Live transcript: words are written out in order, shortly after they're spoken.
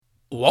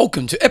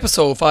Welcome to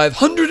episode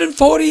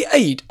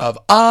 548 of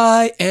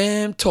I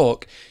Am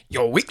Talk,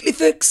 your weekly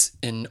fix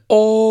in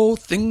all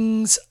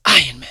things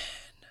Iron Man.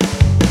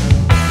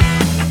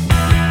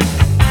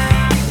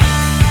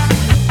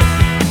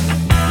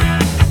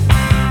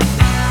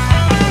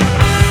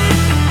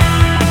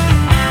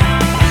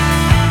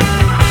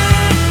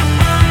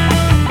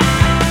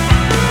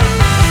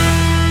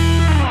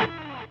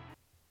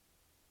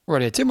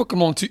 Right here, Tim.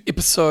 Welcome along to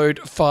episode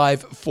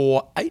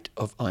 548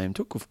 of I Am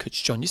Talk with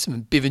Coach John Newsom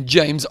and Bevan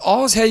James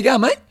Oz. How you going,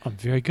 mate? I'm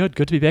very good.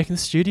 Good to be back in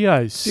the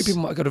studios. A few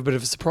people might have got a bit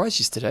of a surprise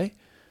yesterday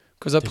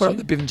because I put up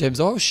the Bevan James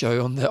Oz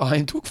show on the I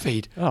Am Talk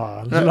feed.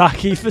 Oh,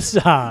 lucky for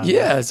some.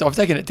 Yeah, so I've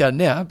taken it down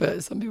now,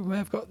 but some people may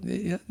have got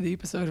the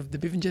episode of the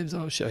Bevan James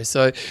Oz show.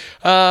 So,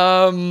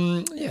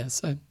 so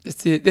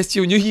that's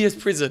your New Year's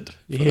present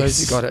for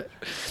those who got it.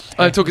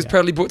 I Am Talk is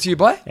proudly brought to you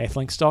by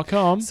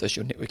Athlinks.com.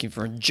 Social networking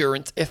for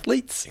endurance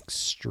athletes.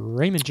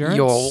 Extreme endurance.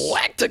 Your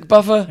lactic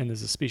buffer. And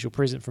there's a special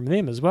present from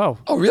them as well.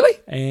 Oh, really?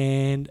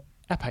 And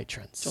our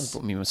patrons. John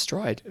brought me a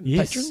Stride.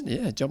 Yes. Patron?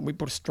 Yeah, John, we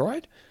bought a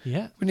Stride.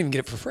 Yeah. We didn't even get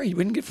it for free.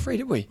 We didn't get it for free,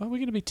 did we? Well, we're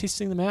going to be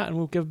testing them out and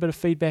we'll give a bit of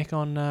feedback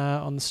on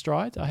the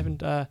Stride. I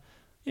haven't,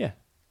 Yeah.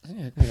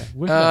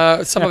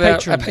 Some of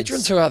our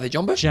patrons, who are they,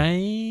 Jumbo?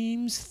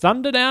 James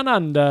Thunder Down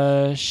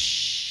Under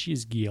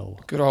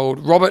Shizgill. Good old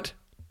Robert.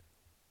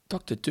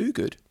 Dr.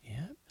 Dogood.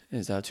 Yeah.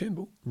 Is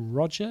Turnbull.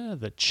 Roger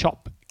the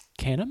Chop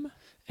Canham.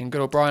 And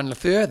good old Brian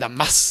Lafleur, the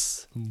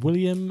Muss.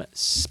 William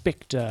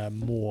Spector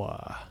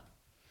Moore.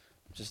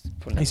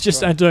 He's just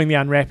doing doing the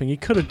unwrapping. He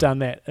could have done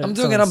that. I'm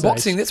doing an unboxing.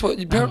 Stage. That's what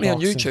apparently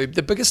on Unboxing. YouTube.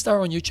 The biggest star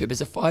on YouTube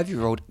is a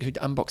 5-year-old who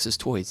unboxes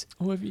toys.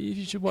 Well,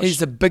 you should watch. He's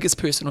the biggest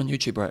person on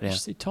YouTube right now.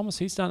 See, Thomas,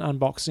 he's done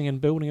unboxing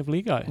and building of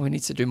Lego. We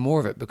need to do more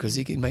of it because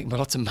he can make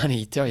lots of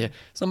money. Tell you,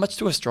 there's not much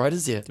to a Stride,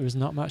 is there? There is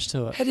not much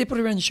to it. How do you put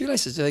it around your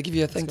shoelaces? Do they give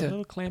you a It's thing got a to?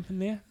 little clamp in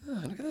there. Oh,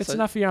 look at this. It's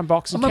enough for your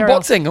unboxing. I'm Carry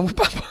on.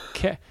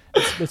 unboxing.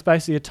 It's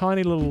basically a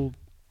tiny little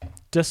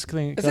disc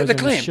thing that Is that goes the on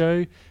clamp? the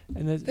shoe.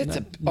 And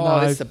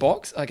That's the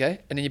box. Okay,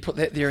 and then you put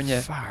that there in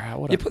your. Far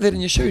out. You put that in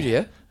your shoe, do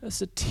you?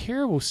 It's a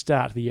terrible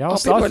start to the year.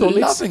 People are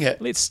loving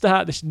it. Let's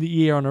start the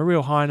year on a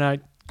real high note.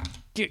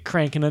 Get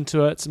cranking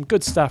into it. Some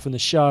good stuff in the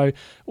show.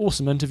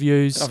 Awesome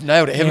interviews. I've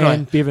nailed it, haven't I?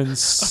 And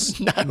Bevan's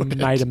nailed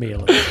made it. a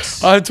meal of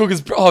it. I'm talking.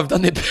 I've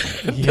done that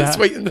Yeah. this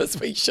week in this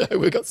week's show.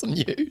 We've got some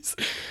news.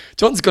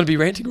 John's going to be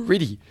ranting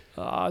already.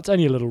 It's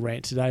only a little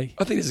rant today.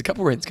 I think there's a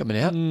couple rants coming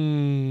out.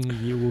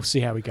 Yeah, we'll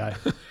see how we go.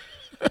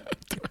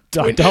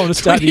 Don't want to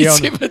start the year on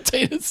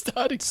 2017 is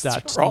starting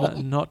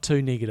strong. not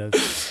too negative.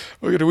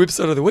 We've got a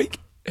website of the week.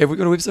 Have we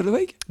got a website of the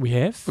week? We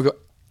have. We've got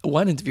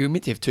one interview. We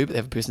meant to have two, but they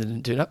have a person that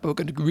didn't turn up. But we've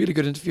got a really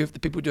good interview of the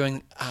people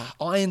doing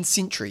Iron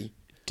Sentry.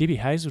 Debbie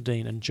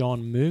Hazeldine and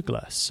John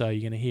Mergler. So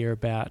you're going to hear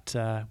about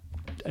an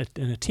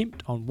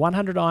attempt on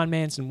 100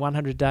 Ironmans in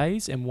 100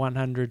 days and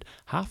 100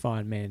 half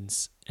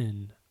Ironmans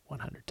in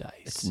 100 days.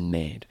 It's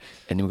mad.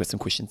 And then we've got some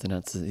questions and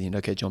answers at the end.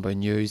 Okay, Jumbo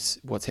News,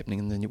 what's happening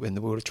in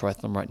the world of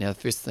triathlon right now. The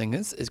first thing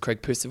is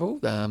Craig Percival.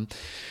 Their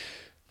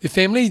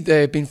family,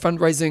 they've been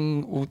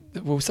fundraising,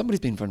 well, somebody's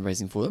been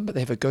fundraising for them, but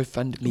they have a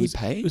GoFundMe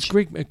page. It was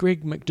Greg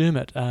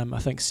McDermott, I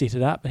think, set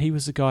it up. He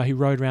was the guy who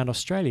rode around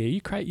Australia.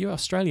 You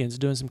Australians are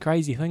doing some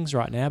crazy things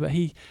right now, but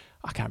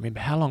I can't remember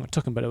how long it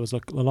took him, but it was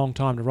a long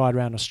time to ride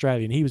around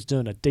Australia, and he was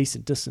doing a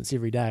decent distance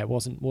every day. It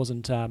wasn't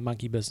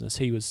monkey business.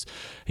 He was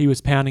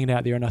pounding it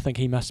out there, and I think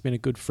he must have been a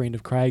good friend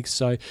of Craig's.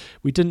 So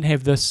we didn't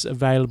have this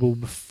available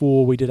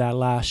before we did our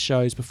last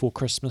shows before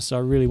Christmas, so I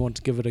really want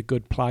to give it a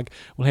good plug.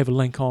 We'll have a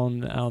link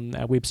on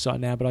our website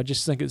now, but I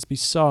just think it's be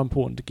so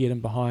important to get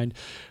him behind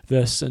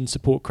this and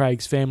support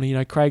Craig's family. You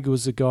know, Craig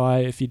was a guy,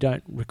 if you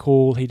don't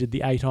recall, he did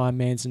the 8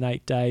 Ironmans in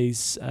 8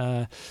 days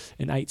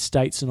in 8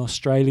 states in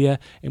Australia,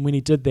 and when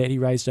he did that, he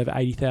raised over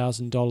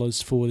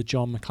 $80,000 for the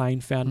John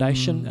McClane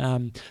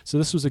Foundation. So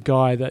this was a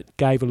guy that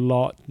gave a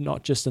lot,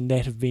 not just in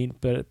that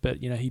event,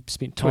 but you know, he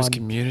spent time to his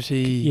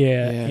community.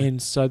 Yeah,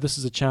 and so this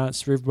is a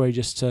chance for everybody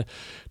just to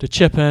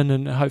chip in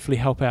and hopefully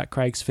help out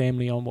Craig's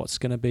family on what's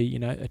going to be, you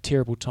know, a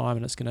terrible time,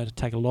 and it's going to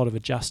take a lot of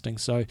adjusting.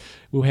 So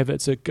we'll have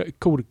it's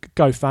called a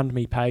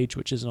GoFundMe page,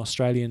 which is an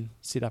Australian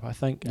setup, I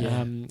think.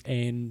 Yeah.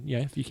 And you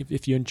know,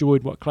 if you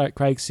enjoyed what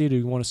Craig said, or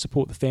you want to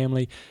support the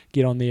family,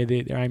 get on there.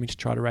 They're aiming to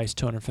try to raise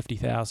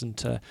 $250,000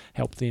 to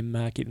help them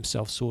get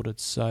themselves sorted.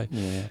 So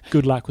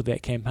good luck with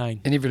that campaign.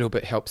 And every little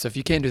bit helps. So if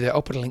you can do that,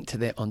 I'll put a link to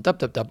that on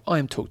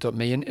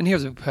www.iamtalk.me. And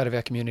here's a part of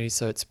our community,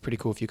 so it's pretty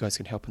cool if you guys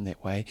can help in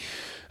that way.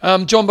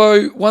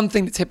 Jumbo, one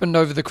thing that's happened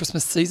over the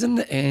Christmas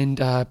season, and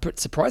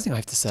pretty surprising I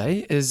have to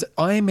say, is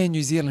Ironman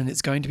New Zealand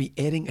is going to be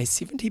adding a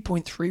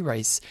 70.3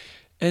 race.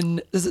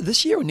 And is it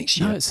this year or next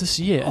year? No, it's this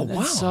year. Oh, and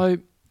wow. So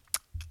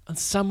in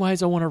some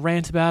ways I want to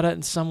rant about it,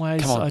 in some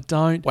ways I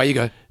don't. Way you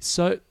go.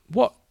 So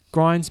what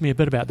grinds me a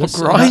bit about this.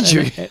 What grinds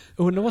you? It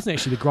wasn't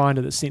actually the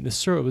grinder that sent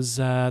this through. It was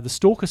the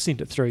stalker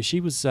sent it through. She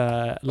was you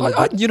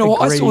know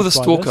what? I saw the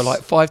stalker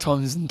like 5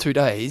 times in 2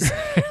 days,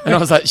 and I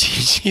was like,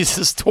 she's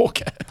a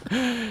stalker.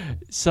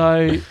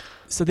 So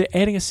they're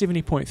adding a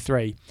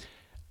 70.3.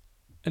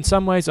 In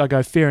some ways, I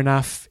go, fair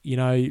enough. You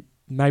know,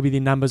 maybe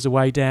their numbers are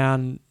way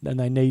down and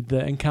they need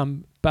the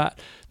income. But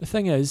the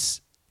thing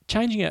is,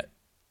 changing it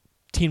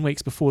 10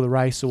 weeks before the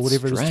race or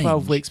whatever it is,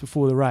 12 weeks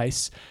before the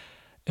race,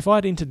 if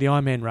I'd entered the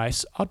Ironman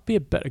race, I'd be a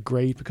bit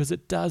aggrieved because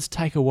it does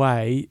take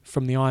away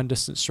from the iron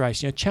distance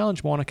race.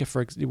 Challenge Wanaka,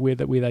 where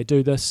they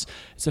do this,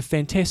 it's a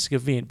fantastic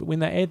event, but when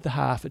they add the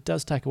half, it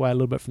does take away a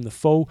little bit from the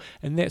full,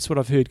 and that's what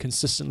I've heard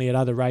consistently at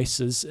other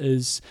races,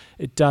 is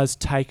it does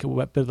take a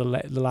bit of the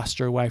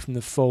luster away from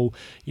the full.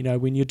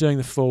 When you're doing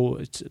the full,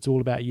 it's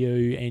all about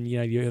you, and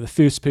you're the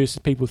first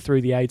people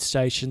through the aid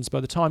stations. By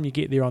the time you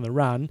get there on the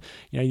run,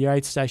 your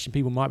aid station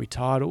people might be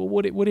tired or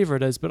whatever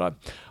it is, but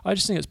I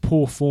just think it's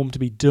poor form to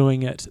be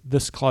doing it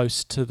this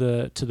close to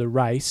the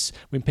race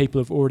when people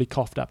have already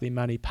coughed up their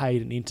money,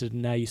 paid and entered,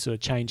 and now you're sort of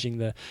changing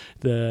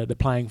the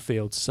playing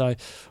field. So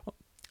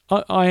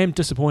I am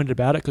disappointed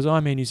about it, because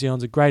Ironman New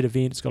Zealand's a great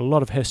event. It's got a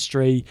lot of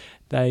history.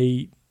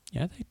 They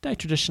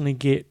traditionally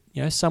get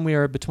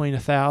somewhere between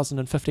 1,000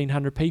 and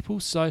 1,500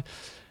 people. So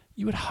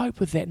you would hope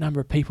with that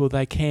number of people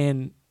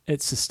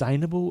it's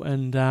sustainable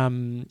and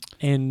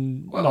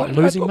not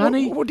losing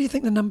money. What do you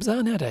think the numbers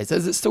are nowadays?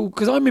 Is it still,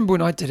 because I remember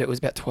when I did it was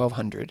about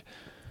 1,200.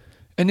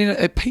 And then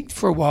it peaked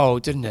for a while,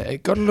 didn't it?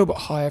 It got a little bit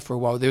higher for a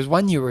while. There was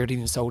 1 year where it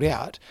even sold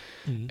out.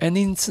 And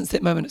then since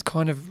that moment, it's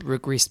kind of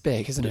regressed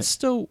back, isn't it? It's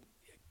still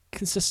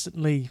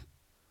consistently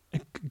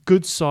a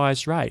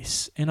good-sized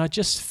race. And I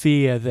just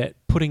fear that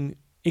putting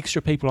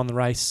extra people on the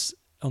race,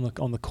 on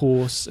the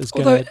course, is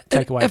going to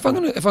take away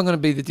from it. If I'm going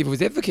to be the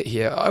devil's advocate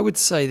here, I would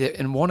say that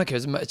in Wanaka,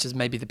 as much as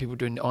maybe the people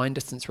doing the iron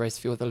distance race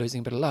feel they're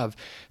losing a bit of love,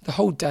 the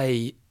whole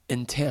day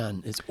in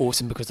town is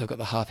awesome because they've got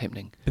the half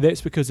happening. But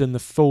that's because in the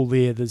full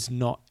there's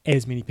not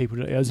as many people.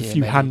 There's a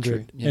few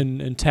hundred. Yeah.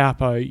 In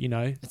Taupo,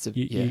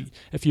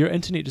 if your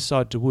internet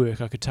decided to work,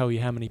 I could tell you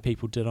how many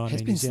people did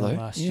Ironman New Zealand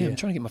last year. I'm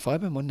trying to get my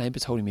fibre. My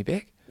neighbour's holding me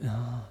back.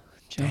 Oh,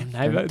 John,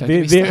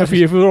 if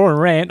you're on a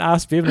rant,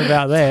 ask Bevan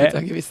about that.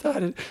 Don't get me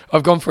started.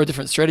 I've gone for a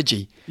different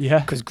strategy. Yeah.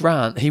 Because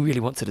Grant, he really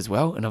wants it as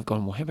well. And I've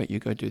gone, well, how about you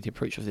go do the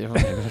approach of the other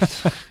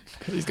neighbour?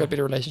 He's got a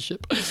better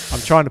relationship.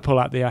 I'm trying to pull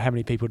up there how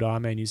many people do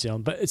Ironman New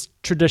Zealand, but it's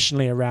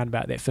traditionally around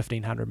about that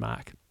 1,500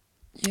 mark.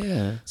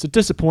 Yeah. So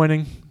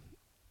disappointing.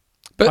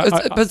 But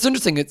it's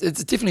interesting. It's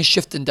definitely a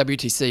shift in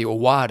WTC or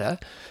WADA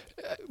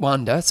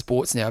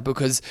sports now,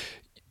 because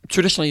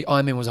traditionally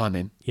Ironman was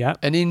Ironman. Yeah.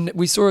 And then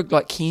we saw it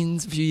like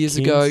Cairns a few years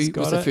ago. It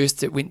was the first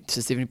that went to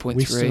 70.3.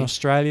 Western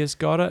Australia's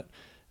got it.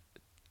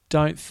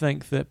 Don't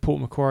think that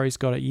Port Macquarie's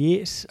got it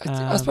yet.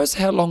 I suppose,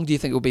 how long do you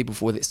think it will be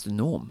before that's the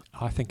norm?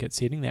 I think it's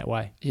heading that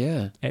way.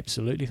 Yeah.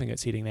 Absolutely think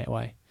it's heading that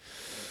way.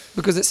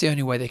 Because it's the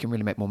only way they can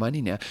really make more money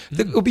now.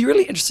 It'll be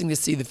really interesting to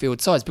see the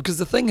field size, because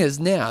the thing is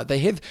now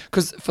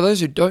because for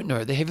those who don't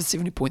know, they have a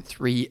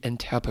 70.3 in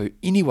Taupo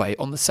anyway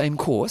on the same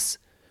course.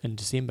 In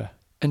December.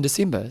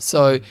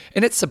 So,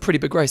 and it's a pretty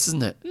big race,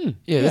 isn't it?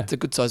 Yeah, that's a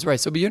good sized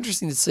race. So it'll be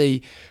interesting to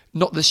see,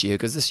 not this year,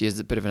 because this year's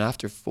a bit of an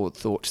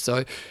afterthought.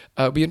 So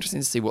it'll be interesting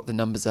to see what the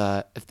numbers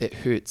are, if that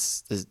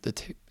hurts.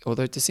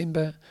 Although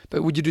December,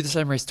 but would you do the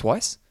same race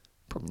twice?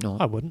 Probably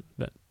not. I wouldn't,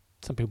 but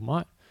some people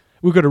might.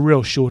 We've got a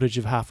real shortage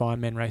of half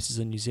Ironman races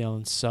in New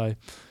Zealand, so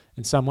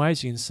in some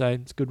ways you can say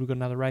it's good we've got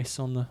another race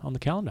on the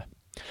calendar.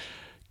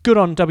 Good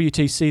on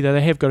WTC though;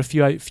 they have got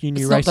a few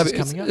new races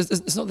coming up.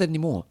 It's not that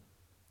anymore.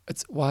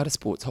 It's WADA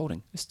Sports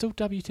Holding. It's still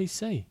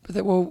WTC. But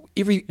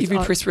every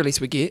press release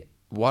we get,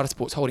 WADA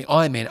Sports Holding,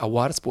 Ironman, a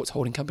WADA Sports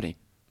Holding company.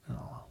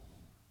 Oh,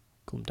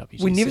 call them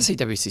WTC. We never see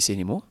WCC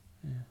anymore.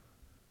 Yeah.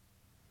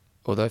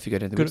 Although if you go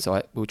to the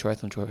website, World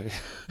Triathlon Trophy.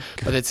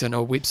 But that's an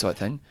old website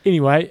thing.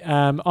 Anyway,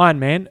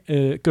 Ironman,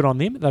 good on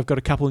them. They've got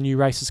a couple of new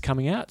races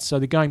coming out. So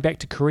they're going back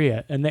to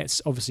Korea, and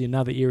that's obviously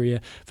another area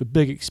for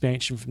big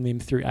expansion from them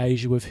through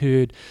Asia. We've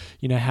heard,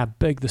 how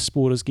big the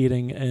sport is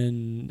getting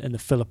in the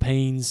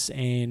Philippines,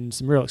 and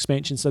some real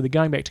expansion. So they're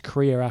going back to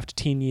Korea after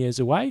 10 years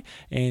away,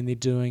 and they're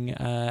doing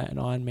an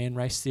Ironman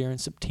race there in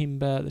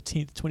September the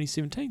 10th,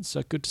 2017.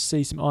 So good to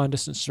see some iron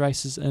distance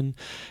races in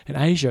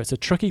Asia. It's a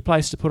tricky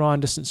place to put iron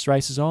distance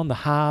races on. The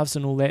halves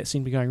and all that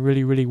seem to be going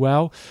really, really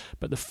well,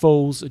 but the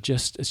fulls it's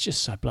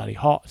just so bloody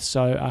hot.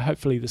 So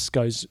hopefully this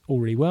goes all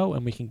really well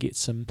and we can get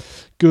some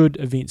good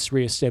events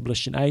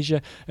re-established in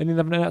Asia. And then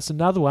they've announced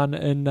another one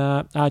in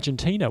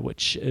Argentina,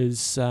 which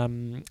is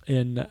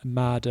in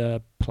Mar del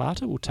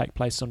Plata. Will take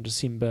place on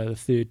December the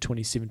 3rd,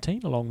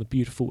 2017, along the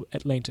beautiful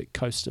Atlantic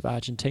coast of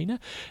Argentina.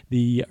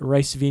 The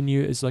race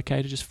venue is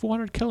located just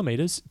 400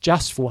 kilometres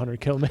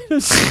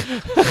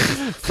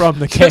from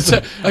the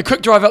capital. A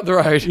quick drive up the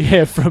road.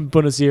 Yeah, from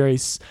Buenos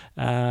Aires.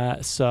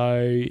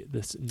 So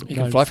this you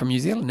can fly from New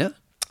Zealand now.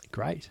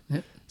 Great.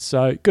 Yeah.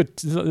 So good.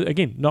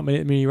 Again, not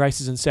many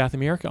races in South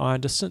America,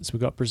 iron distance.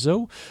 We've got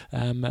Brazil,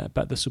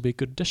 but this will be a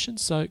good addition.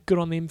 So good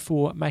on them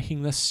for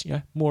making this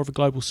more of a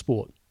global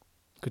sport.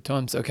 Good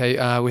times.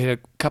 Okay, we had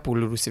a couple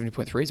little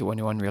 70.3s, or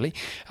only one really.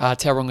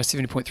 Tauranga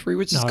 70.3,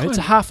 which is it's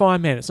a half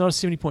Ironman. It's not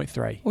a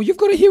 70.3. Well, you've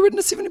got it here written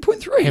a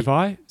 70.3. Have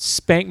I?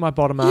 Spank my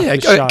bottom after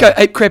the show. Go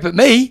ape crap at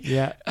me.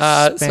 Yeah.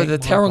 So the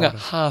Tauranga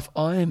half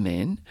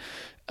Ironman,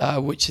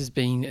 which has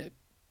been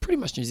pretty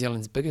much New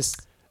Zealand's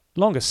biggest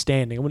longest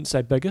standing. I wouldn't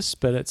say biggest,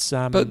 but it's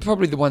but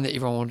probably the one that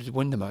everyone wanted to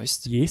win the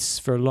most. yes,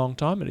 for a long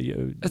time.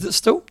 Is it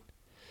still?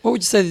 What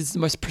would you say is the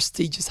most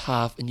prestigious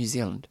half in New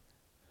Zealand?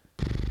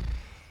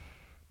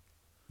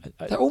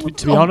 They're all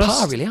to be on honest,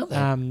 par, really, aren't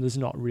they? there's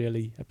not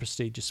really a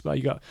prestigious spot.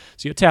 You got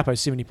Taupo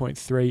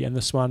 70.3, and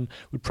this one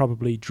would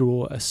probably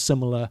draw a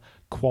similar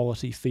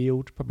quality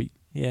field. Probably,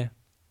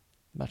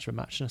 much of a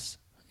muchness.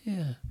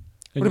 Yeah.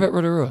 And What about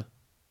Rotorua?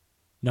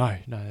 No,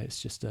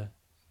 it's just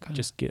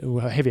Kinda.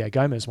 Javier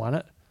Gomez won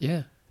it.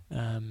 Yeah.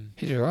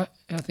 He did all right.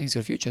 I think he's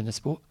got a future in the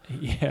sport.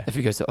 Yeah, If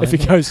he goes to if he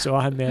Ironman. goes to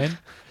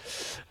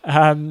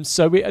Ironman.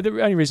 So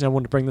the only reason I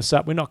wanted to bring this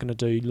up, we're not going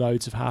to do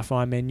loads of half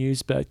Ironman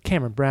news, but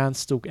Cameron Brown's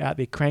still out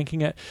there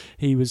cranking it.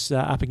 He was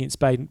up against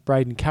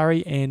Braden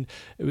Curry, and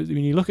when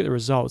you look at the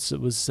results, it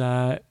was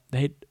they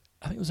had,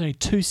 I think it was only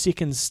 2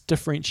 seconds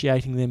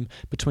differentiating them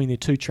between their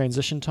 2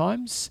 transition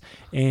times,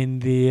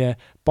 and their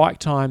bike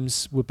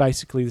times were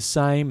basically the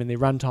same, and their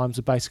run times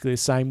were basically the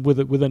same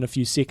within a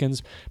few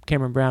seconds.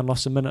 Cameron Brown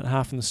lost 1.5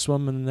 minutes in the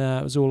swim, and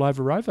it was all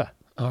over Rover.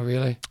 Oh,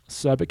 really?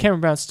 So, but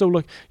Cameron Brown still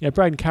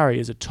Braden Curry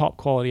is a top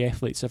quality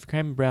athlete. So for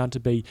Cameron Brown to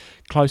be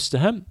close to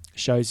him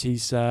shows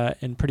he's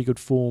in pretty good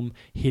form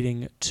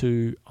heading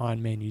to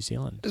Ironman New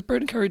Zealand. Is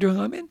Braden Curry doing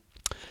Ironman?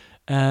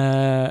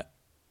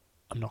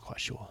 I'm not quite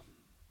sure.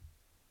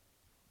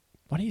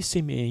 Why don't you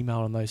send me an email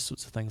on those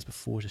sorts of things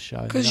before the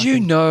show? Because you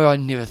know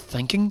I'm never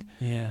thinking.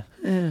 Yeah.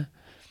 Yeah.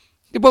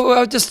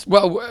 Well,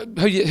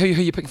 who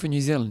you picking for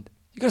New Zealand?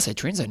 You got to say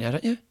Trenzo now,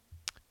 don't you?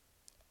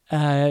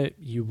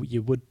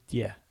 You would,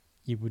 yeah.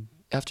 You would.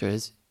 After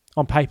his.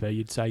 On paper,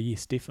 you'd say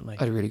yes, definitely.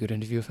 I had a really good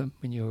interview with him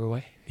when you were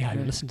away. Yeah, I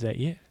haven't listened to that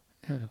yet.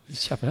 Yeah,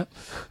 he's chopping up.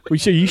 Well,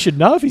 you should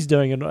know if he's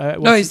doing it.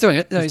 No, he's doing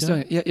it. No, he's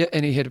doing it. Yeah,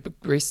 and he had a big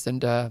rest,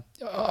 and I'm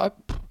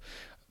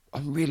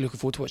really looking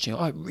forward to watching it.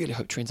 I really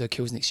hope Trenzo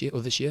kills next year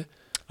or this year.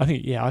 I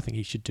think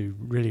he should do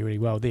really, really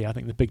well there. I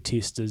think the big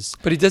test is...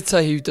 But he did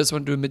say he does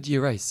want to do a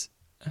mid-year race.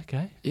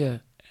 Okay. Yeah.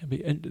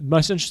 And the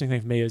most interesting thing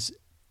for me is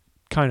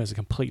Kona's a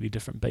completely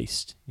different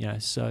beast,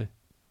 so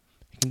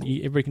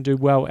everybody can do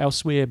well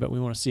elsewhere, but we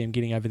want to see him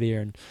getting over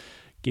there and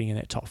getting in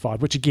that top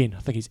 5, which again,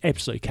 I think he's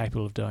absolutely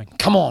capable of doing.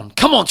 Come on,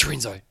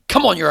 Trenzo.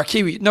 Come on, you're a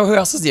Kiwi. No, who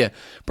else is there?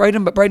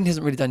 Braden, but Braden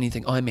hasn't really done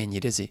anything Ironman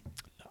yet, has he?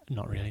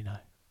 Not really, no.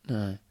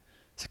 No.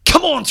 So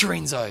come on,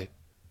 Trenzo.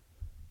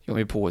 You want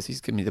me to pause?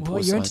 He's giving me the Well,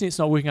 pause your sign. internet's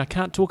not working. I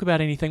can't talk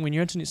about anything when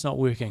your internet's not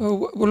working.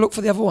 Well, we'll look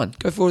for the other one.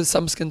 Go for the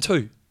Sumskin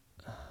 2.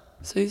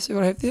 See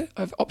what I have there?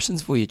 I have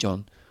options for you,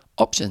 John.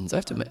 Options. I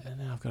have to admit.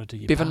 Now I've got to do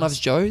your Bevan pass. loves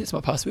Joe. That's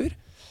my password.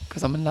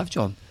 Because I'm in love,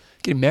 John.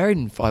 Getting married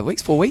in 4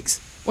 weeks.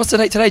 What's the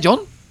date today,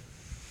 John?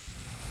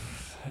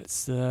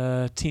 It's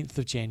the 10th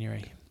of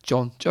January.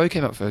 John, Joe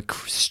came up with a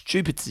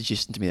stupid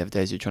suggestion to me the other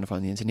day as you were trying to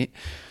find the internet.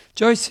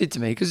 Joe said to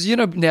me, because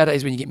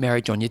nowadays when you get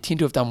married, John, you tend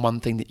to have done one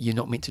thing that you're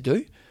not meant to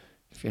do,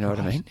 if you know what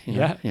I mean. You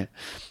know? Yeah.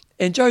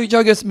 And Joe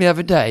goes to me the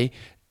other day,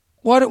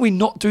 why don't we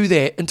not do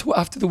that until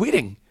after the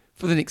wedding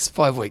for the next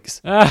 5 weeks?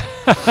 And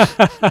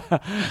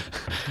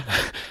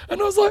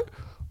I was like,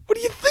 what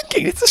are you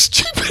thinking? It's a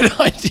stupid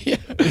idea.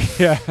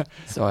 Yeah.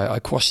 So I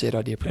quashed that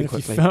idea pretty And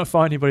if quickly. you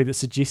find anybody that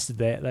suggested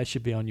that, they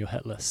should be on your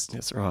hit list.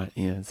 That's right,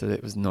 yeah. So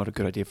that was not a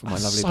good idea for my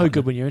lovely So partner.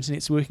 good when your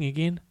internet's working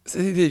again. So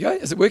there you go.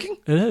 Is it working?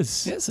 It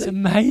is. Yeah, It's see?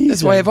 amazing.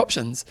 That's why I have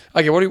options.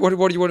 Okay, what do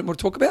you want to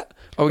talk about?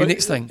 Oh, your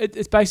next thing.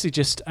 It's basically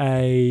just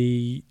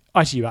a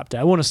ITU update.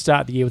 I want to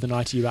start the year with an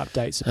ITU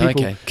update. So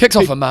people Okay. Kicks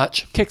off in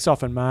March. kicks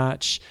off in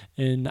March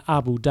in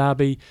Abu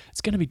Dhabi. It's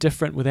going to be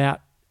different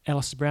without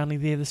Alistair Brownlee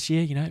there this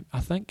year, I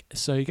think.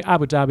 So you got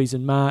Abu Dhabi's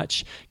in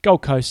March,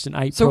 Gold Coast in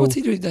April. So what's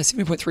he doing?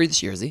 7.3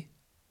 this year, is he?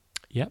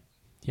 Yep.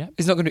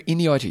 He's not going to do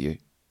any ITU.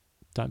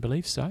 Don't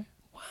believe so.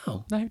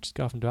 Wow. No, just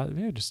go off and do it.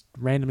 Yeah, just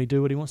randomly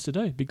do what he wants to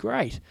do. It'd be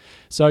great.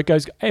 So it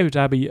goes Abu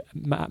Dhabi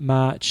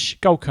March,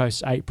 Gold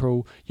Coast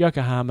April,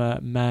 Yokohama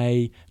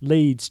May,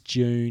 Leeds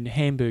June,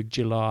 Hamburg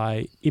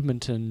July,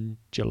 Edmonton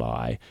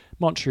July,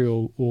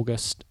 Montreal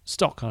August,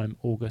 Stockholm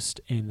August,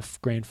 and the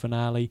grand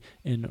finale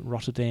in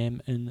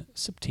Rotterdam in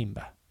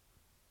September.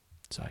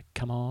 So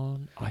come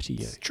on, ITU.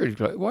 It's truly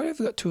great. Why have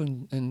we got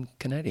 2 in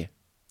Canada?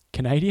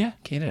 Canada?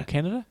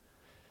 Canada.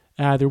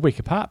 They're a week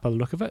apart by the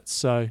look of it,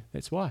 so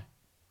that's why.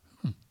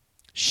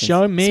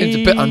 Show me. Seems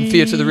a bit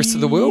unfair to the rest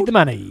of the world. The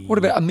money. What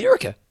about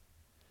America?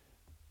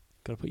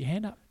 Got to put your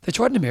hand up. They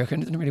tried in America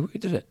and it didn't really work,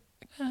 did it?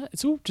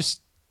 It's all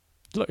just,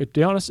 look, to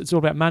be honest, it's all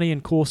about money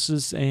and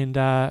courses and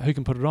who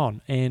can put it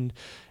on. And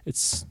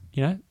it's,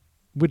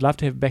 we'd love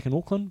to have it back in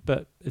Auckland,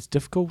 but it's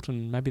difficult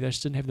and maybe they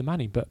just didn't have the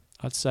money. But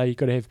I'd say you've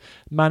got to have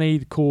money,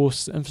 the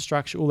course,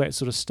 infrastructure, all that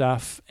sort of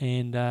stuff.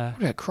 And What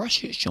about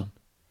Christchurch, John?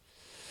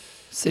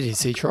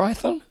 CDC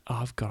Triathlon?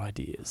 I've got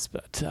ideas,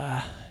 but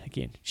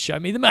again, show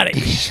me the money.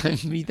 Show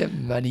me the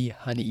money,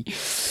 honey.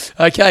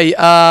 Okay,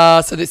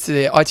 so that's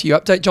the ITU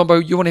update. Jumbo,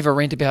 you want to have a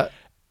rant about...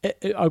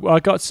 I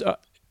got...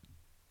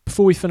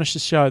 before we finished the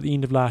show at the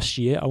end of last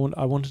year, I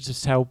wanted to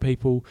tell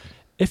people,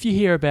 if you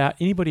hear about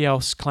anybody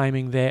else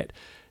claiming that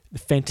the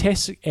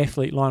fantastic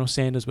athlete Lionel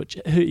Sanders, which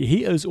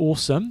he is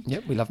awesome.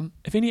 Yep, we love him.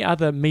 If any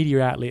other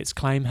media outlets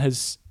claim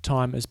his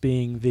time as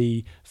being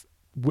the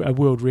a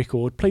world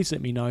record, please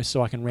let me know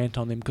so I can rant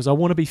on them, because I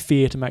want to be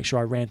fair to make sure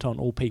I rant on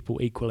all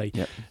people equally.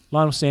 Yep.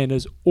 Lionel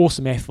Sanders,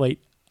 awesome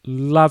athlete.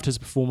 Loved his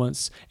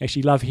performance.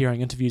 Actually, love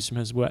hearing interviews from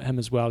him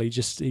as well.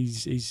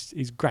 He's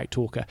a great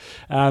talker.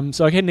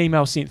 So I had an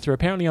email sent through.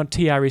 Apparently on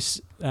TRS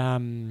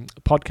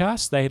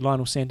podcast, they had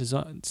Lionel Sanders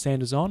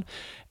on,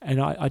 and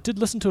I did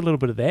listen to a little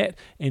bit of that.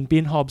 And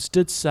Ben Hobbs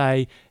did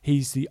say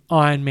he's the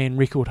Ironman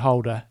record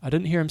holder. I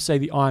didn't hear him say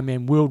the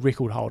Ironman world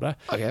record holder.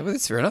 Okay, well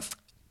that's fair enough.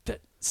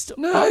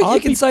 No,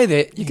 you can say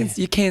that.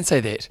 You can say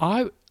that.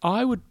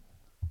 I would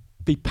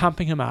be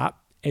pumping him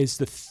up as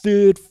the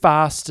third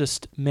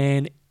fastest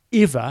man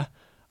ever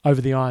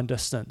over the iron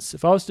distance.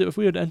 If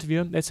we were to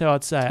interview him, that's how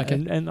I'd say it.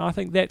 Okay. And I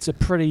think that's a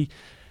pretty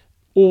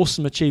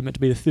awesome achievement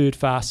to be the third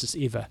fastest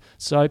ever.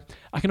 So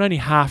I can only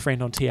half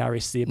rant on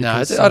TRS there. No,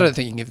 Because, I don't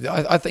think you can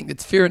give. I think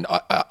it's fair, and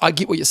I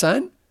get what you're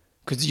saying,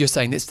 because you're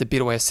saying that's the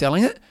better way of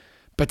selling it.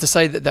 But to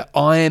say that the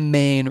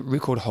Ironman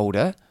record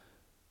holder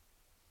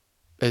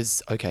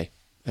is okay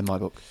in my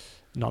book.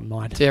 Not in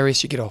mine.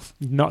 TRS, you get off.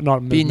 Not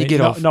Ben, with you me.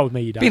 get off. Not with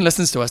me, you don't. Ben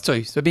listens to us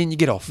too, so Ben, you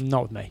get off.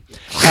 Not with me.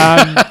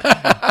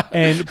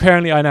 And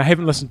apparently, I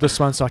haven't listened to this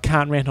one, so I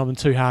can't rant on them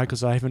too hard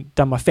because I haven't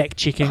done my fact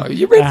checking. Oh,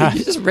 you're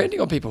just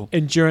ranting on people.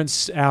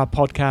 Endurance, our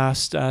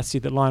podcast,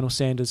 said that Lionel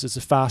Sanders is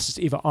the fastest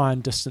ever iron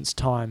distance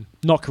time.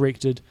 Not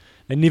corrected.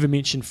 They never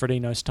mentioned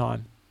Frodeno's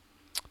time.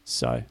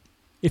 So,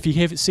 if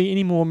you see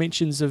any more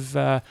mentions of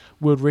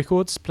world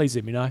records, please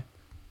let me know. I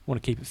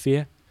want to keep it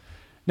fair.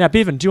 Now,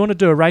 Bevan, do you want to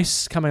do a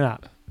race coming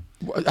up?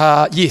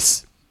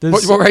 Yes.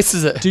 What race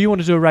is it? Do you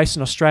want to do a race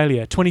in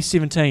Australia?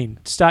 2017.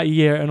 Start your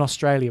year in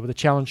Australia with a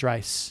challenge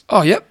race.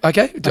 Oh, yep.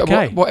 Okay.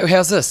 Okay.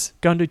 How's this?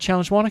 Go and do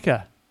Challenge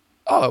Wanaka.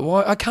 Oh,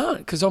 well, I can't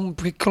because I'm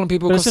calling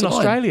people But across it's in the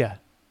line. Australia.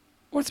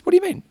 What do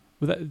you mean?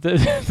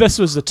 This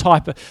was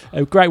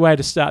a great way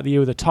to start the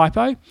year with a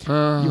typo. You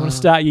want to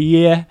start your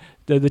year.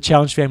 The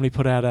Challenge family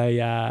put out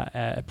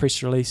a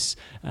press release.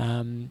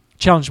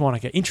 Challenge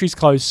Wanaka. Entries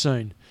close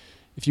soon.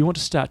 If you want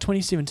to start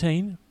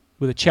 2017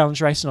 with a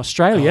challenge race in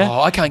Australia,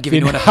 I can't give then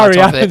anyone a hard hurry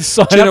time up for that. and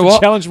sign Do you know up what?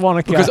 for Challenge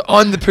Wanaka. Because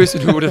I'm the person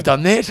who would have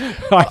done that.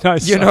 I know.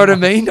 You know what I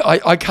mean?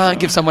 I can't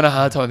give someone a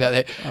hard time about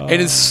that. And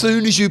as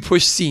soon as you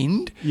push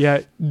send,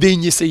 Yeah.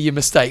 then you see your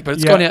mistake. But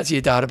it's gone out to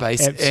your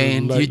database and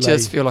you Absolutely.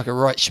 just feel like a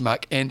right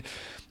schmuck. And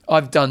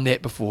I've done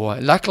that before.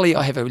 Luckily,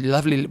 I have a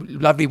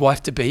lovely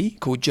wife-to-be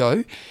called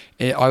Jo.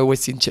 And I always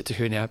send shit to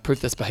her now.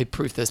 Proof this, babe.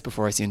 Proof this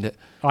before I send it.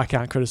 I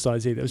can't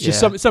criticise either. It was just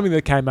something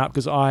that came up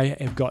because I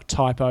have got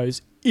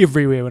typos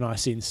everywhere when I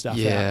send stuff out.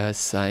 Yeah,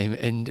 same.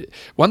 And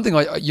one thing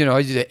I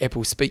do that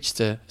Apple speech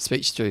to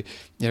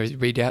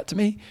read out to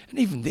me, and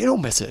even then I'll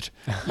miss it.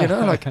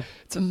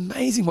 It's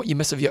amazing what you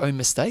miss of your own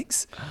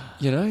mistakes.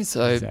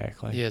 So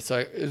Exactly. yeah.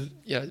 So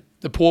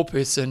the poor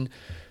person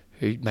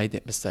who made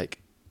that mistake.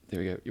 There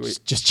we go.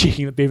 Just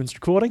checking that Bevan's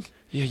recording.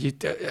 Yeah,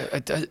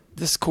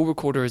 this call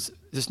recorder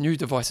this new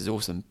device is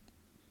awesome,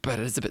 but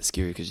it is a bit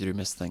scary because you do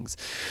miss things.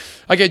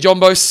 Okay,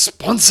 Jumbo,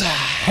 sponsor.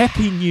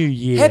 Happy New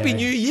Year. Happy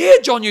New Year,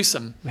 John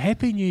Newsom.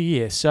 Happy New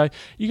Year. So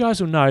you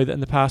guys will know that in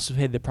the past we've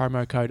had the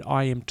promo code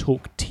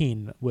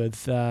IMTalk10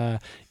 with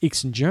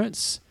X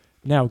Endurance.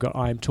 Now we've got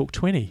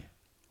IMTalk20.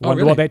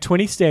 Wonder what that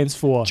 20 stands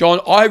for. John,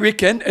 I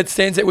reckon it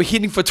stands that we're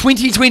heading for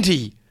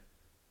 2020.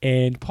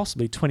 And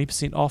possibly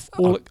 20% off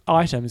all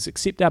items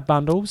except our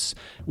bundles,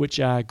 which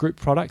are group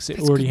products that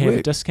That's already good have a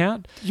work.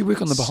 discount. Did you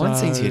work on the behind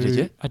scenes here, did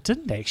you? I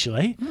didn't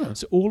actually. Oh.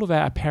 So all of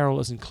our apparel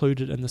is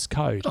included in this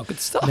code. Oh, good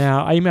stuff.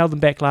 Now, I emailed them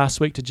back last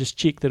week to just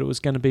check that it was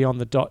going to be on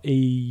the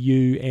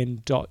 .eu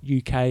and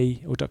 .uk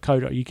or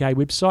 .co.uk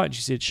website, and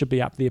she said it should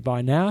be up there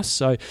by now.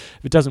 So if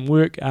it doesn't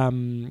work,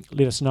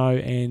 let us know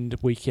and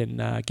we can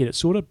get it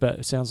sorted, but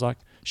it sounds like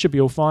should be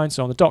all fine.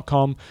 So on the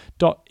 .com,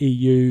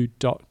 .eu,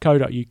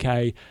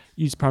 .co.uk,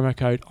 use promo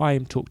code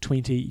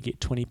IMTalk20, you get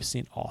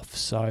 20% off.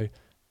 So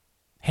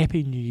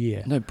Happy New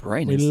Year. No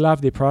brainers. We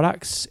love their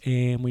products,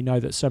 and we know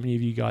that so many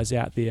of you guys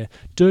out there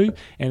do,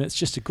 and it's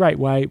just a great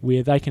way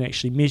where they can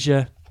actually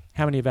measure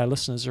how many of our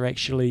listeners are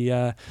actually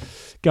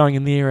going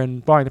in there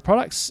and buying the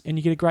products, and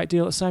you get a great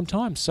deal at the same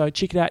time. So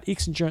check it out,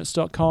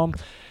 xendurance.com.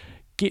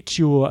 Get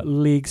your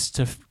legs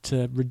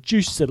to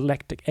reduce the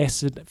lactic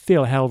acid,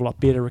 feel a hell of a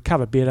lot better,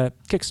 recover better,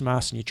 kick some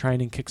ass in your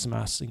training, kick some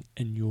ass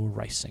in your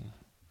racing.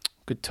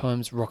 Good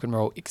times, rock and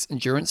roll, X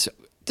Endurance.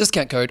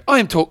 Discount code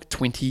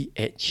IMTalk20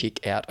 at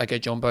checkout. Okay,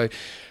 Jumbo.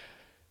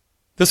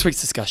 This week's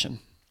discussion.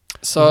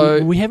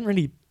 So we haven't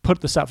really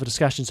put this up for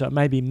discussion, so it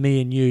may be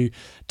me and you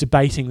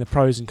debating the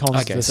pros and cons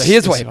of this. So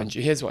here's what happened.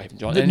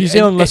 John. The New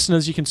Zealand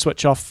listeners, you can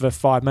switch off for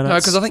 5 minutes. No,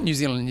 because I think New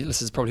Zealand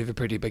listeners probably have a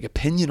pretty big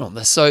opinion on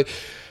this. So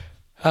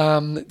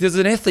there's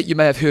an athlete you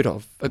may have heard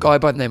of, a guy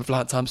by the name of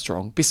Lance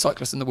Armstrong, best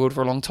cyclist in the world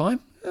for a long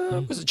time.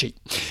 Was a cheat.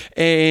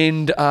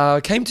 And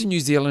came to New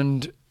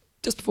Zealand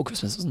just before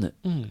Christmas, wasn't it?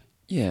 Mm.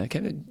 Yeah,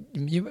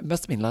 it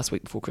must have been last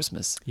week before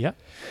Christmas. Yeah.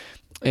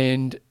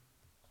 And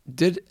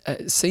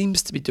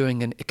seems to be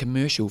doing a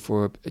commercial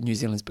for New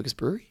Zealand's biggest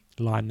brewery.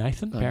 Lion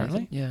Nathan,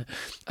 apparently. Yeah.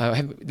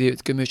 The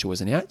commercial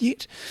wasn't out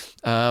yet.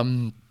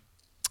 And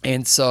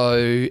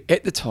so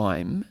at the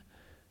time,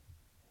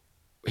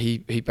 he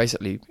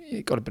basically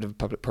got a bit of a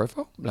public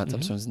profile. Lance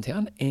Armstrong was in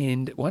town,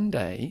 and one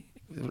day,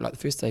 like the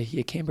first day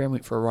here, Cam Brown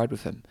went for a ride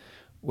with him.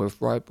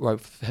 Ride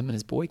with him and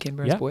his boy, Cam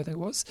Brown's boy, I think it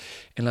was,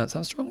 and Lance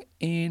Armstrong,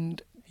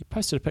 and he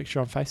posted a picture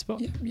on Facebook.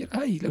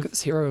 Hey, look at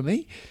this hero of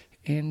me,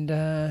 and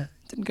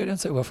didn't go down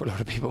so well for a lot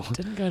of people.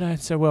 Didn't go down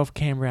so well for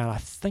Cam Brown. I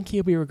think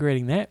he'll be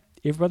regretting that.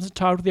 Everyone's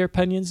entitled to their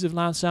opinions of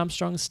Lance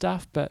Armstrong and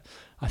stuff, but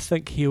I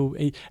think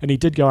he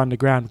did go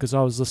underground, because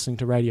I was listening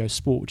to Radio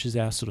Sport, which is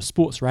our sort of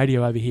sports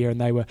radio over here, and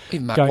they were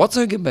even Mark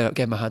Watson gave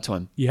him a hard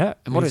time. Yeah,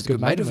 and Wattson's a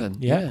good mate of him.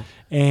 Yeah,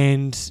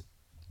 and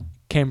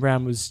Cam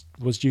Brown was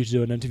due to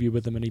do an interview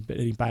with them, and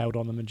he bailed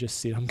on them and just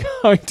said, "I'm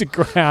going to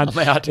ground."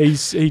 I'm out. He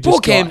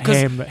just Cam,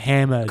 got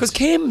hammered. Because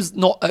Cam's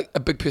not a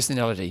big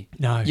personality.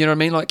 No, you know what I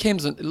mean. Like,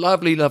 Cam's a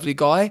lovely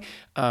guy,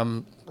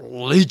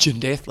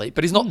 legend athlete,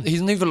 but he's not.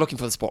 He's never looking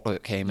for the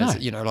spotlight. Cam is,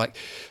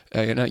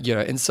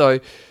 and so.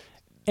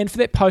 And for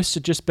that post to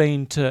just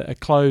been to a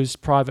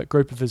closed private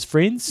group of his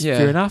friends,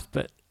 fair enough.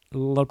 But a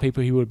lot of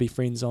people he would be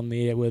friends on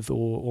the air with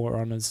or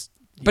on his.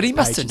 But he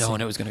must have known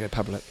it was going to go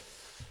public.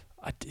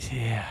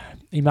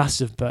 He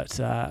must have, but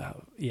I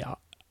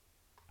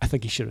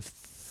think he should have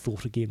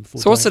thought again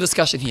before. So what's the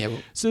discussion here?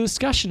 So the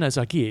discussion is,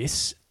 I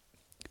guess,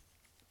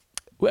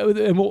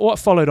 and what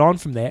followed on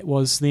from that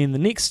was then the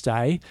next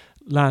day,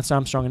 Lance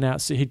Armstrong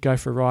announced that he'd go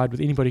for a ride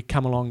with anybody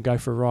come along and go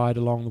for a ride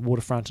along the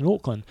waterfront in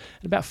Auckland.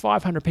 And about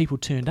 500 people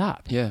turned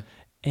up. Yeah.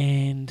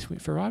 And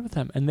went for a ride with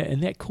him. And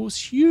that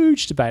caused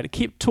huge debate. It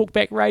kept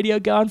Talkback Radio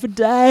going for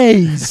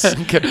days.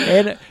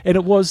 and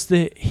it was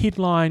the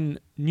headline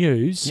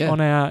news on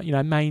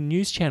our main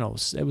news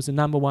channels. It was the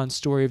number one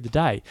story of the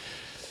day.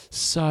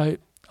 So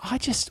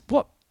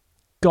what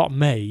got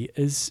me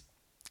is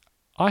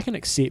I can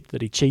accept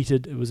that he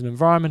cheated. It was an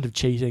environment of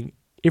cheating.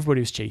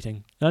 Everybody was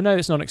cheating. And I know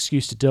that's not an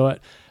excuse to do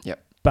it.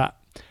 Yep. But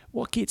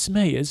what gets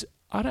me is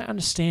I don't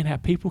understand how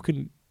people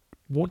can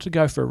want to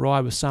go for a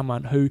ride with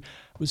someone who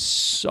was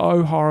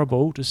so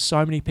horrible to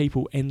so many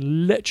people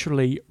and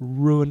literally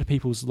ruined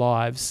people's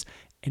lives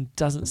and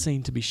doesn't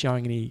seem to be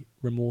showing any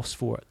remorse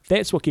for it.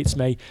 That's what gets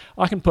me.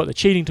 I can put the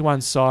cheating to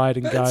one side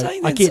and go,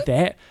 I get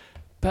that,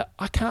 but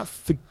I can't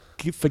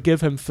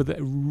forgive him for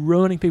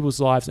ruining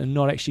people's lives and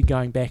not actually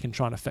going back and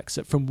trying to fix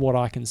it from what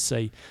I can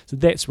see. So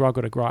that's where I've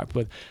got a gripe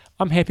with.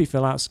 I'm happy for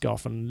Lance to go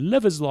off and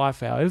live his life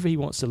however he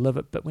wants to live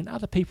it, but when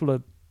other people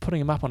are putting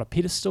him up on a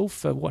pedestal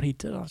for what he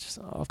did,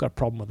 I've got a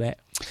problem with that.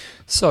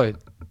 So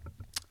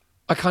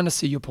I kind of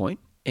see your point,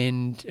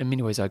 and in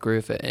many ways I agree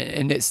with it.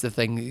 And that's the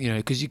thing,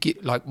 because you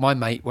get, like,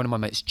 one of my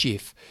mates,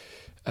 Jeff,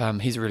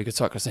 he's a really good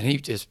cyclist, and he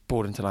just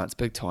bought into Lance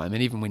big time.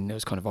 And even when it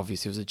was kind of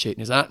obvious he was a cheat,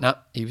 and he was like,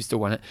 he still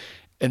won it.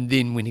 And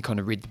then when he kind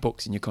of read the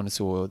books and you kind of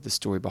saw the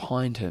story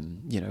behind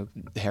him,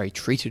 how he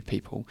treated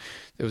people,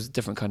 there was a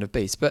different kind of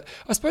beast. But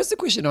I suppose the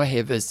question I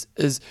have is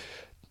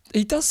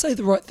he does say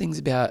the right things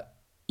about,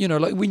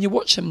 like when you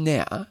watch him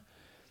now,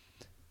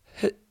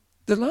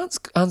 the Lance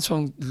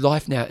Armstrong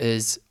life now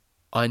is,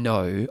 I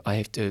know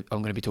I'm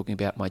going to be talking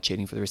about my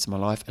cheating for the rest of my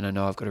life, and I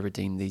know I've got to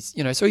redeem these,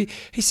 so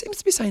he seems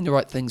to be saying the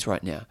right things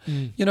right now.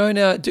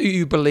 Now, do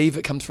you believe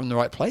it comes from the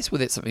right place? Well,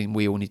 that's something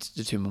we all need to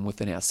determine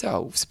within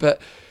ourselves.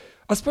 But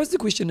I suppose the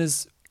question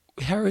is,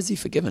 how is he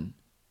forgiven?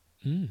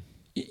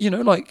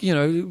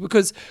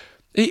 Because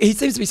he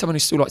seems to be someone who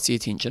still likes the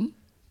attention.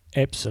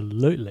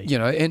 Absolutely.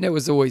 And it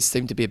was always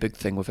seemed to be a big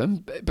thing with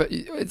him. But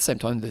at the same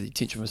time, the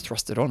attention was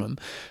thrusted on him.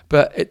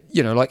 But,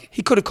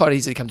 he could have quite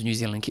easily come to New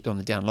Zealand and kept on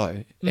the down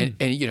low. And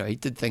he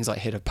did things like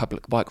had a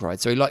public bike ride.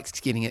 So he likes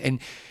getting it. And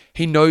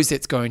he knows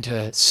that's going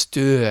to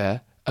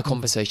stir a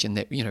conversation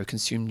that,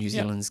 consumed New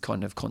Zealand's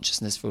kind of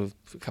consciousness for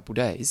a couple of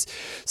days.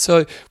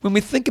 So when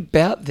we think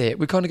about that,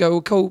 we kind of go,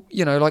 well, cool,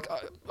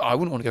 I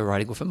wouldn't want to go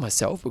riding with him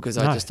myself, because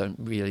I just don't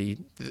really,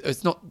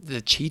 it's not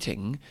the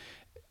cheating,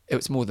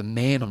 it's more the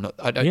man.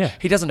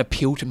 He doesn't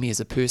appeal to me as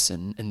a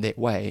person in that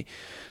way.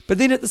 But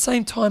then at the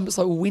same time, it's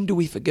like, well, when do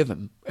we forgive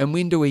him? And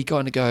when do we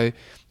kind of go,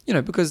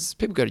 because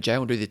people go to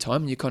jail and do their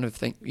time, and you kind of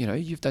think,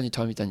 you've done your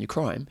time, you've done your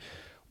crime.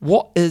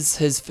 What is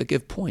his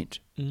forgive point?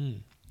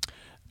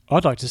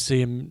 I'd like to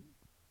see him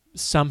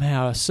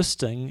somehow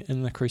assisting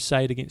in the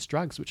crusade against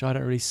drugs, which I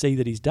don't really see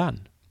that he's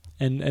done.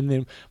 And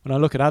then when I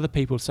look at other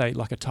people, say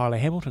like a Tyler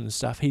Hamilton and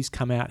stuff, he's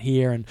come out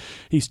here and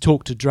he's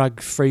talked to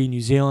Drug-Free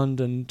New Zealand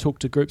and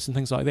talked to groups and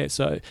things like that.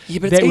 So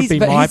but that would be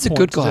my he's a point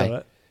good to guy. do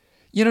it.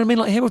 You know what I mean?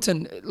 Like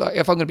Hamilton, like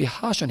if I'm going to be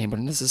harsh on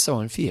Hamilton, this is so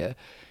unfair.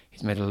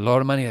 He's made a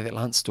lot of money out of that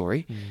Lance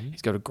story.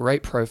 He's got a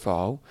great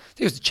profile.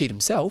 He was to cheat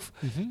himself,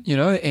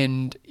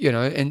 and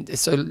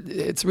so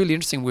it's really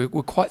interesting. We're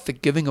quite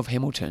forgiving of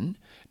Hamilton.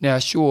 Now,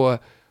 sure,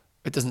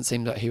 it doesn't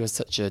seem that he was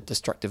such a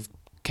destructive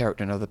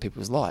character in other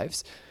people's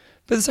lives,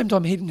 but at the same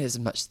time, he didn't have as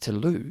much to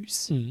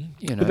lose.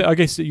 But I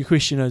guess your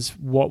question is,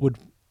 what would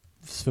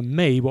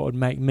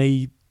make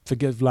me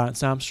forgive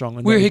Lance Armstrong?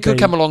 And where he could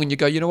come along and you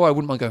go, I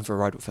wouldn't mind going for a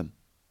ride with him.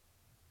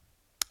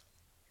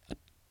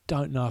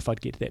 Don't know if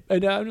I'd get to that. I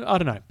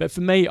don't know. But for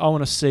me, I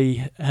want to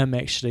see him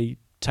actually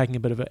taking a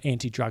bit of an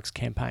anti-drugs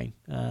campaign,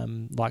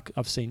 like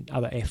I've seen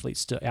other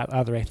athletes that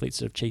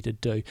have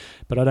cheated do.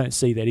 But I don't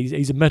see that.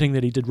 He's admitting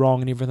that he did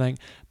wrong and everything,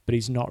 but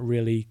he's not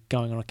really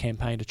going on a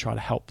campaign to try to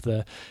help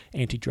the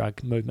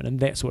anti-drug movement. And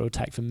that's what it would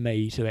take for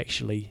me to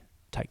actually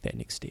take that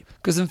next step.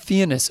 Because in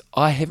fairness,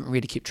 I haven't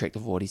really kept track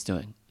of what he's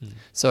doing.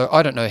 So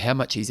I don't know how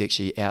much he's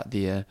actually out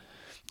there.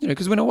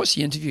 Because when I watched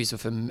the interviews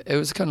with him, it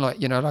was kind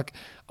of like,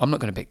 I'm not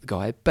going to back the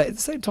guy. But at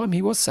the same time,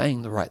 he was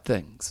saying the right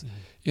things.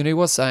 He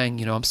was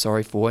saying, I'm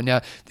sorry for it.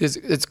 Now,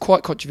 it's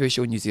quite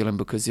controversial in New Zealand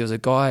because there was a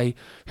guy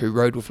who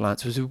rode with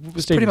Lance, who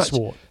was Stephen pretty much...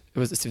 Swart. It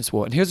was Stephen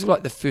Swart. And he was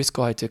like the first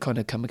guy to kind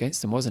of come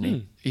against him, wasn't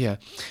he? Yeah.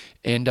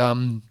 And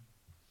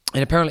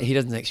apparently he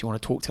doesn't actually want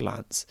to talk to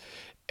Lance.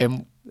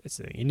 And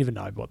you never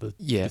know what the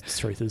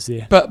truth is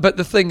there. But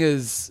the thing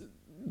is...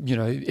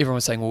 everyone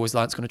was saying, well, was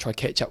Lance going to try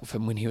catch up with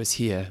him when he was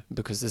here?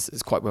 Because this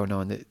is quite well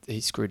known that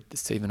he screwed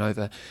Stephen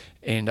over,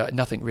 and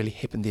nothing really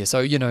happened there. So,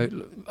 I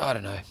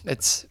don't know.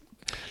 It's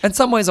in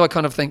some ways I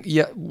kind of think,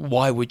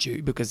 why would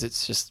you? Because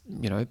it's just,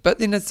 But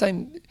then at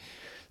the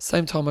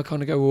same time, I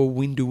kind of go, well,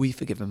 when do we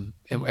forgive him?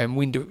 And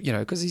when do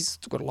because he's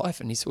got a life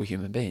and he's still a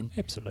human being.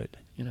 Absolutely.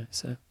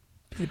 So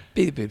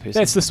be the good person.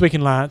 That's This Week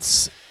in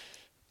Lance.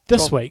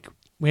 This week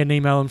we had an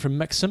email in from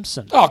Mick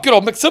Simpson. Oh, good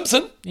old Mick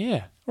Simpson.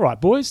 Yeah. All right,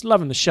 boys.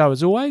 Loving the show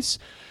as always.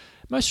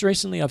 Most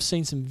recently, I've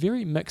seen some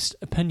very mixed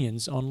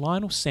opinions on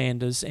Lionel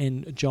Sanders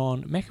and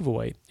John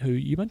McAvoy, who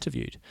you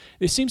interviewed.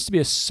 There seems to be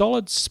a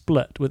solid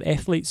split with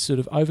athletes sort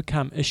of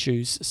overcome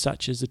issues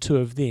such as the two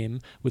of them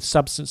with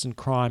substance and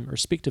crime,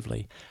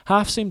 respectively.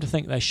 Half seem to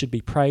think they should be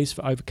praised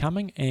for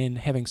overcoming and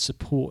having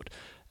sport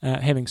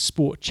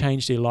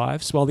change their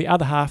lives, while the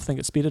other half think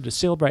it's better to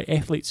celebrate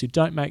athletes who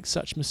don't make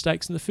such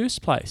mistakes in the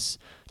first place.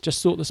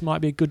 Just thought this might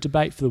be a good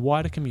debate for the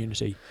wider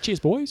community. Cheers,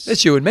 boys.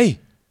 That's you and me.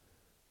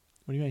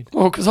 What do you mean?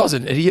 Well, because I was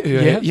an idiot who,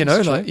 I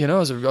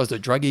was a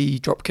druggy,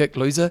 dropkick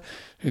loser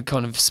who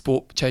kind of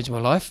sport changed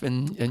my life,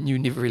 and you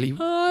never really...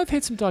 I've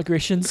had some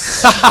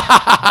digressions.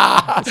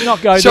 Let's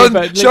not go show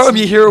there. Show him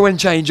your heroin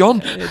change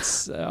on.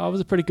 I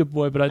was a pretty good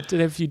boy, but I did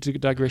have a few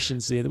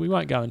digressions there that we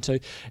won't go into.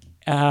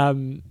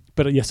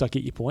 But yes, I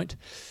get your point.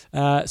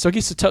 So I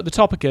guess the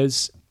topic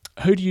is,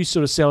 who do you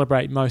sort of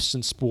celebrate most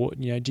in sport?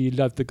 Do you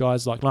love the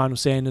guys like Lionel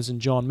Sanders and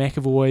John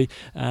McAvoy,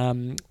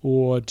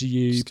 or do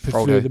you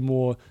prefer the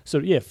more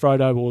sort of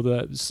Frodo, or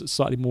the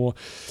slightly more,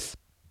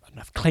 I don't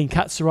know if clean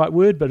cut's the right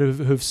word, but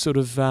who've sort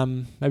of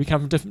maybe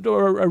come from different,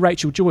 or a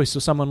Rachel Joyce or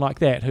someone like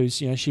that,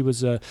 who's she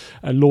was a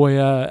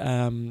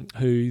lawyer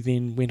who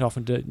then went off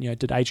and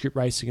did age group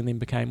racing and then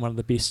became one of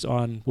the best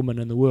iron women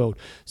in the world.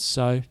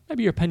 So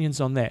maybe your opinions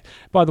on that.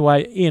 By the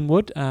way, Ian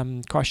Wood,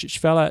 Christchurch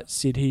fella,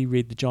 said he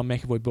read the John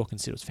McAvoy book and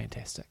said it was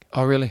fantastic.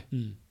 Oh, really?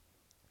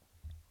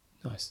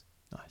 Nice.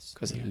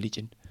 Because he's a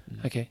legend.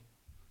 Okay.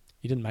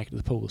 You didn't make it to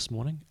the pool this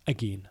morning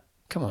again.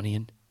 Come on,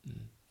 Ian.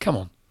 Come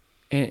on.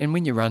 And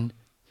when you run,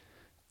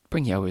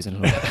 bring your elbows in a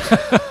little bit.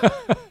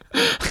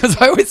 Because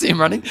I always see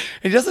him running.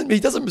 He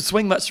doesn't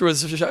swing much through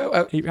his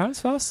show. He runs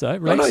fast though.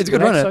 No, he's a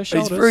good runner.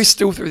 He's very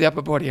still through the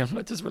upper body. I'm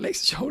like, just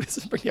relax the shoulders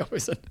and bring your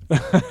elbows in.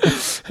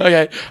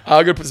 Okay,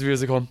 I'm going to put some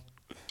music on.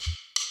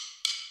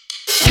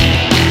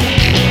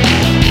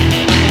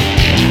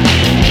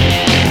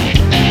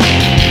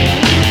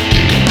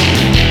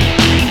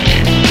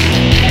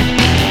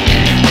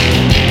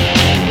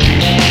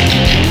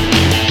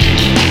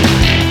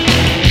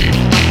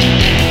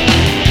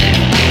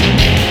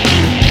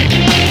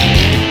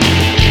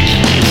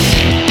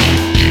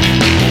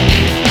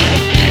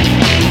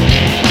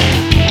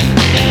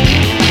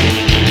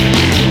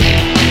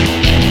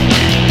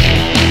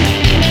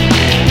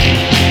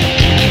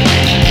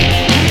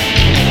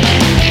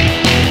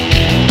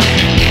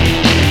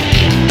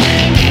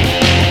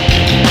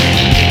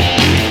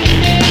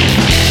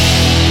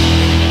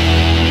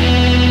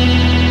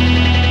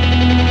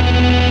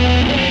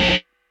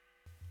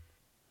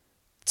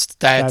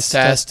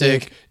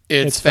 Fantastic.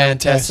 It's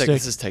fantastic.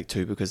 This is take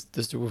 2 because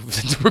this is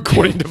the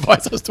recording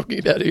device I was talking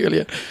about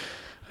earlier.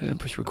 I didn't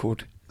push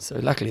record. So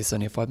luckily it's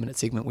only a 5-minute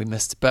segment we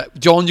missed. But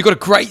John, you got a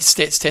great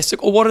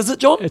stats-tastic. Or what is it,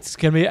 John? It's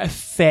going to be a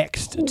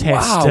fact-tastic.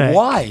 Wow,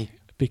 why?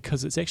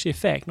 Because it's actually a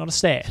fact, not a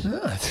stat.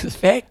 It's a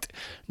fact,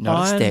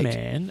 not a stat. Iron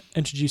Man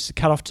introduced the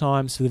cut-off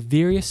times for the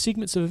various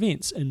segments of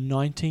events in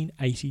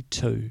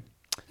 1982.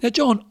 Now,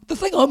 John, the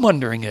thing I'm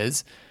wondering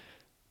is...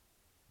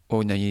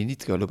 Oh, no, you need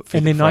to go a little bit further.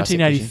 And then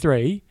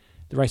 1983...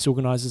 the race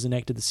organisers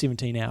enacted the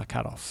 17-hour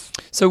cut-off.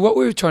 So what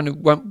we were trying to,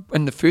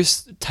 in the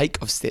first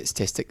take of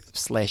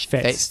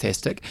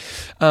Statstastic/Fatstastic,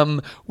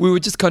 we were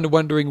just kind of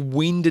wondering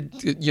when did,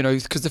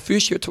 because the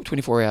first year it took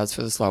 24 hours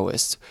for the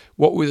slowest.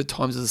 What were the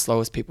times of the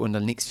slowest people in the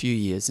next few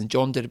years? And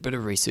John did a bit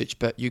of research,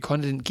 but you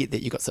kind of didn't get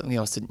that. You got something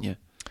else, didn't you?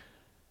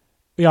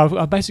 Yeah,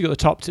 I basically got the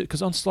top,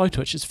 because on Slow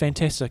Twitch it's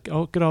fantastic.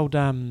 Oh, good old...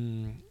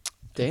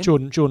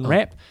 Jordan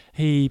Rapp,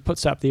 he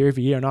puts up there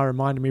every year, and I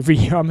remind him every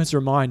year. I'm his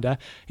reminder.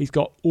 He's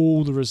got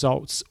all the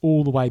results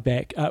all the way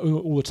back,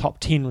 all the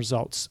top 10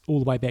 results all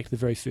the way back to the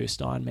very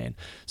first Ironman.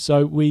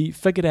 So we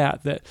figured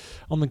out that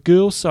on the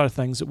girls' side of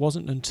things, it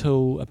wasn't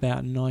until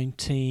about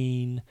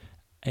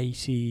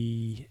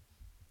 1980.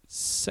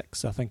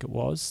 2006, I think it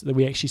was, that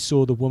we actually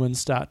saw the women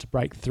start to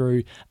break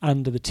through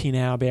under the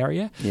 10-hour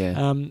barrier.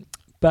 Yeah.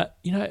 But,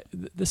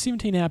 the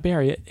 17-hour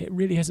barrier, it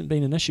really hasn't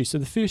been an issue. So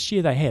the first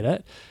year they had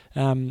it,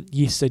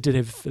 yes, they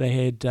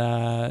had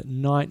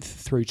 9th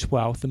through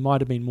 12th. There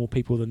might have been more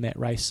people than that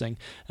racing.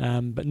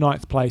 But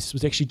 9th place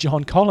was actually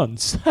John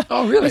Collins.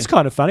 Oh, really? That's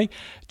kind of funny.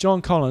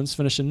 John Collins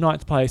finished in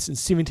 9th place in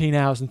 17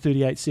 hours and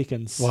 38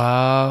 seconds.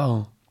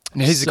 Wow.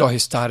 And he's the guy who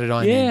started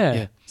Ironman.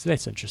 Yeah. So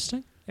that's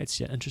interesting. That's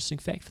your interesting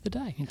fact for the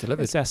day. He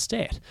delivered. That's our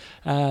stat.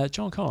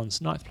 John Collins,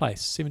 9th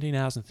place, 17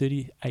 hours and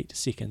 38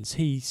 seconds.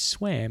 He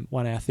swam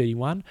 1 hour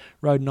 31,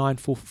 rode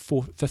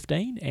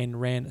 9:15 and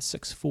ran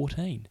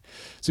 6:14.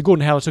 So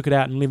Gordon Haller took it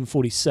out in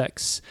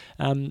 11:46.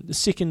 The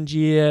second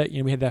year,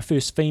 we had our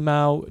first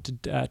female,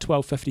 did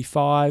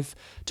 12:55.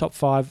 Top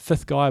 5,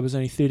 fifth guy was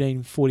only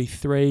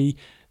 13:43.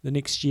 The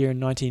next year in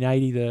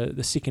 1980,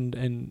 the second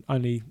and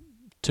only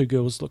 2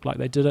 girls looked like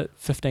they did it,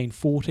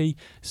 15:40.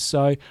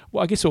 So,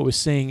 I guess what we're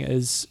seeing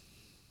is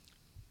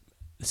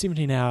the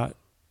 17-hour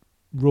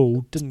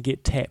rule didn't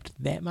get tapped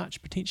that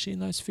much potentially in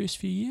those first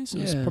few years.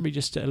 It was probably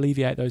just to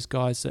alleviate those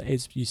guys that,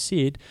 as you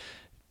said,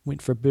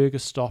 went for a burger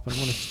stop and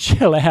wanted to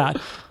chill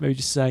out. Maybe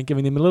just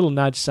giving them a little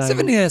nudge, saying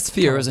 17 hours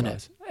fair, isn't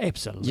guys. it?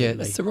 Absolutely. Yeah,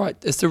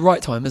 it's the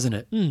right time, isn't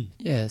it? Mm.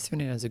 Yeah,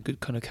 17 hours is a good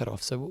kind of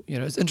cut-off. So,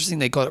 it's interesting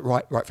they got it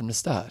right from the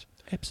start.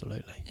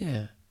 Absolutely.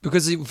 Yeah.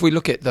 Because if we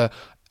look at the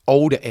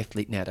older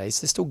athlete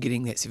nowadays, they're still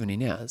getting that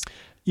 17 hours.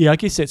 Yeah, I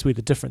guess that's where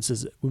the difference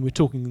is when we're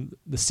talking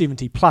the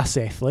 70-plus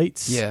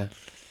athletes. Yeah.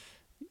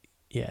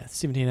 Yeah,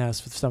 17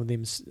 hours for some of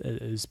them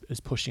is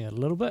pushing it a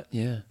little bit.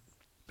 Yeah.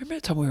 Remember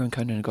the time we were in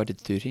Kona and a guy did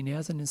 13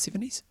 hours in his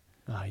 70s?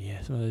 Oh,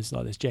 yeah. Some of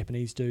those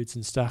Japanese dudes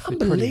and stuff.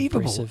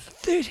 Unbelievable. They're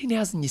pretty 13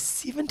 hours in your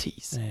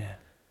 70s. Yeah.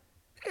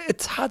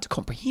 It's hard to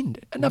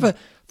comprehend. Another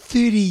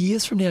 30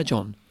 years from now,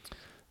 John.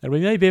 That'll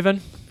be me,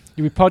 Bevan.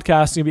 You'll be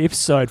podcasting. It'll be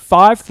episode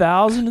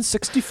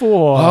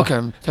 5064.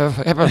 Welcome to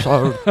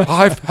episode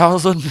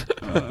 5000.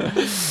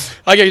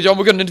 Okay, John,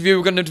 we've got an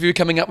interview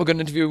coming up. We've got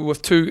an interview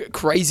with 2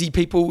 crazy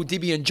people.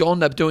 Debbie and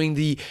John are doing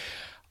the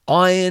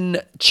Iron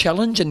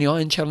Challenge, and the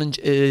Iron Challenge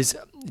is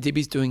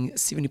Debbie's doing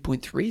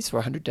 70.3s for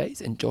 100 days,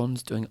 and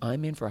John's doing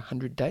Ironman for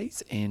 100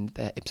 days, and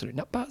they're absolute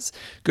nutbars.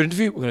 Good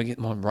interview. We're going to get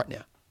them on right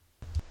now.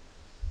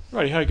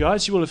 Righty-ho,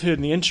 guys. You will have heard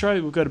in the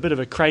intro, we've got a bit of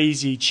a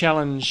crazy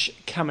challenge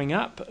coming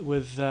up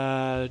with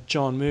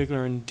John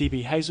Mergler and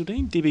Debbie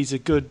Hazeldine. Debbie's a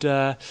good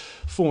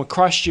former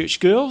Christchurch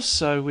girl,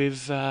 so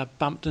we've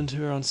bumped into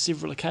her on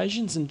several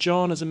occasions. And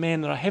John is a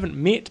man that I haven't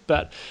met,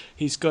 but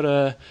he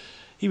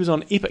was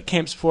on Epic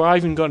Camps before I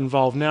even got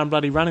involved. Now I'm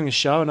bloody running the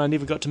show, and I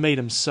never got to meet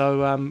him.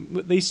 So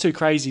these 2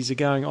 crazies are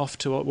going off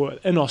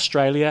in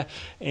Australia,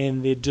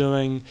 and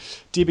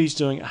Debbie's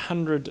doing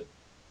 100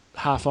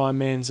 half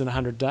Ironmans in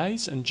 100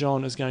 days, and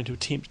John is going to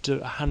attempt to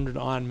do 100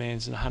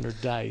 Ironmans in 100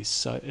 days.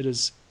 So it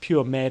is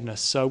pure madness.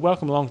 So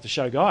welcome along to the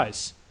show,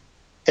 guys.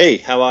 Hey,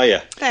 how are you?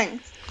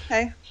 Thanks.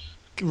 Hey.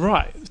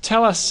 Right.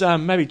 Tell us,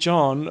 maybe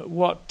John,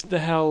 what the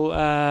hell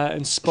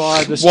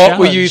inspired this challenge? What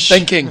were you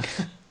thinking?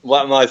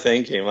 What am I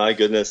thinking? My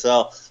goodness.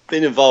 I've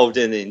been involved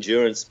in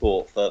endurance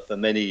sport for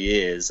many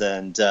years,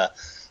 and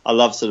I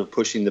love sort of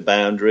pushing the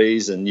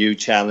boundaries and new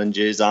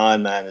challenges.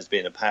 Ironman has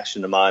been a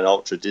passion of mine,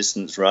 ultra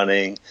distance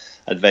running,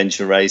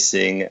 adventure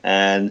racing,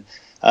 and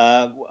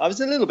I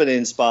was a little bit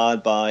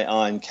inspired by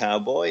Iron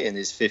Cowboy in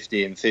his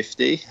 50 and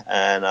 50,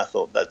 and I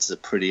thought that's a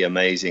pretty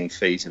amazing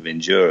feat of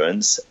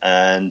endurance.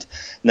 And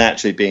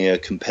naturally, being a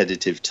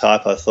competitive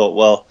type, I thought,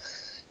 well,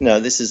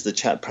 this is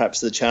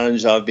perhaps the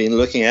challenge I've been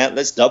looking at.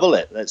 Let's double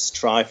it. Let's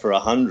try for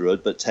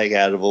 100, but take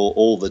out of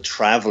all the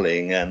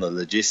traveling and the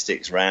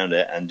logistics around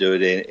it and do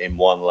it in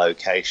one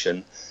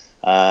location,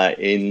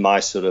 in my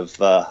sort of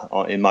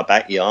in my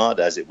backyard,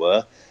 as it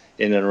were,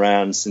 in and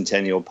around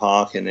Centennial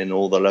Park and in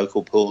all the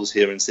local pools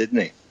here in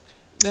Sydney.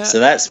 Now, so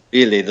that's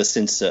really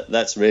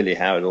that's really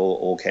how it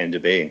all came to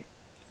being.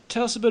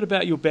 Tell us a bit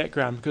about your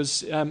background,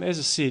 because as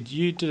I said,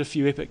 you did a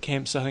few Epic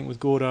Camps, I think, with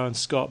Gordo and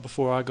Scott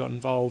before I got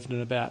involved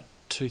in about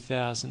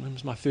 2000. When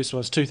was my first one?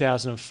 It was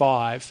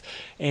 2005,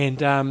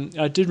 and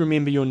I did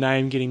remember your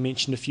name getting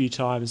mentioned a few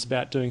times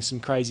about doing some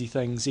crazy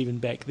things even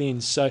back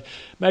then. So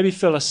maybe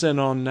fill us in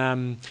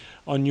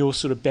on your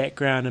sort of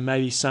background and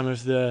maybe some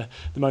of the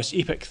most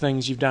epic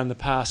things you've done in the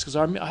past, because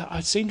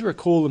I seem to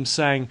recall them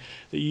saying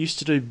that you used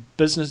to do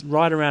business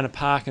right around a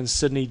park in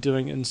Sydney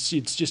and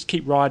you'd just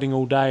keep riding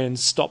all day and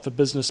stop for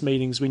business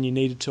meetings when you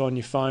needed to on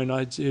your phone.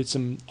 I heard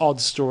some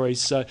odd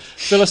stories, so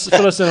fill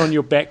us in on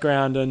your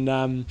background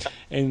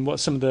and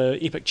what some of the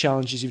epic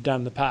challenges you've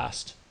done in the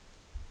past.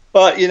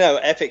 Well,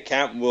 Epic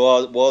Camp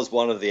was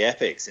one of the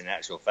epics in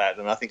actual fact,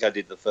 and I think I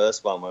did the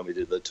first one when we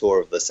did the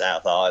tour of the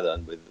South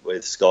Island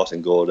with Scott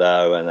and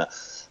Gordo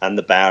and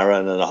the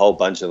Baron and a whole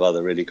bunch of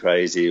other really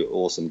crazy,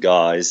 awesome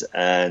guys.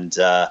 And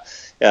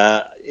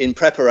in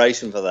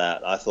preparation for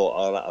that, I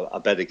thought I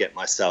better get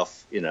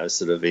myself,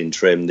 sort of in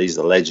trim. These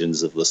are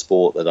legends of the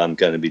sport that I'm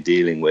going to be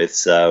dealing with.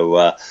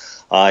 So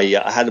I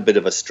had a bit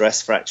of a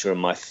stress fracture in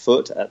my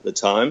foot at the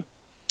time.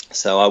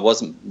 So I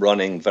wasn't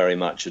running very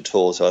much at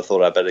all. So I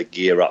thought I'd better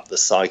gear up the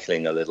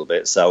cycling a little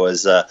bit. So I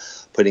was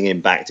putting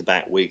in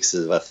back-to-back weeks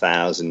of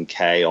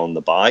 1,000K on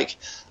the bike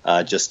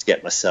just to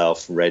get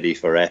myself ready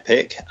for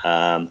Epic.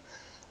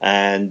 And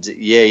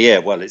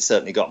well, it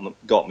certainly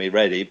got me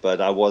ready,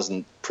 but I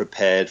wasn't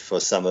prepared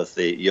for some of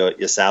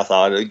your South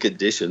Island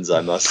conditions,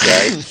 I must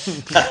say.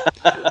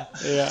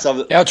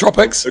 Our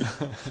tropics.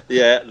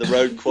 The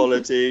road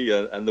quality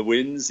and the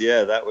winds.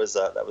 Yeah, that was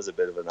a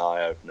bit of an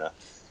eye opener.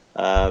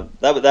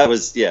 That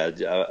was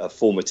a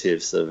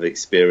formative sort of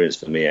experience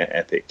for me at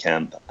Epic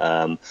Camp.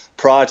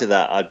 Prior to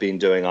that, I'd been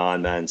doing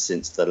Ironman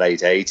since the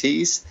late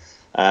 80s.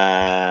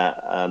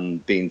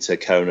 Been to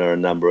Kona a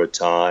number of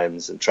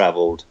times and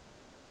traveled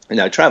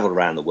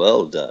around the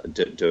world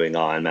doing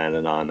Ironman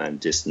and Ironman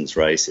distance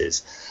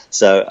races.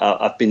 So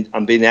I've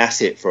been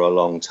at it for a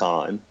long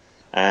time,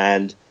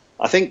 and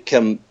I think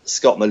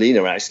Scott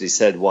Molina actually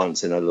said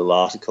once in a little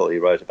article he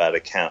wrote about a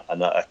camp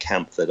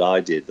that I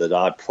did, that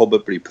I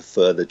probably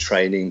prefer the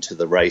training to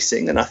the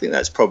racing, and I think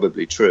that's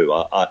probably true.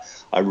 I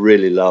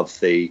really love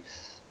the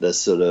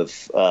sort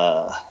of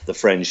the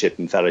friendship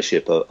and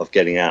fellowship of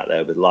getting out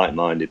there with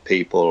like-minded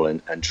people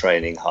and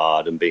training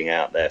hard and being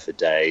out there for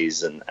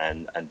days and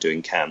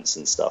doing camps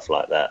and stuff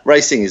like that.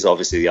 Racing is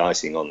obviously the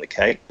icing on the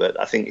cake, but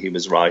I think he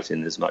was right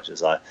in as much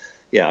as I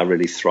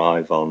really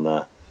thrive on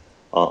the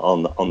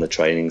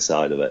training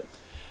side of it.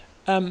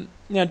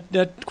 Now,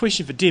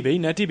 question for Debbie.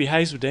 Now, Debbie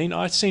Hazeldine,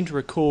 I seem to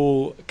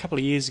recall a couple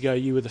of years ago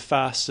you were the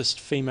fastest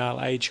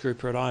female age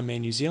grouper at Ironman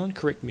New Zealand.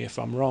 Correct me if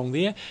I'm wrong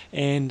there.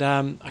 And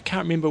I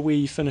can't remember where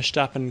you finished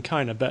up in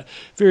Kona, but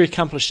very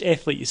accomplished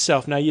athlete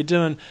yourself. Now, you're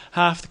doing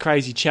half the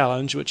crazy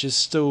challenge, which is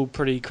still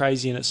pretty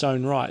crazy in its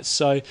own right.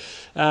 So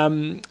are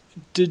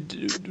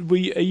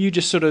you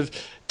just sort of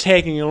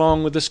tagging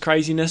along with this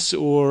craziness,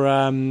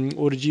 or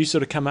did you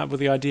sort of come up with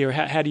the idea?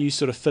 How do you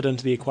sort of fit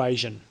into the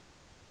equation?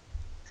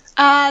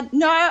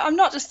 No, I'm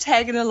not just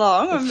tagging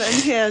along. I'm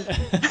in here.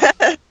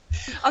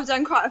 I've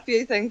done quite a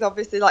few things,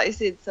 obviously, like you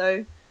said.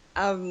 So,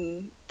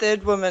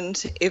 third woman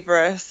to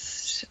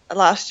Everest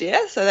last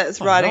year. So that's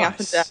riding up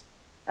and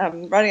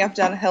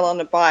down a hill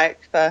on a bike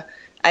for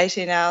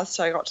 18 hours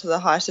till I got to the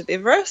height of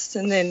Everest.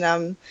 And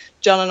then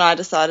John and I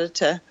decided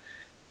to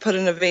put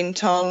an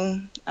event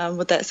on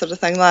with that sort of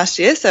thing last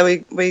year. So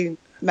we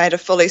made a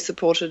fully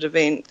supported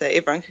event that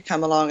everyone could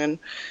come along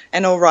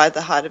and all ride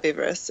the height of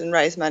Everest and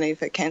raise money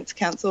for Cancer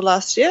Council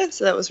last year.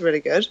 So that was really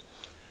good.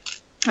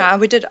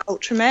 We did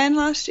Ultraman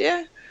last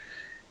year.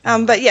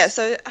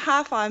 So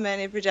half Ironman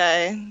every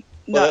day.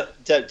 Well,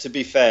 to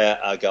be fair,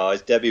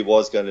 guys, Debbie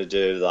was going to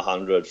do the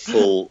 100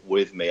 full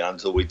with me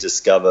until we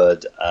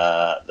discovered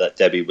that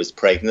Debbie was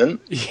pregnant.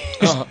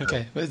 Oh,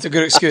 okay. It's a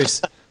good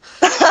excuse.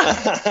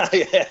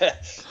 Yeah.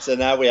 So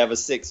now we have a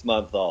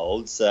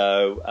 6-month-old.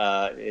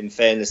 So in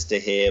fairness to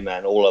him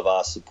and all of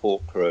our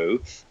support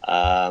crew,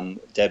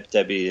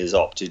 Debbie has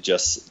opted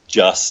just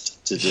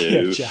to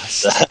do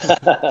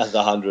the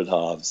 100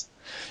 halves.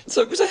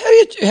 So how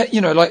do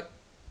you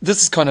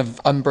this is kind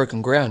of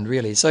unbroken ground,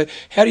 really. So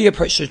how do you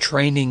approach the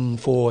training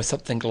for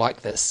something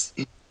like this?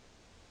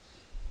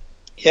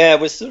 Yeah,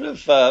 we've sort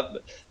of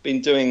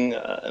been doing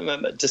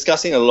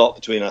discussing a lot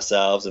between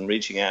ourselves and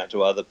reaching out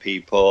to other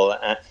people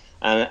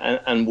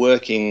and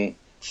working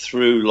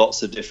through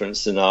lots of different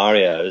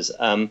scenarios.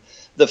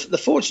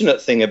 The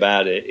fortunate thing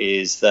about it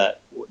is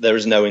that there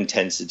is no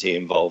intensity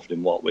involved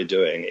in what we're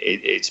doing.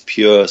 It's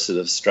pure sort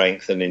of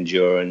strength and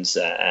endurance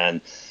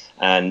and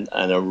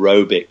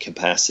aerobic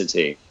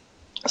capacity.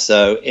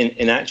 So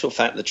in actual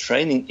fact, the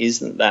training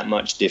isn't that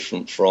much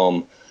different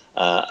from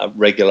a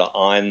regular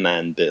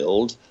Ironman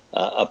build,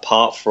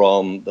 apart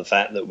from the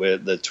fact that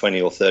the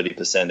 20 or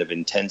 30% of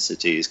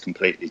intensity is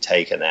completely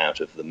taken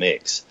out of the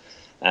mix.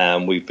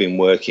 We've been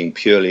working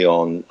purely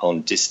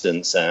on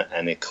distance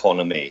and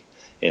economy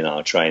in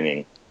our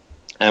training.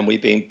 And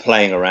we've been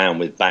playing around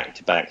with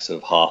back-to-back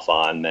sort of half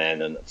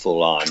Ironman and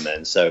full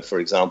Ironman. So,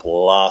 for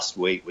example, last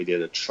week we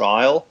did a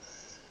trial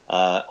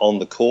on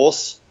the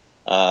course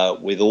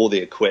with all the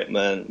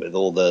equipment, with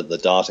all the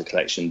data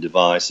collection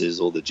devices,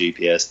 all the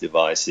GPS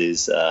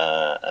devices,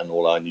 and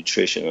all our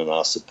nutrition and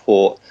our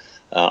support.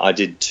 I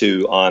did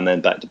 2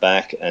 Ironman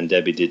back-to-back, and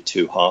Debbie did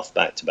 2 half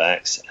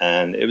back-to-backs,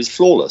 and it was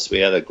flawless. We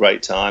had a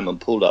great time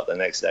and pulled up the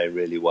next day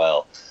really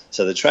well.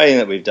 So the training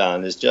that we've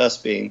done has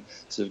just been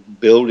sort of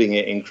building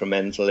it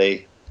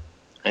incrementally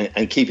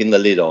and keeping the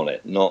lid on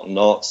it,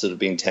 not sort of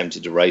being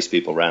tempted to race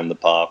people around the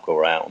park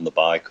or out on the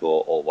bike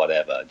or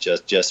whatever,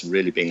 just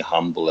really being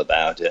humble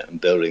about it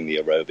and building the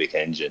aerobic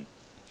engine.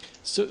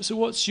 So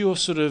what's your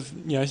sort of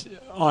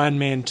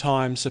Ironman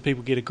time, so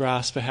people get a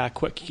grasp for how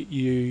quick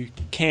you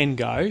can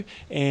go,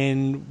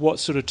 and what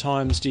sort of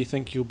times do you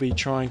think you'll be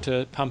trying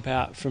to pump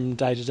out from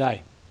day to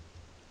day?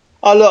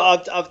 Oh,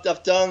 look,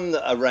 I've done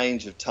a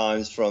range of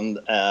times from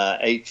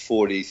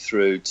 8:40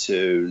 through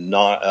to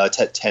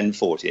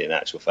 10:40. In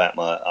actual fact,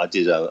 I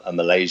did a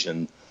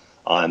Malaysian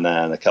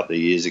Ironman a couple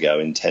of years ago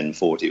in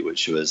 10:40,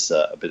 which was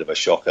a bit of a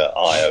shocker,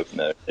 eye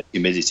opener. The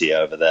humidity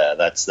over there,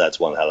 that's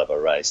one hell of a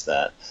race.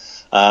 That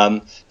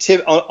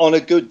on a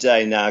good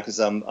day now, because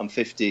I'm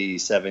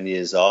 57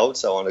 years old,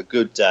 so on a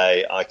good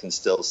day I can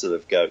still sort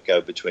of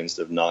go between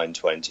sort of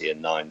 9:20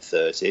 and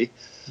 9:30.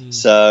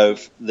 So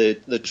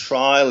the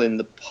trial in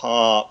the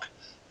park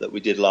that we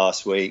did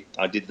last week,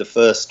 I did the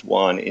first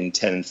one in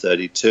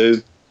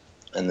 10:32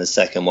 and the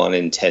second one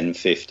in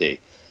 10:50.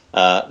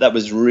 That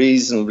was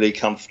reasonably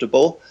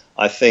comfortable.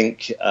 I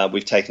think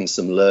we've taken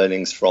some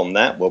learnings from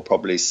that. We'll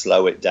probably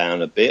slow it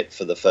down a bit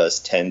for the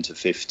first 10 to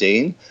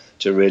 15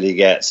 to really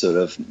get sort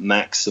of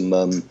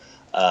maximum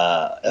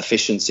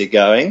efficiency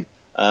going.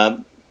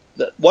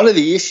 One of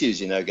the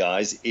issues,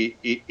 guys,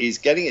 is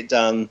getting it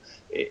done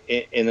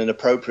in an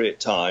appropriate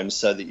time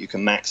so that you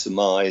can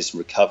maximize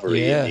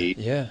recovery in the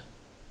evening. Yeah.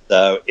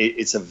 So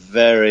it's a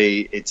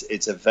very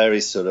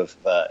sort of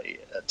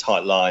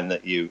tight line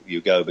that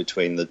you go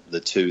between the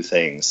two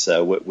things.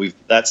 So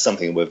that's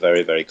something we're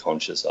very, very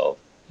conscious of.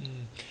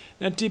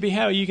 Now, Debbie,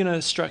 how are you going to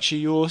structure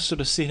your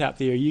sort of setup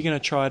there? Are you going to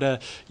try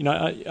to,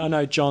 I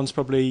know John's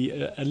probably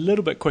a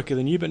little bit quicker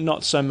than you, but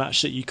not so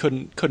much that you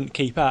couldn't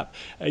keep up.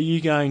 Are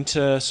you going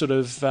to sort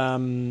of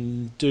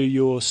do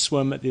your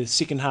swim at the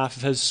second half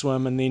of his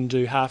swim and then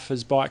do half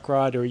his bike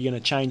ride, or are you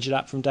going to change it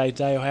up from day to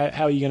day, or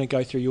how are you going to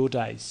go through your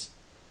days?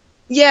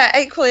 Yeah,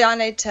 equally, I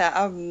need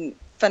to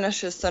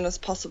finish as soon as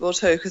possible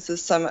too, because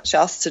there's so much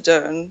else to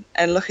do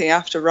and looking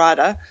after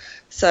Ryder.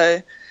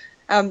 So,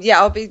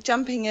 I'll be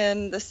jumping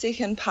in the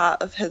second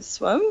part of his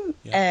swim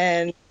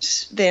and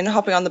then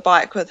hopping on the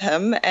bike with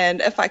him.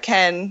 And if I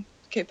can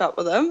keep up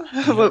with him,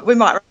 we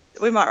might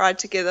ride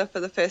together for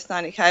the first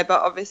 90k,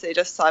 but obviously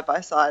just side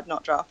by side,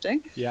 not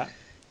drafting. Yeah.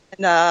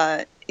 And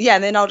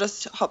and then I'll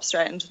just hop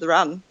straight into the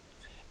run,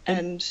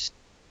 and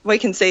we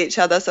can see each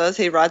other, so as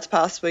he rides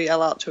past, we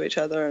yell out to each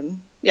other,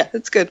 and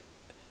it's good.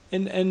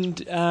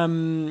 And are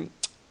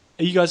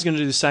you guys going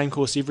to do the same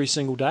course every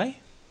single day?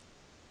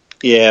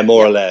 Yeah,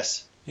 more or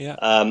less.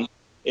 Yeah.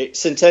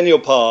 Centennial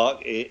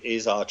Park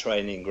is our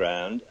training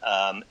ground.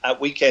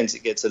 At weekends,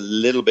 it gets a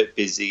little bit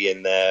busy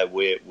in there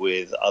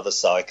with other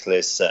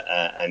cyclists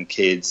and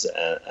kids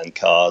and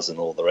cars and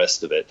all the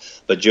rest of it.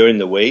 But during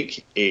the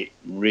week, it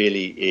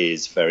really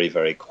is very,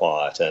 very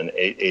quiet, and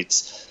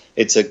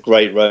it's a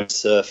great road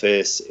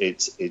surface.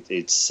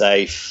 It's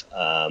safe.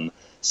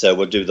 So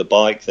we'll do the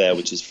bike there,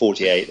 which is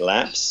 48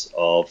 laps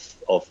of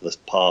the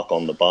park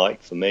on the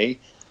bike for me,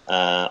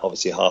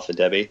 obviously half for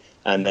Debbie,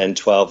 and then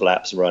 12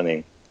 laps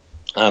running.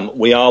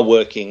 We are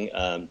working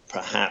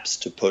perhaps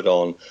to put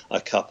on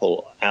a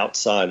couple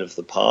outside of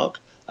the park.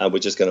 We're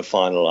just going to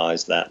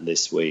finalise that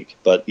this week.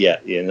 But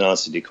in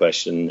answer to your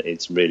question,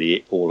 it's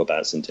really all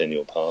about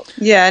Centennial Park.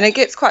 Yeah, and it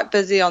gets quite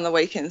busy on the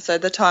weekends, so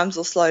the times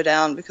will slow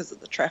down because of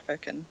the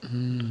traffic.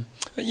 And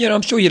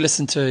I'm sure you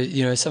listened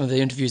to some of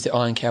the interviews that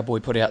Iron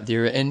Cowboy put out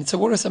there. And so,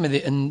 what are some of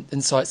the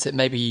insights that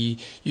maybe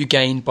you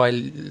gained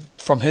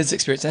from his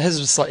experience? And his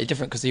was slightly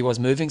different because he was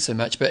moving so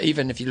much. But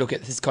even if you look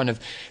at his kind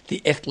of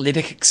the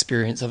athletic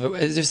experience of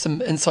it, is there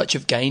some insights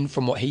you've gained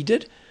from what he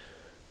did?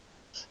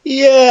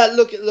 Yeah,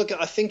 look.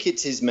 I think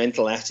it's his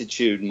mental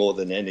attitude more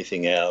than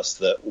anything else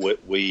that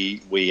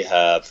we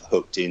have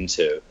hooked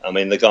into. I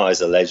mean, the guy's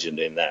a legend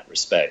in that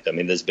respect. I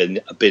mean, there's been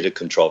a bit of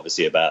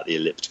controversy about the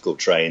elliptical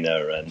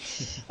trainer, and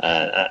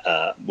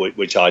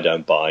which I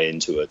don't buy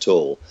into at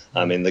all.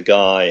 I mean, the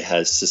guy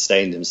has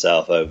sustained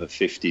himself over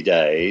 50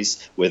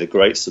 days with a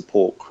great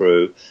support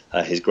crew,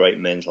 his great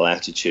mental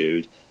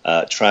attitude.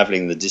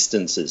 Traveling the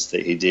distances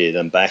that he did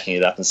and backing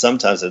it up, and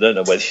sometimes I don't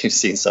know whether you've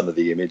seen some of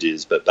the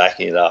images, but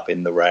backing it up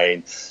in the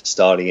rain,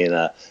 starting in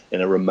a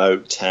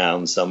remote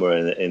town somewhere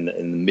in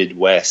the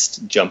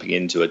Midwest, jumping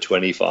into a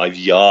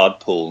 25-yard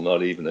pool,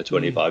 not even a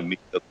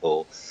 25-meter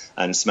pool,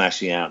 and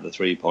smashing out the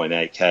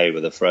 3.8k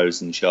with a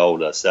frozen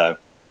shoulder. So,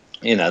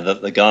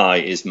 the guy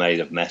is made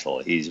of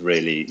metal. He's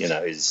really,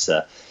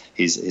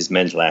 his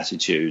mental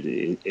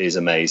attitude is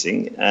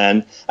amazing,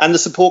 and the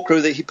support crew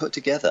that he put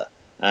together.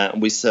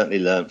 We certainly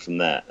learned from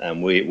that,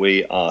 and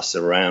we are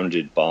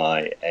surrounded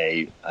by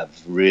a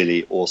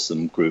really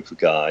awesome group of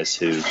guys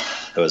who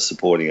are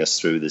supporting us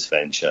through this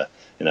venture.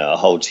 A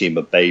whole team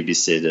of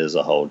babysitters,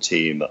 a whole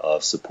team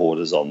of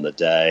supporters on the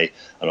day,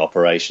 an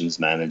operations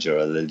manager,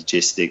 a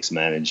logistics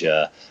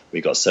manager.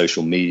 We've got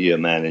social media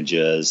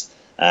managers,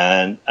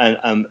 and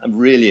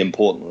really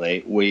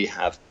importantly, we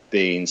have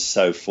been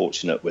so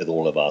fortunate with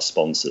all of our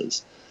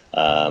sponsors.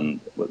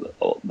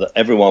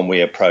 Everyone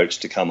we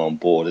approached to come on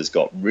board has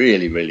got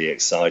really, really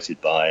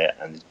excited by it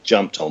and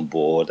jumped on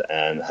board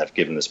and have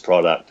given us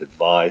product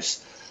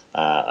advice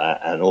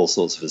and all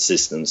sorts of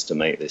assistance to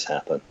make this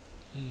happen.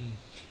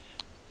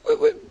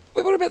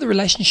 What about the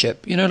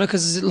relationship?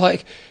 Because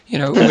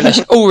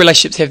all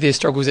relationships have their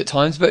struggles at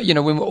times, but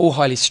when we're all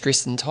highly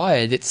stressed and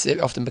tired,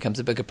 it often becomes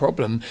a bigger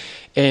problem.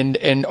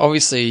 And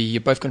obviously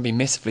you're both going to be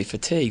massively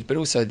fatigued, but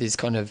also there's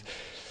kind of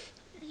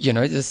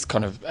this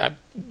kind of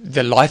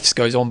the life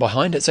goes on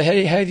behind it. So how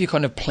have you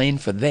kind of planned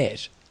for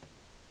that?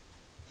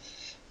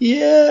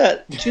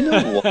 Yeah, do you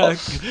know what?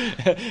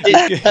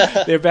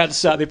 They're about to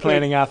start their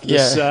planning after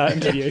this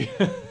interview.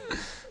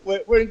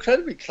 We're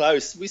incredibly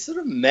close. We sort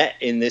of met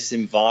in this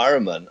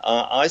environment.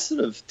 I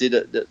sort of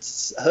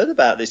heard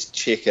about this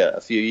chick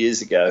a few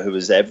years ago who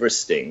was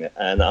Everesting,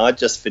 and I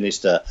just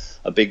finished a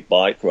big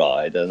bike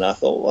ride, and I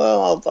thought,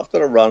 well, I've got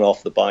to run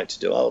off the bike to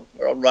do. I'll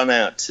run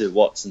out to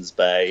Watson's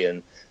Bay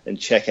and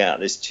check out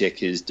this chick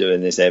who's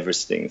doing this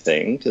Everesting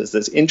thing, because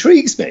this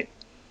intrigues me.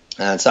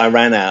 And so I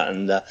ran out,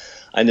 and I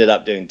ended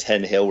up doing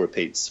 10 hill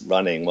repeats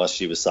running while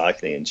she was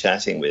cycling and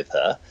chatting with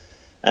her.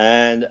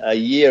 And a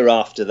year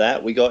after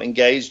that, we got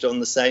engaged on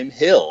the same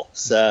hill.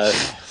 So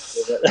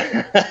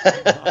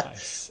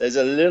there's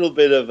a little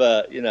bit of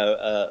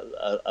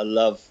a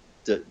love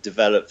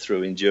developed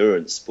through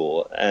endurance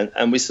sport,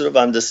 and we sort of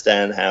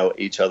understand how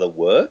each other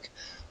work.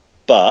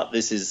 But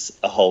this is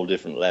a whole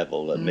different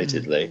level,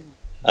 admittedly.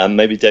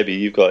 Maybe Debbie,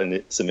 you've got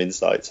some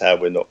insights how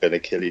we're not going to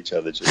kill each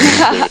other.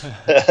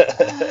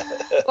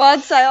 Well,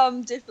 I'd say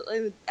I'm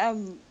definitely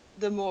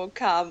the more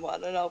calm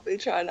one, and I'll be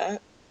trying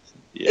to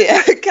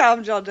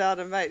calm John down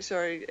and make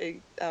sure he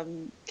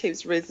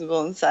keeps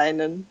reasonable and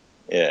sane, and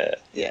that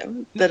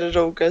it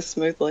all goes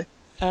smoothly.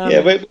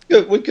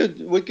 We're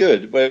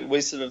good.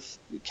 We sort of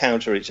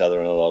counter each other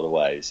in a lot of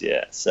ways.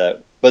 Yeah.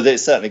 So, but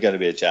it's certainly going to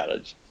be a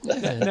challenge.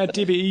 Now,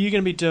 Debbie, are you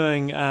going to be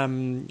doing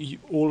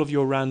all of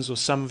your runs, or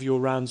some of your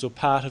runs, or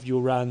part of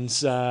your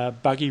runs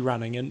buggy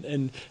running?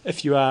 And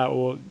if you are,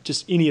 or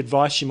just any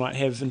advice you might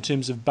have in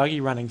terms of buggy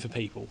running for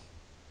people?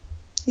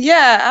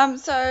 Yeah.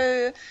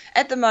 So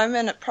at the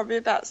moment, probably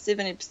about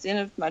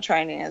 70% of my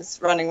training is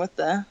running with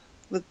the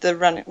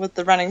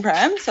running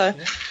pram. So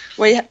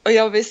we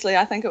obviously,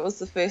 I think it was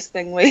the first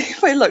thing we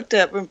looked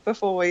at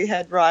before we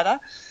had Ryder.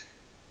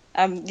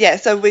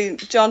 So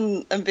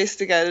John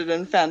investigated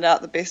and found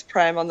out the best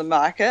pram on the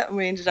market, and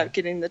we ended up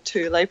getting the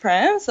Thule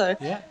pram. So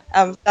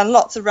done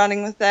lots of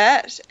running with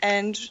that,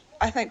 and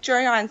I think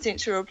during Iron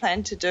Century we'll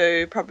plan to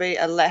do probably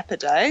a lap a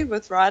day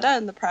with Ryder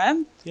in the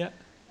pram. Yeah.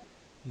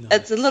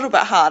 Nice. It's a little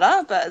bit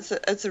harder, but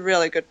it's a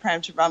really good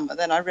pram to run with,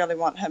 and I really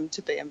want him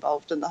to be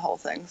involved in the whole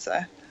thing. So,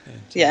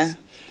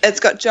 it's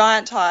got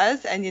giant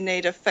tyres, and you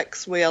need a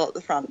fixed wheel at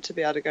the front to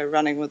be able to go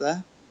running with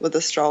a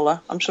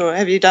stroller. I'm sure.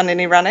 Have you done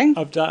any running?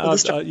 I've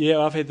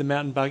had the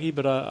mountain buggy,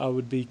 but I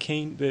would be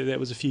keen. That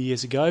was a few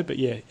years ago, but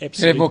yeah,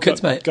 absolutely. You have more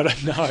kids, mate. Got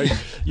to know.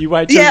 You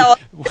wait. Till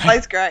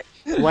that's great.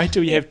 Wait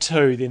till you have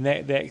two, then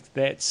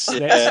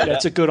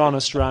that's a good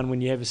honest run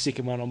when you have a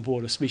second one on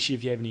board, especially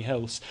if you have any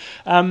hills.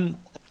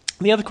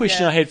 The other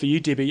question I had for you,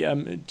 Debbie,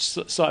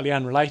 slightly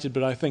unrelated,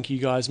 but I think you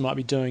guys might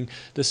be doing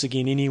this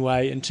again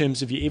anyway in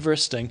terms of your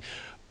Everesting.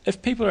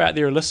 If people are out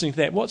there listening to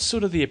that, what's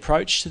sort of the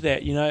approach to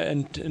that,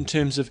 in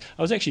terms of,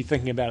 I was actually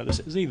thinking about it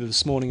was either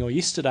this morning or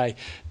yesterday,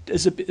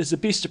 is the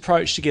best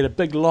approach to get a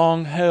big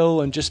long hill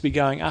and just be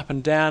going up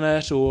and down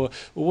it, or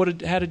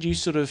how did you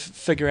sort of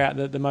figure out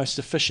the most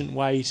efficient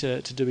way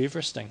to do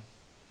Everesting?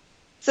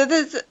 So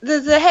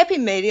there's a happy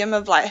medium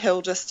of like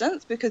hill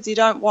distance, because you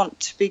don't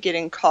want to be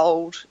getting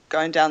cold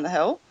going down the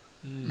hill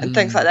and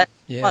things like that.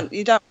 Yeah.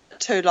 You don't want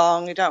it too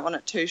long, you don't want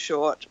it too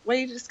short.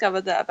 We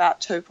discovered that about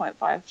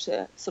 2.5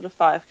 to sort of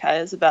 5k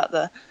is about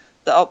the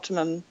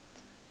optimum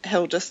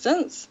hill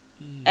distance.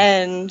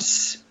 And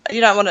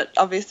you don't want it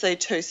obviously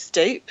too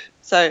steep.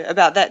 So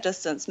about that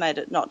distance made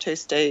it not too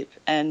steep,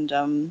 and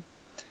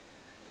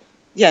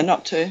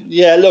not too.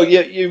 Yeah, look,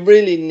 you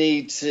really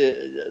need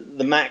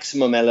the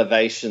maximum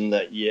elevation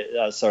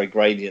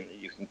gradient that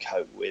you can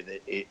cope with.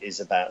 It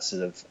is about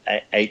sort of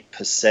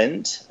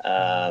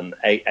 8%,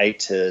 8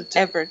 to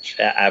average.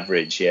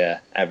 Average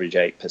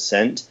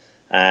 8%,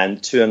 and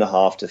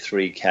 2.5 to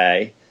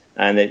 3k,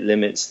 and it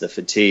limits the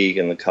fatigue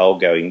and the cold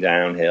going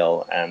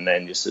downhill, and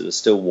then you're sort of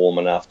still warm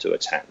enough to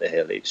attack the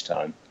hill each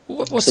time.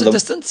 What's the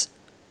distance?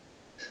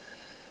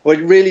 Well,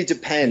 it really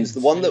depends. The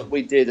one that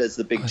we did as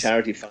the big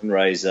charity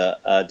fundraiser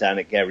down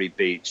at Gerry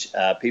Beach,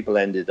 people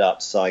ended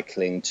up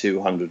cycling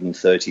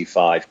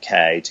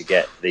 235k to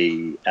get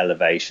the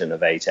elevation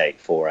of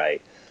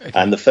 8848. Okay.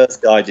 And the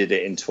first guy did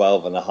it in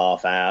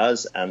 12.5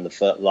 hours, and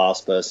the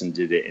last person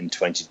did it in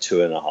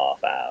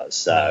 22.5 hours.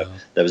 So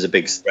there was a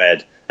big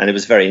spread, and it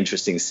was very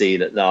interesting to see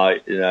that now,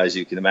 as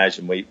you can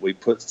imagine, we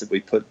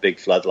put big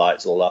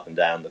floodlights all up and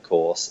down the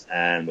course,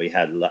 and we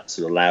had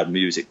sort of loud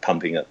music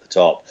pumping at the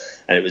top,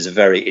 and it was a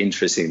very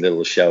interesting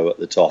little show at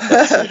the top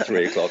at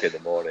 3 o'clock in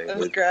the morning. It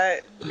was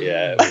great.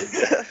 Yeah,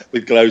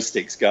 with glow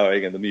sticks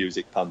going and the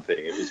music pumping.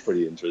 It was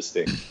pretty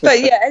interesting.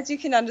 But yeah, as you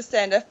can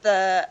understand, if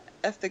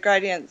the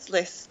gradient's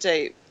less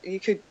steep, you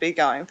could be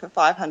going for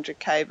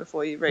 500k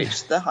before you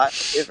reach the height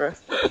of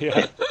Everest.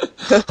 Yeah.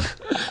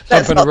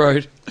 Bump in the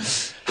road.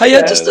 Hey,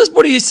 just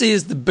what do you see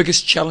as the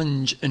biggest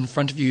challenge in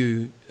front of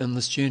you in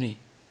this journey?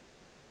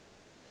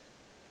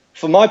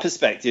 From my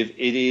perspective,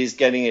 it is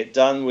getting it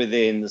done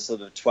within the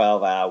sort of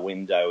 12-hour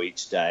window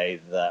each day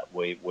that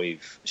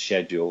we've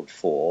scheduled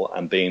for,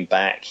 and being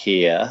back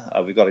here.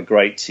 We've got a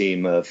great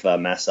team of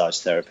massage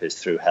therapists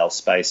through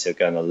HealthSpace who are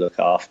going to look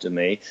after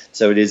me.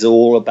 So it is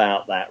all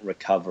about that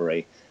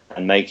recovery.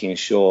 and making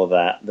sure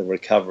that the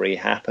recovery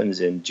happens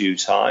in due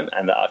time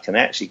and that I can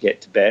actually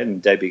get to bed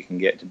and Debbie can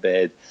get to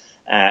bed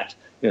at,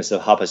 so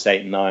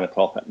 8:30, 9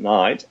 o'clock at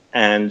night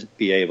and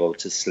be able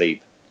to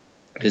sleep.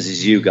 Because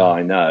as you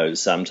guys know,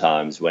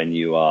 sometimes when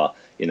you are,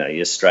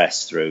 you're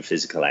stressed through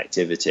physical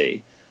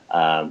activity,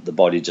 the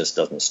body just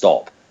doesn't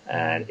stop,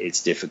 and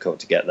it's difficult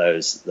to get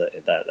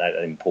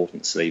that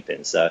important sleep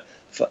in. So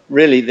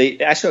really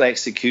the actual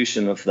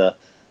execution of the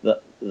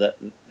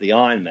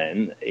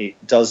Ironman,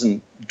 it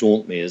doesn't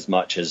daunt me as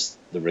much as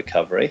the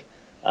recovery.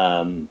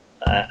 And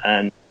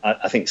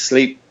I think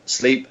sleep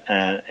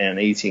and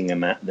eating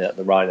the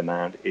right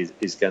amount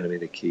is going to be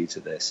the key to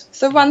this.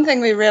 So one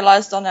thing we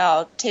realised on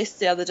our test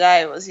the other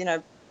day was,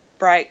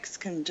 breaks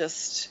can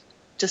just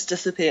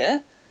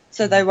disappear.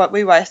 So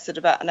we wasted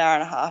about an hour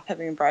and a half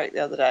having a break the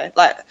other day,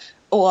 like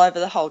all over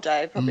the whole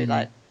day, probably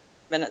like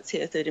minutes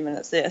here, 30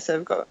 minutes there. So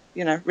we've got,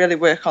 really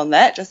work on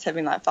that, just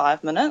having like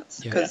 5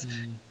 minutes, because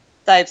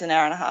saves an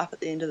hour and a half at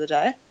the end of the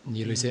day. And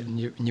you lose it in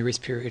your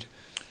rest period.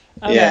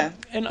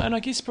 And I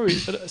guess probably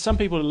some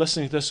people are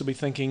listening to this will be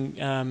thinking,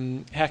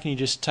 how can you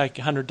just take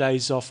 100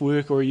 days off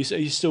work, or are you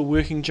still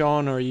working,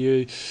 John, or are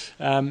you?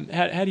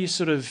 How do you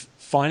sort of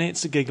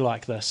finance a gig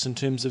like this in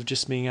terms of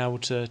just being able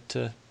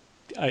to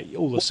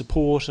all the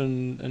support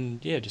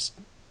and just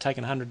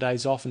taking 100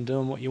 days off and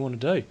doing what you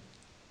want to do?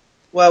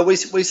 Well, we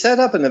set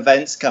up an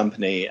events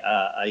company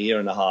a year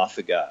and a half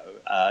ago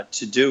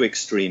to do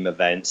extreme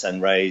events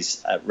and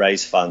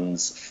raise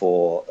funds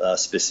for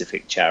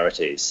specific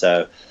charities.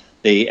 So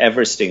the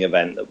Everesting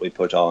event that we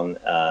put on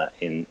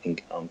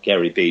on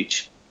Gerry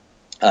Beach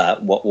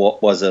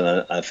what was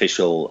an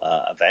official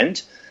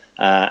event,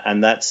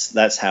 and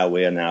that's how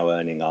we are now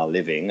earning our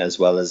living, as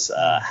well as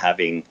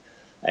having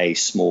a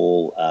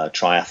small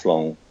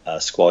triathlon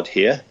squad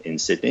here in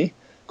Sydney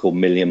called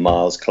Million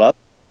Miles Club.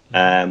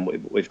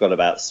 We've got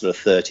about sort of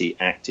 30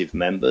 active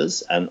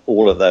members, and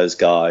all of those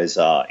guys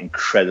are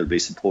incredibly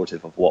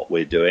supportive of what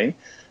we're doing.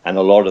 And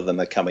a lot of them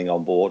are coming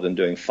on board and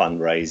doing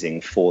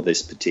fundraising for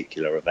this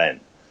particular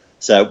event.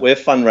 So we're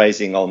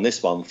fundraising on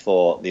this one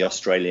for the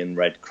Australian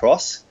Red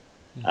Cross.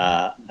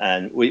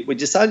 And we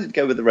decided to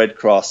go with the Red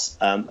Cross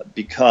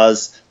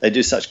because they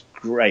do such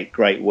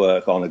great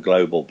work on a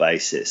global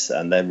basis,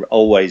 and they're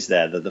always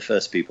there. They're the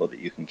first people that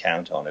you can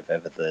count on if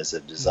ever there's a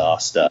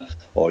disaster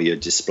or you're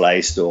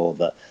displaced or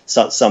that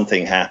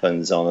something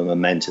happens on a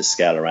momentous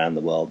scale around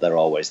the world. They're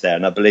always there,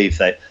 and I believe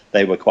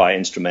they were quite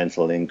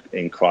instrumental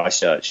in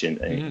Christchurch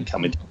in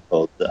coming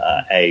to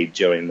aid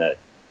during the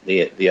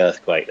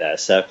earthquake there.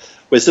 So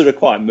we're sort of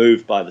quite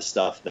moved by the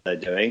stuff that they're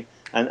doing,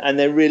 and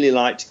they really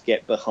like to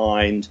get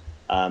behind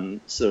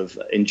sort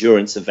of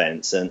endurance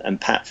events.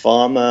 And Pat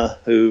Farmer,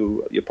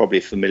 who you're probably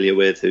familiar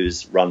with,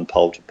 who's run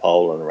Pole to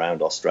Pole and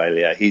around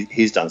Australia,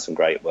 he's done some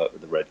great work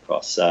with the Red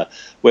Cross.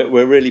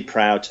 We're really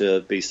proud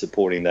to be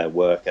supporting their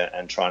work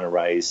and trying to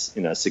raise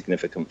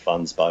significant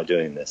funds by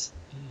doing this.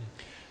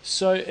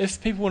 So if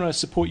people want to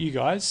support you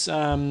guys,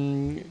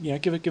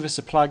 give us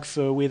a plug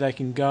for where they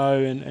can go,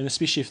 and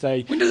especially if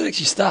they... When does it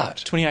actually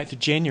start? 28th of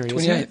January, 28th.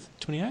 Isn't it?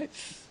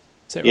 28th?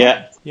 Is that Yeah.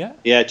 right? Yeah.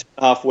 Yeah,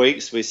 2.5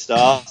 weeks we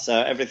start,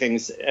 so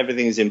everything's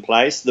in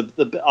place.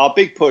 Our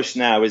big push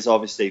now is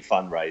obviously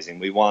fundraising.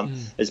 We want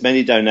as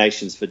many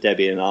donations for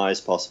Debbie and I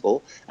as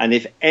possible. And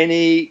if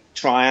any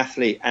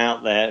triathlete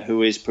out there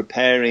who is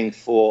preparing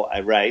for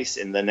a race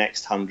in the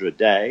next 100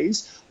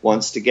 days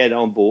wants to get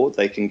on board,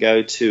 they can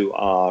go to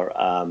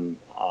our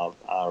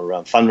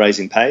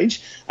fundraising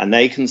page, and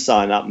they can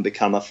sign up and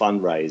become a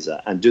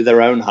fundraiser and do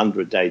their own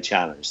 100-day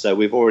challenge. So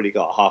we've already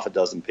got half a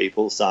dozen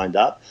people signed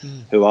up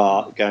who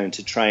are going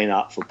to train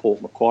up for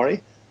Port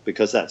Macquarie,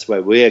 because that's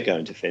where we're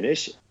going to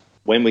finish.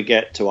 When we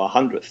get to our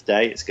 100th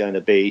day, it's going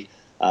to be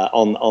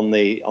on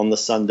the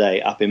Sunday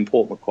up in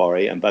Port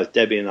Macquarie, and both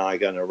Debbie and I are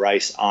going to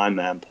race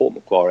Ironman Port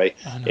Macquarie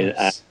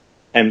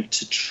and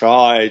to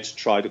try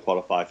to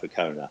qualify for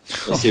Kona.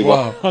 We'll see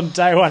on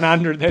day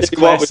 100. That's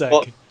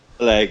classic.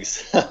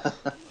 Legs.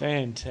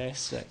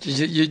 Fantastic.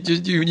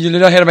 You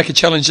know how to make a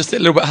challenge just a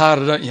little bit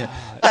harder, don't you?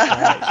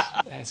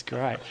 That's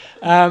great.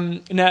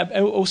 Now,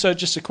 also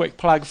just a quick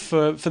plug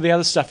for the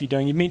other stuff you're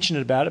doing. You mentioned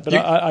about it, but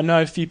I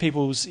know a few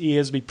people's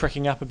ears will be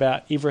pricking up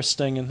about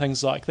Everesting and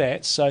things like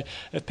that. So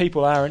if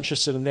people are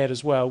interested in that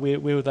as well, where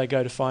would they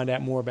go to find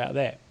out more about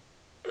that?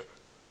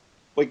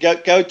 We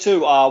go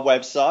to our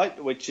website,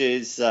 which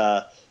is...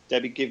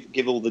 Debbie,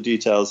 give all the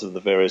details of the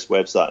various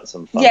websites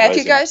and fundraising. Yeah, if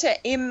you go to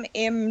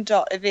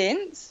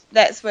mm.events,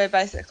 that's where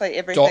basically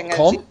everything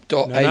 .com? is.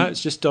 No,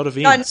 it's just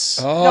 .events.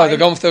 They're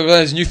gone for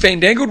those new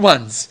fandangled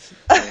ones.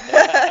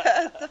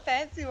 The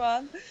fancy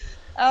one.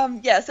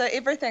 So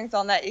everything's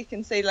on that. You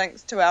can see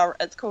links to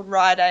it's called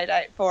Ride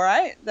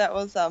 8848. That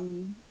was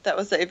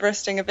the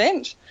Everesting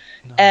event.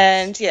 Nice.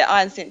 And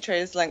Iron Century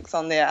has links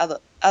on there.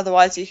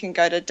 Otherwise, you can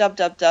go to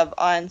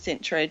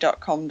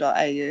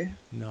www.ironcentury.com.au.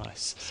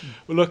 Nice.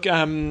 Well, look,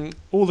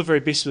 all the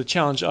very best for the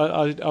challenge.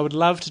 I would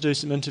love to do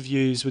some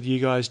interviews with you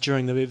guys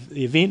during the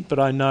event, but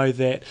I know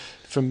that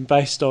from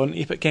based on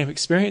Epic Camp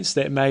experience.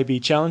 That may be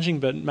challenging,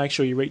 but make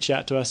sure you reach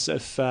out to us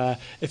if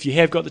you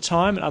have got the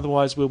time, and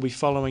otherwise we'll be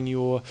following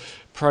your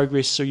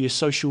progress through your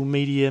social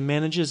media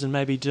managers and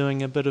maybe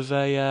doing a bit of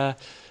a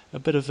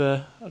I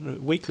don't know,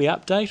 weekly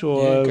update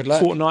or good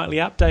luck. fortnightly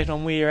update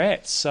on where you're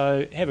at.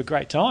 So have a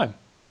great time.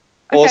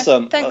 Okay,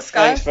 Awesome. thanks,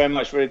 guys. Thanks very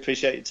much. Really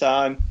appreciate your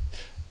time.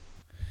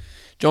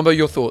 Jumbo,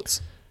 your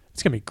thoughts?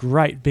 It's going to be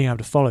great being able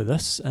to follow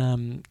this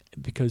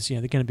because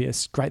they're going to be.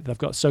 It's great that I've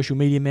got social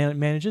media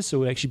managers, so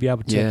we'll actually be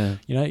able to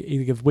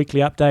either give weekly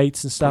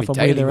updates and stuff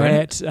Probably on daily,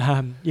 where they're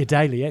at.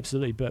 Daily,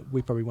 absolutely, but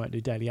we probably won't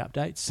do daily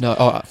updates.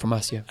 No, from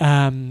us, yeah.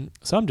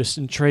 So I'm just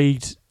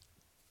intrigued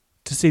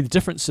to see the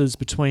differences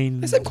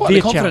between They seem quite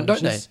their confident, don't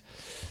challenges.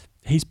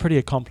 He's pretty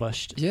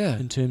accomplished. Yeah.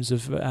 In terms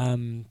of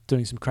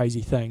doing some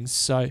crazy things.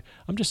 So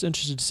I'm just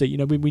interested to see,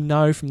 we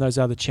know from those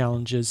other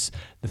challenges,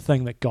 the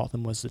thing that got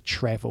them was the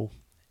travel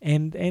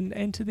and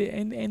to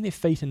their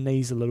feet and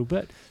knees a little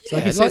bit. So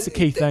I guess that's the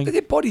key thing.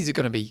 Their bodies are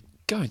going to be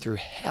going through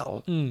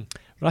hell.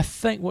 But I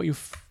think what you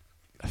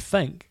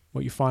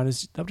find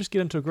is they'll just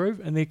get into a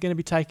groove and they're going to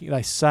be taking,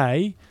 they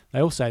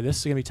all say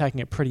this, they're going to be taking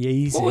it pretty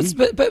easy. Well,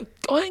 but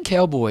Iron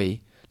Cowboy,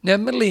 now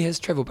admittedly has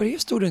travel, but he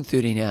was still doing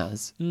 13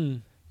 hours.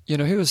 He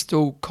was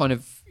still kind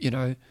of,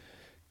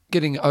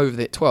 getting over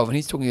that 12,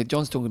 and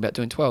John's talking about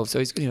doing 12, so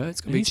he's, it's going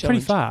to be a He's challenge. pretty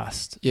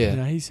fast.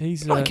 Yeah.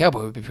 He's Iron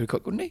Cowboy would be pretty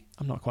quick, wouldn't he?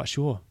 I'm not quite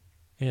sure.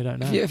 Yeah, I don't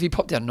know. If he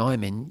popped down 9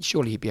 men,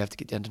 surely he'd be able to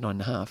get down to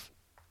 9.5.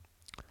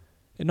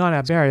 The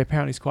 9-hour barrier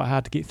apparently is quite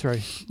hard to get through.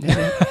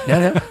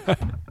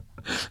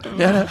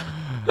 No.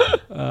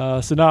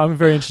 So I'm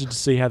very interested to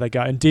see how they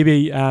go. And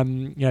Debbie, I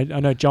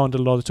know John did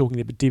a lot of talking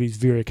there, but Debbie's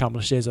very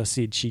accomplished. As I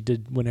said, she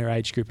did win her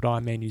age group at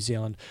Ironman New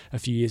Zealand a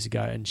few years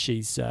ago, and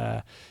she's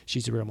a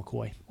real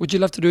McCoy. Would you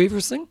love to do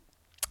everything?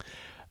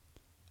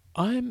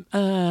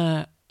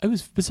 It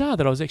was bizarre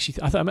that I was actually.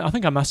 I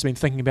think I must have been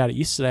thinking about it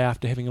yesterday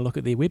after having a look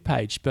at their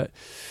webpage. But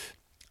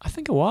I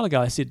think a while ago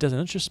I said it doesn't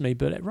interest me.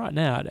 But right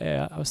now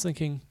I was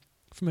thinking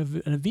from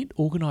an event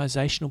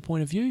organisational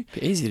point of view,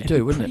 Be easy to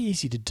do, wouldn't pretty it?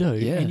 easy to do,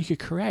 Yeah. and you could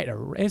create a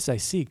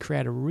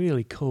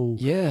really cool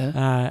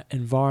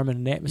environment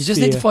and atmosphere. You just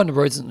need to find a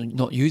road that's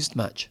not used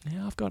much.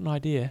 Yeah, I've got an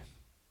idea.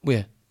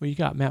 Where? Well, you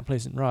go up Mount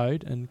Pleasant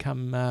Road and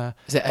come.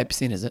 Is that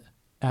 8%, is it?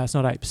 It's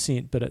not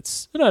 8%, but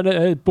it's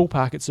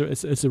ballpark.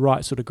 It's the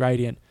right sort of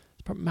gradient.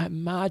 It's probably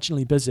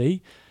marginally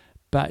busy,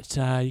 but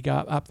you go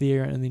up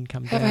there and then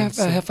come down.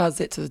 How far is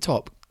that to the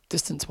top,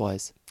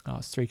 distance-wise? Oh,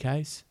 it's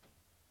 3Ks.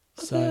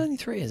 So only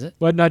 3, is it?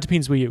 Well, no, it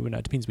depends where you. Well, no,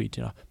 it depends where you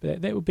do.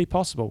 But that would be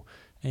possible,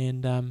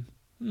 and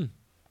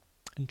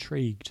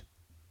intrigued.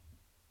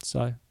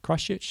 So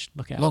Christchurch,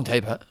 look out. Long day,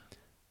 but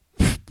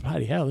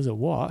Bloody hell, is it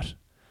what?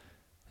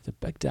 It's a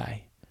big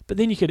day. But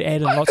then you could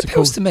add in lots it of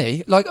cool. appeals to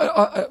me. Like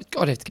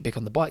I'd have to get back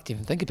on the bike to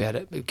even think about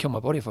it. It would kill my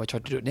body if I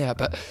tried to do it now.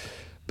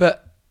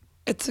 But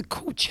it's a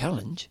cool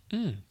challenge.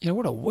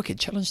 What a wicked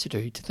challenge to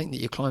do. To think that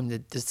you climb the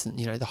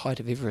distance, the height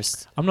of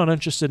Everest. I'm not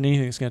interested in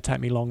anything that's going to take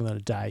me longer than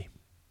a day.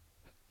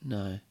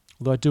 No.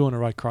 Although I do want to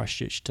ride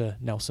Christchurch to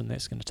Nelson,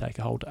 that's going to take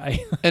a whole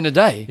day. In a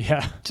day?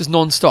 Yeah. Just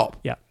non-stop?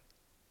 Yeah.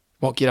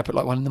 What, get up at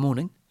like 1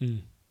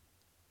 a.m?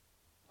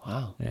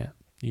 Wow. Yeah.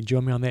 You can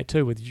join me on that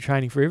too with your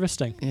training for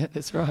Everesting. Yeah,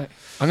 that's right.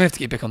 I'm going to have to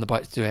get back on the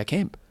bike to do our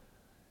camp.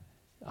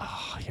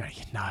 Oh, no,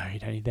 you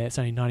don't need that. It's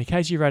only 90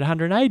 k's. You rode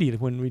 180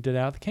 when we did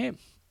our camp.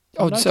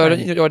 Oh, No so I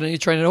training. don't need to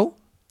train at all?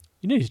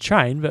 You need to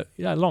train, but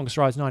longest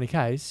ride's 90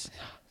 k's.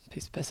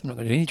 Piece of piss, I'm not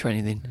going to do any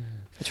training then.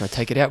 I'll try to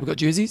take it out. We've got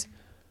jerseys?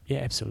 Yeah,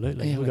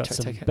 absolutely. Yeah, We've we'll got try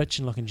some to take it.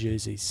 bitchin' looking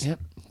jerseys. Yep,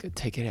 good.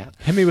 Take it out.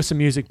 Hit me with some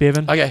music,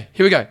 Bevan. Okay,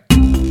 here we go.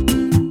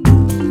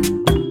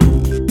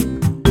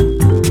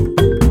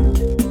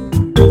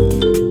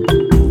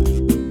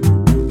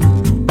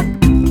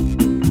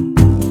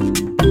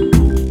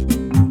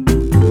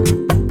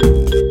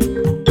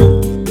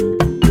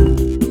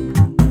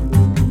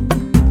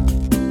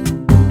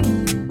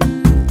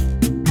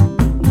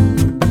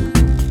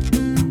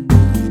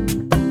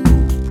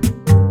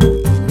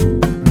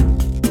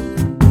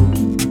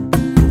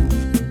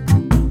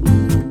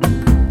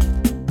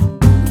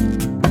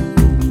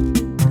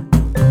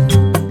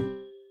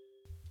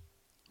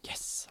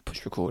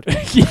 Record.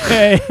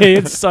 Yeah,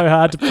 it's so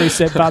hard to press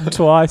that button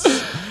twice.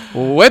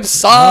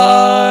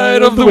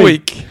 Website of the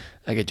week.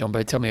 Okay,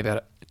 Jumbo, tell me about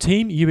it.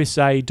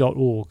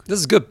 TeamUSA.org. This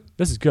is good.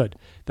 This is good.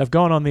 They've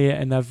gone on there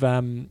and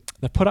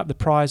they've put up the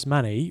prize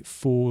money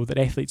for that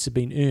athletes have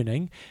been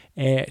earning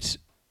at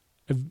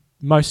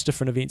most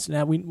different events.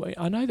 Now,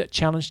 I know that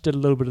Challenge did a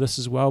little bit of this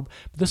as well,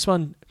 but this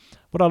one,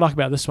 what I like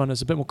about this one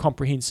is a bit more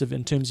comprehensive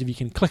in terms of you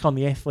can click on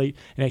the athlete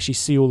and actually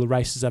see all the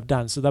races they've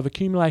done. So they've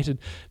accumulated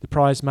the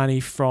prize money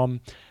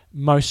from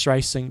most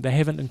racing. They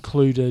haven't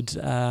included,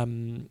 I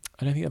don't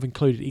think they've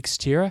included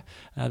Xterra.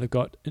 They've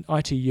got an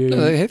ITU. No,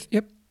 they have,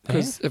 yep. They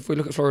Because if we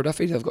look at Flora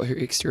Duffy, they've got her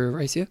Xterra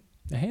race here.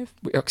 They have?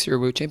 Xterra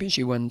World Champion,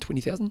 she won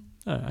 20,000.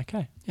 Oh,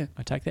 okay. Yeah.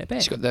 I take that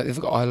back. They've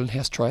got Island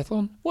House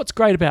Triathlon. What's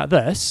great about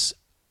this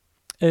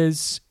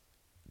is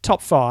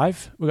top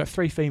 5, we've got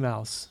 3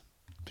 females.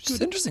 Which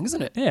is interesting,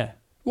 isn't it? Yeah.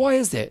 Why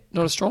is that?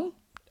 Not as strong?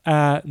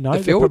 No, The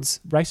they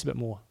fields? race a bit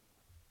more.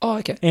 Oh,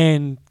 okay.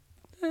 and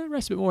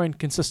race a bit more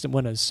inconsistent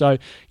winners. So,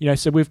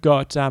 so we've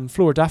got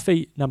Flora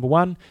Duffy, number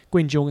 1.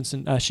 Gwen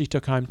Jorgensen, she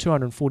took home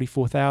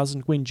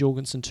 244,000. Gwen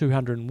Jorgensen,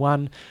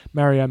 201.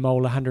 Mario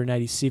Mola,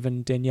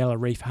 187. Daniela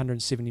Reef,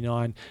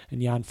 179.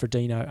 And Jan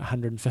Frodeno,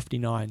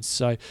 159.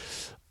 So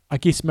I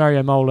guess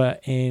Mario Mola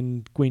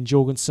and Gwen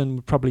Jorgensen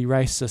would probably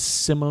race a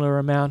similar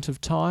amount of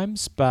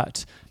times,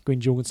 but Gwen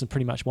Jorgensen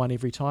pretty much won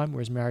every time,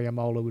 whereas Mario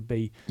Mola would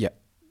be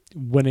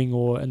winning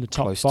or in the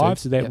top Close 5,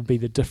 to, so that would be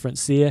the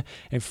difference there.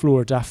 And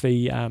Flora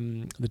Duffy,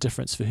 the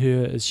difference for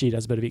her is she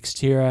does a bit of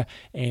Xterra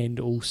and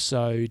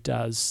also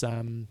does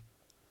a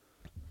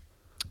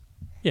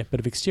bit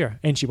of Xterra,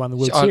 and she won the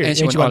World Series,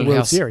 and she won the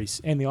World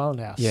Series and the Island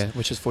House. Yeah,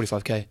 which is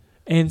 45k.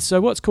 And so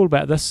what's cool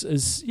about this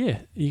is, you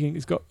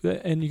got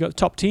the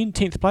top 10,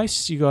 10th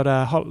place. You got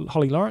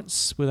Holly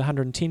Lawrence with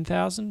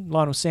 110,000.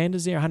 Lionel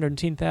Sanders there,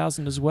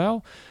 110,000 as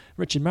well.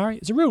 Richard Murray.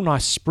 It's a real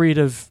nice spread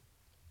of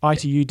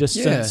ITU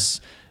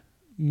distance.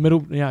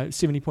 Middle,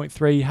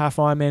 70.3 half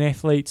Ironman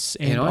athletes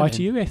and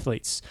ITU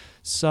athletes.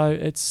 So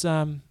it's,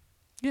 I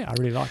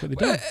really like what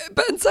they're doing.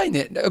 But in saying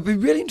that, it would be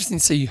really interesting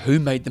to see who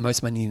made the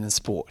most money in the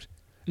sport.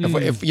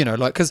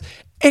 Because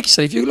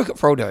actually, if you look at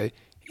Frodo,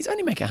 he's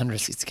only making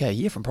 160k a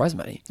year from prize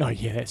money. Oh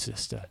yeah, that's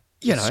just a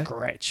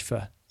scratch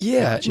for.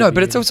 Yeah, no,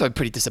 but it's also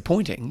pretty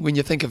disappointing when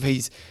you think of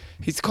he's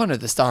kind of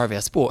the star of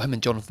our sport, him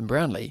and Jonathan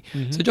Brownlee.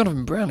 Mm-hmm. So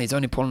Jonathan Brownlee's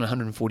only pulling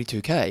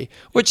 142k,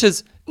 which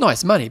is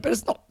nice money, but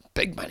it's not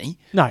big money.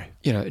 No.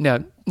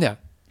 Now,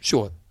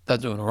 sure, they're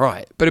doing all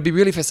right. But it'd be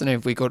really fascinating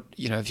if we got,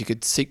 if you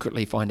could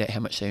secretly find out how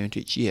much they earned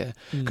each year.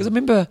 Because I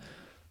remember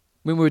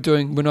when we were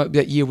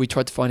that year we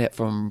tried to find out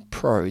from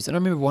pros, and I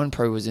remember one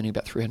pro was earning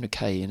about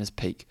 300k in his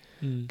peak.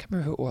 Can't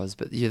remember who it was,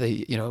 but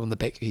on the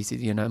back he said,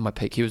 in my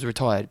peak, he was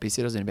retired, but he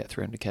said I was earning about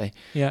 300k.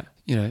 Yeah.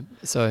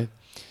 So,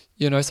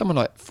 someone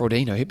like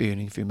Frodeno, he'd be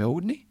earning a few mil,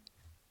 wouldn't he?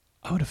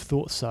 I would have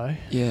thought so.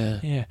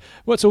 Yeah. Yeah.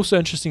 What's also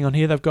interesting on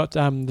here, they've got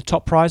the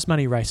top prize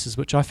money races,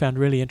 which I found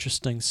really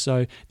interesting.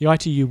 So the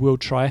ITU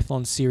World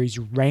Triathlon Series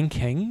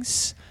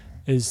rankings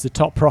is the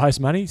top prize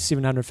money,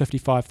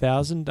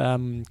 755,000.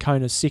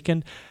 Kona's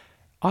second.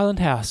 Island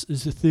House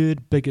is the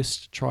third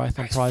biggest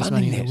triathlon prize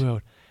money in the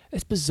world.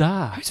 It's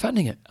bizarre. Who's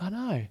funding it? I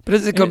know. But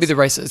is it going to be the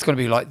race? It's going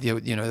to be like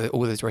all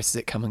those races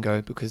that come and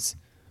go because.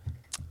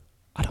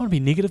 I don't want to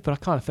be negative, but I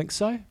kind of think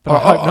so. But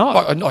I hope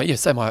not. No, yeah,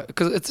 same.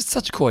 Because it's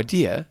such a cool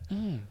idea.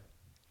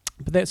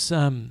 But that's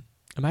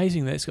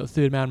amazing that it's got a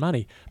third amount of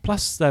money.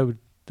 Plus, there'd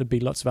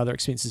be lots of other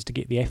expenses to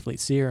get the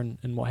athletes there and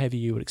what have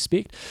you would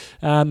expect.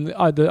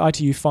 The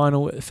ITU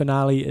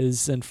finale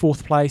is in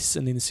 4th place,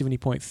 and then the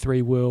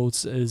 70.3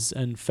 Worlds is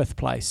in 5th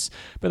place.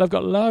 But they've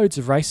got loads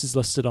of races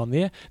listed on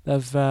there.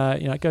 They've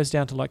it goes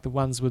down to like the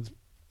ones with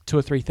 2,000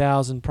 or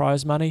 3,000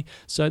 prize money.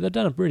 So they've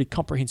done a really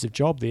comprehensive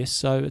job there.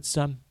 So it's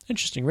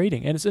interesting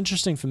reading, and it's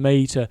interesting for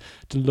me to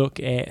look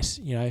at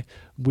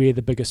where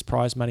the biggest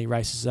prize money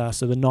races are.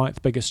 So the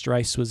 9th biggest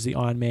race was the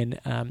Ironman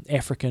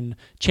African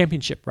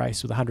Championship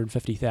race with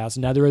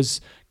 150,000. Now there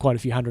is quite a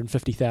few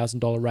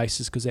 $150,000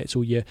 races because that's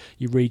all your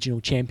regional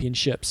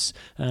championships,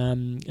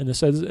 and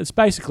so it's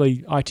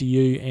basically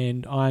ITU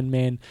and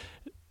Ironman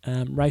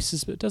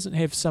races, but it doesn't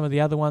have some of the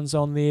other ones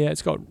on there. I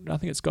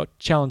think it's got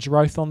Challenge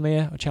Roth on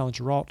there, or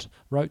Challenge Roth.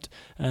 It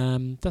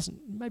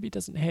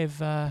doesn't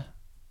have.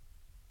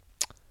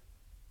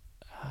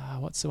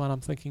 What's the one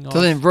I'm thinking of?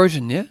 Does it have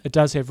Roten, yeah? It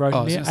does have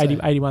Roten there,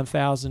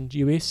 81,000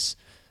 US.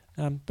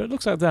 But it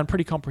looks like they've done a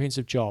pretty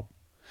comprehensive job.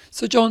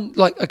 So, John,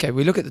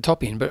 we look at the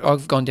top end, but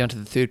I've gone down to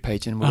the third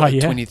page and we're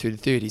 20 through to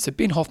 30. So,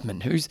 Ben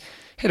Hoffman, who's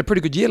had a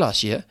pretty good year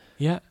last year,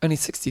 only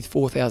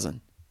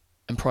 64,000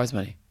 in prize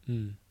money.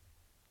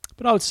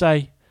 But I would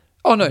say...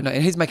 Oh, no, and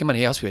he's making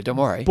money elsewhere, don't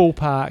worry.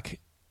 Ballpark,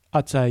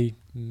 I'd say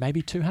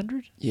maybe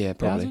 200? Yeah,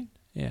 probably.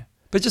 Yeah.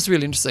 But just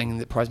really interesting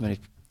that prize money...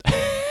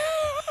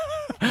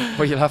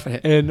 What are you laughing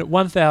at? In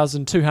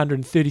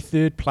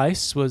 1,233rd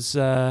place was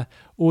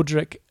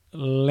Audric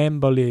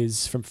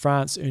Lambolez from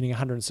France, earning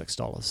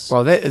 $106.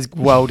 Well, that is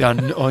well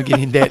done on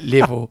getting that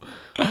level.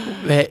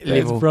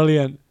 That's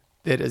brilliant.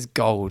 That is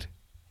gold.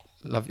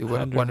 Love you.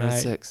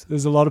 106.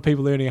 There's a lot of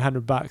people earning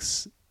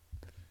 $100.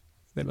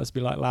 That must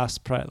be like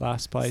last place.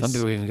 Some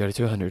people even go to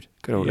 200.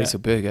 Good old Lisa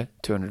Berger,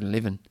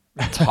 211.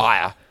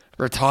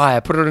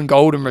 Retire. Put it in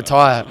gold and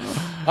retire.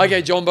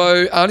 Okay,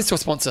 Jumbo. Let's do a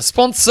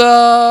sponsor.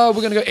 We're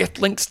going to go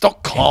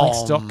athlinks.com.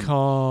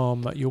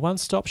 Athlinks.com, your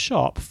one-stop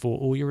shop for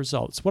all your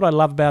results. What I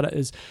love about it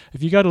is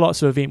if you go to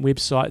lots of event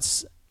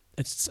websites,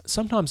 it's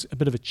sometimes a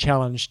bit of a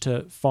challenge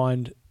to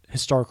find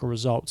historical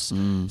results.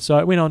 So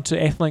I went on to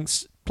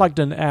Athlinks, plugged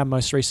in our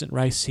most recent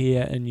race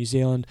here in New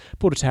Zealand,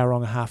 Port of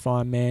Tauranga Half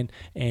Ironman,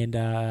 and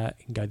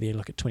you can go there,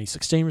 look at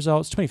 2016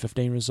 results,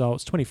 2015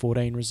 results,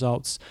 2014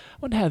 results. I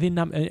wonder how their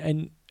number,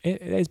 and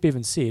as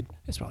Bevan said,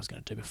 that's what I was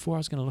going to do before. I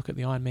was going to look at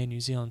the Ironman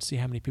New Zealand, see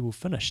how many people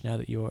finish now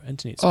that your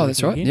internet's working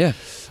that's right, again. yeah.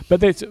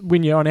 But that's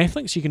when you're on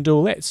Athlinks, you can do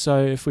all that. So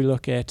if we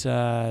look at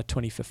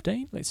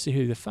 2015, let's see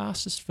who the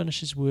fastest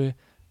finishers were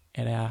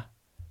at our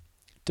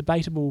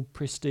debatable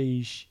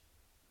prestige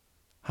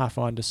half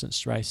iron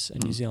distance race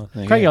in New Zealand.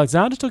 Craig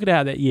Alexander took it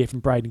out that year from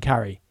Braden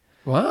Curry.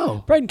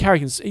 Wow. Braden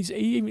Carrigan's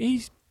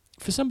he's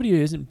for somebody who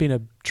hasn't been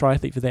a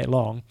triathlete for that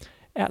long,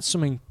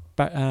 outswimming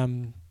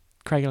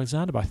Craig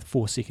Alexander by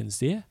 4 seconds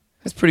there.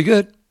 That's pretty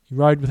good. He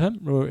rode with him.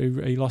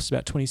 He lost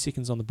about 20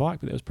 seconds on the bike,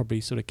 but that was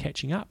probably sort of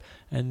catching up.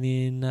 And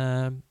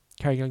then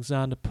Craig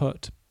Alexander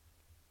put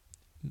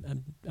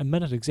a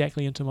minute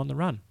exactly into him on the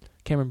run.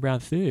 Cameron Brown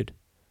third.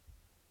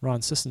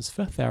 Ryan Sissons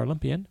fifth, our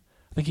Olympian.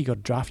 I think he got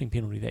a drafting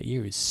penalty that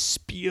year. He was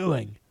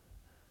spewing.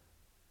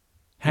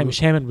 Hamish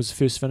Hammond was the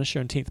first finisher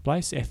in 10th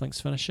place,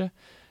 Athlinks finisher.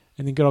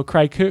 And then good old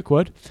Craig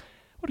Kirkwood.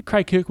 What did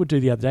Craig Kirkwood do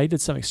the other day? He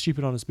did something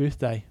stupid on his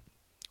birthday.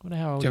 I wonder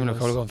how old Do you he want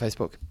to was. call it on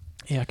Facebook?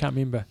 Yeah, I can't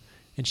remember.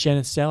 And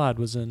Shannon Stallard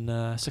was in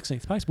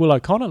 16th place. Will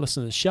O'Connor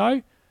listened to the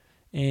show.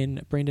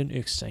 And Brendan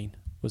Erkstein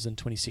was in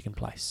 22nd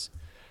place.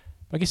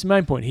 But I guess the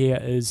main point here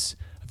is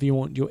if you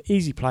want your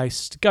easy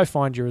place to go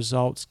find your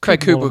results.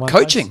 Craig keep them all in Kirkwood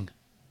one coaching. place.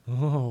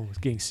 Oh, it's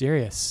getting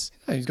serious.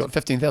 Oh, he's got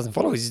 15,000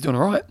 followers. He's doing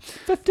all right.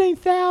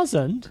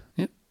 15,000?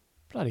 Yep.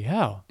 Bloody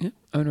hell. Yeah.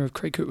 Owner of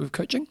Craig Kirkwood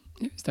Coaching.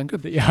 Yeah, he's done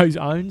good. He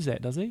owns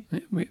that, does he? Yeah,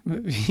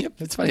 yep,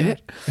 that's funny.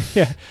 That.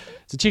 Yeah.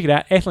 So check it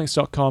out,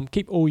 athlinks.com.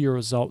 Keep all your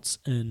results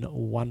in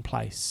one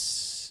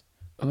place.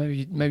 Or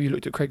maybe you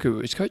looked at Craig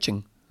Kirkwood's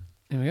coaching.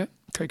 There we go.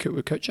 Craig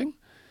Kirkwood Coaching.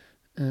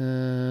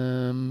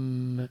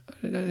 That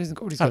isn't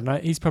called. I don't know.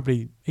 He's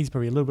probably a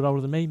little bit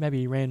older than me. Maybe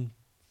he ran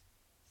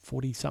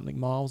 40-something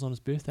miles on his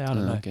birthday. I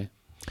don't know. Okay.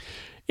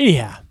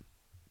 Anyhow.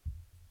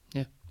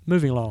 Yeah.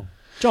 Moving along.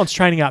 John's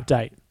training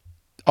update.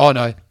 Oh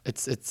no,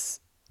 it's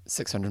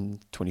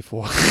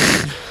 624.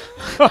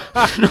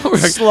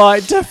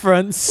 Slight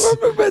difference.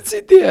 What's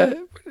it there?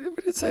 What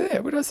did it say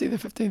there? Where did I see the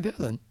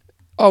 15,000?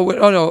 Oh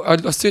no, I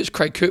searched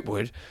Craig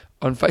Kirkwood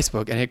on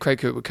Facebook and had Craig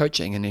Kirkwood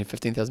Coaching and had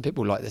 15,000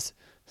 people like this.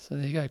 So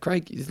there you go,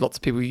 Craig. There's lots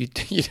of people you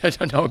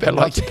don't know about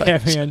like your page.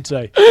 Having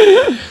into.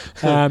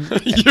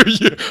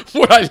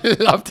 What I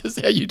loved is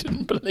how you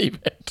didn't believe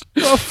it.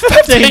 Well,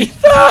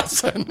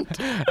 15,000.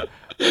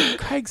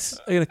 Craig's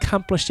an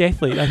accomplished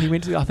athlete. I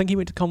think he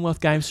went to Commonwealth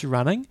Games for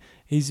running.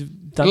 He's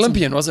done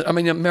Olympian, wasn't it? I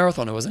mean, a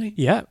marathoner, wasn't he?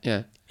 Yeah.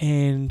 Yeah.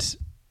 And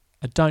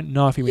I don't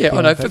know if he went Yeah, to the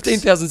I know. Olympics.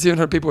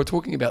 15,700 people are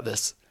talking about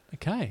this.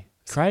 Okay.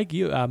 Craig,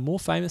 you are more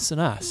famous than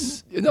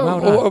us. No, Well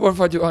done. what if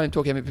I do? I am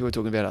talking. How many people are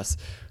talking about us?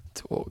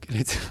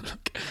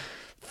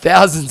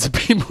 Thousands of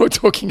people are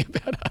talking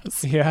about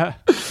us. Yeah.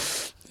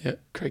 Yeah,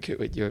 Craig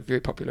Kirkwood, you're very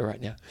popular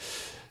right now.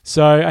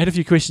 So I had a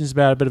few questions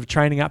about a bit of a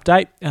training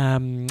update.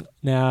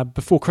 Now,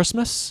 before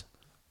Christmas,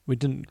 we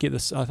didn't get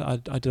this. I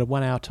did a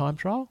 1 hour time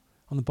trial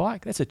on the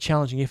bike. That's a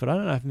challenging effort. I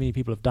don't know if many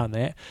people have done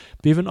that.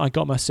 Bevan, I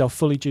got myself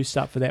fully juiced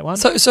up for that one.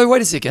 So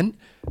wait a second.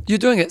 You're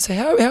doing it. So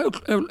how?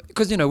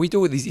 Because we do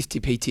all these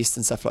FTP tests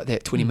and stuff like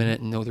that, 20 minute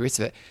and all the rest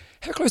of it.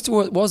 How close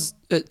to it was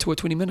to a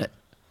 20 minute?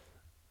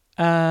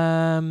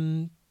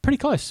 Pretty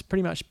close.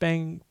 Pretty much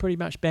bang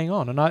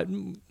on, and I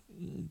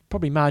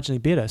probably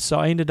marginally better. So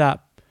I ended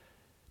up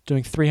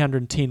doing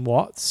 310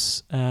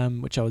 watts,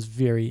 which I was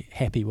very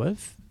happy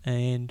with,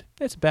 and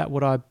that's about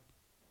what I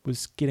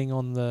was getting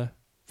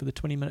for the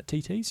 20-minute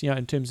TTs.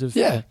 In terms of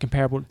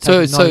comparable.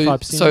 So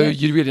 95% of that.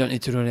 you really don't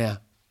need to do an hour.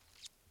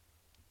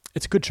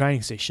 It's a good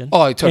training session.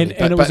 Oh, totally.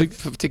 And it was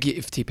to get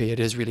FTP, it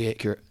is really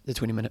accurate. The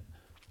 20 minute.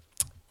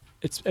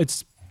 It's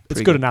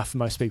Pretty good good. enough for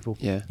most people.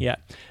 Yeah. Yeah.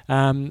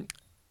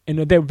 And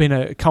that would have been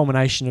a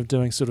culmination of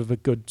doing sort of a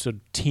good sort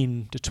of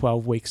 10 to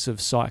 12 weeks of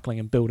cycling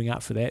and building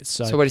up for that.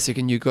 So wait a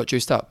second, you got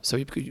juiced up. So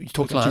you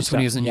talked to Lance when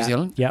he was in New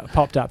Zealand. Yeah,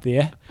 popped up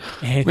there.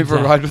 And, Went for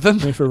a ride with him.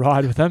 Went for a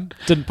ride with him.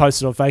 Didn't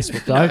post it on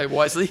Facebook though. No,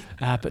 wisely.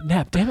 But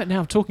now, damn it, now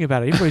I'm talking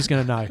about it. Everybody's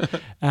going to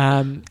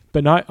know.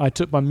 But no, I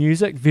took my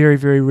music. Very,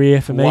 very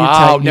rare for me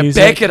Wow, to take now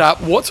music. back it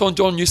up. What's on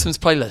John Newsom's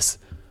playlist?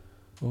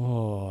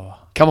 Oh,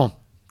 Come on.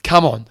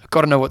 I've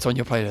got to know what's on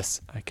your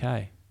playlist.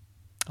 okay.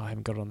 I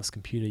haven't got it on this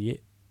computer yet.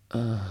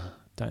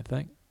 Don't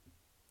think.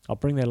 I'll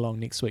bring that along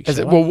next week. Is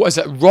it shall I? what is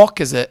it rock?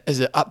 Is it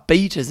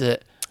upbeat? Is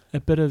it A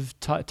bit of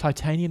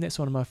Titanium. That's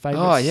one of my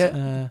favourites. Oh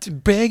yeah.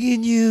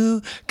 Begging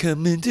you,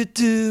 coming to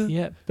do.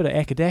 Yeah, bit of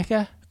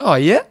Akadaka. Oh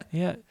yeah.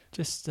 Yeah,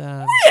 just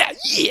Yeah.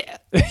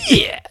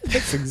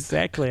 that's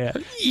exactly it.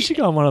 You should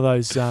go on one of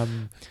those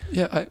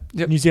Yeah.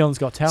 New Zealand's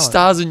Got Talent.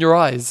 Stars in your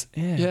eyes.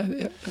 Yeah.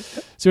 Yeah.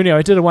 So anyway,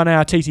 I did a 1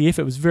 hour TTF.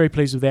 I was very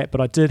pleased with that,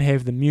 but I did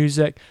have the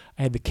music,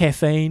 I had the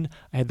caffeine,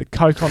 I had the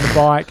Coke on the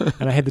bike,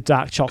 and I had the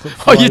dark chocolate. Oh,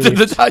 before I you did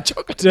the left. dark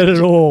chocolate. Did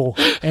it all,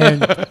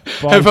 and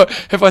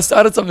Have I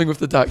started something with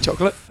the dark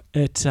chocolate?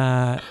 it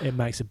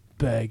makes a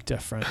big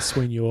difference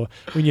when you're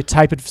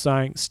tapered for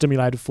something,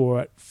 stimulated for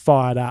it,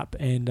 fired up,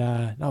 and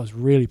I was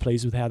really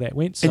pleased with how that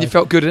went. So, And you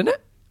felt good in it?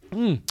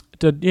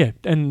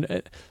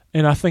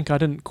 and I think I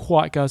didn't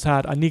quite go as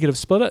hard. I negative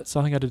split it, so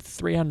I think I did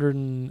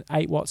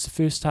 308 watts the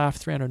first half,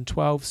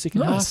 312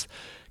 second Nice. half.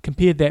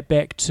 Compared that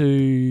back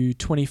to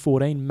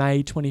 2014,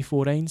 May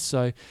 2014,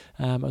 so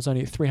I was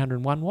only at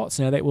 301 watts.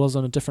 Now that was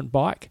on a different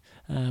bike.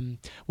 One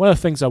of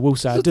the things I will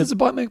say, Does the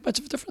bike make much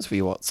of a difference for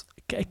you, watts?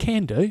 it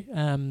can do.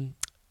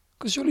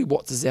 Because surely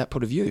watts is the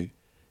output of you.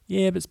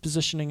 Yeah, but it's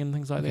positioning and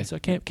things like Okay. that. So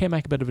it can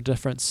make a bit of a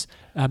difference.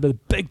 But the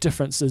big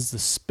difference is the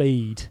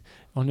speed.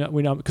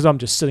 Because I'm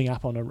just sitting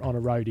up on a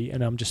roadie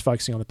and I'm just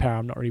focusing on the power.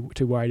 I'm not really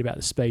too worried about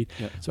the speed.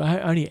 Yep. So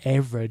I only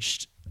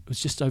averaged, it was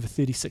just over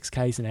 36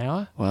 k's an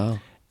hour. Wow.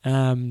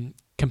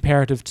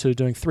 Comparative to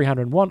doing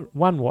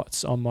 301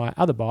 watts on my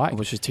other bike.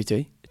 Which is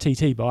TT.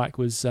 TT bike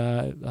was,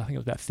 I think it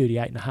was about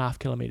 38.5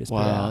 kilometres per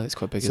Wow, hour. that's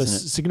quite big, So isn't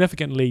it?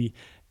 significantly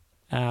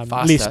less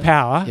Faster.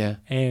 power Yeah.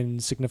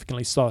 and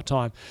significantly slower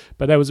time.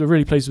 But they was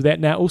really pleased with that.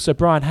 Now, also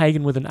Brian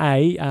Hagen with an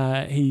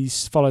A, he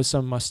follows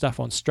some of my stuff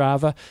on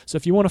Strava. So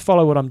if you want to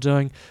follow what I'm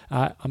doing,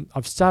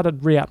 I've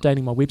started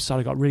re-updating my website.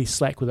 I got really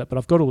slack with it, but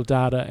I've got all the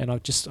data, and I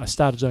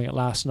started doing it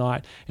last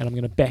night, and I'm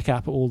going to back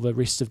up all the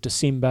rest of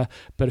December.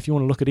 But if you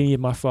want to look at any of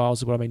my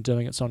files of what I've been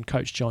doing, it's on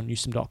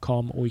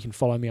coachjohnnewsom.com, or you can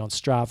follow me on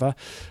Strava.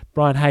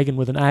 Brian Hagen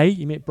with an A.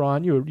 You met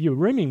Brian. You were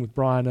rooming with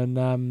Brian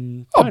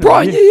and Oh,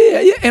 Brian,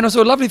 yeah. And I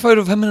saw a lovely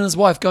photo of him and his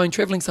wife going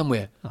travelling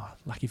somewhere. Oh,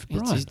 lucky for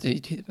It's-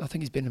 Brian. I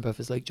think he's been above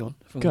his league, John,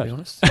 if I'm Good.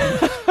 going to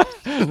be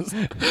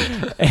honest.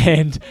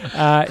 And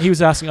he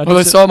was asking.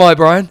 Although so am I,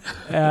 Brian.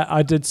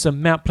 I did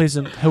some Mount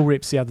Pleasant hill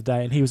reps the other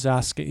day, and he was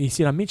asking. He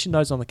said I mentioned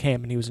those on the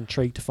camp, and he was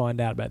intrigued to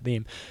find out about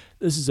them.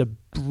 This is a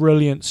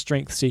brilliant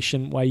strength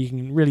session where you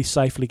can really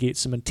safely get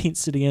some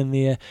intensity in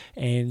there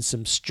and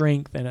some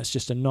strength, and it's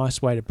just a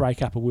nice way to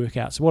break up a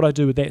workout. So what I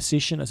do with that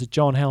session is a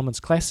John Hellman's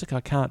classic. I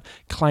can't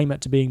claim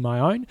it to being my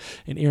own,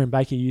 and Aaron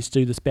Baker used to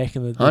do this back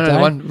in the I know day. the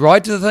one.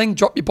 Ride to the thing,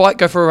 drop your bike,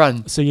 go for a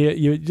run. So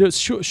you do a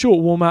short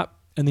warm up,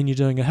 and then you're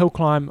doing a hill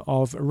climb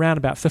of around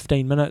about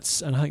 15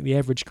 minutes, and I think the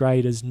average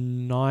grade is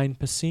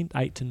 9%,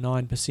 8 to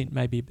 9%,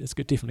 maybe.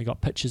 Definitely got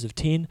pictures of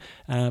 10.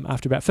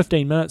 After about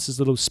 15 minutes, there's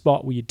a little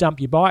spot where you dump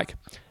your bike,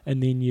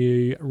 and then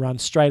you run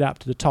straight up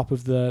to the top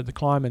of the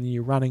climb, and then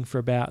you're running for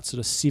about sort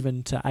of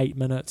 7 to 8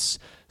 minutes.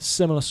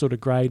 Similar sort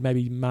of grade,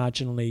 maybe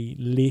marginally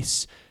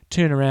less.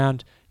 Turn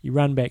around, you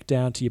run back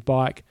down to your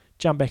bike,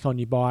 jump back on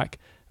your bike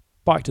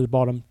to the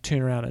bottom,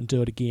 turn around and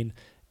do it again.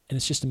 And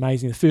it's just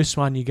amazing. The first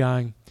one you're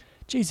going,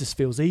 Jesus,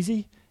 feels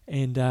easy,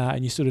 and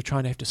you're sort of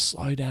trying to have to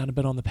slow down a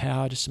bit on the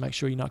power just to make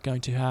sure you're not going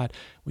too hard.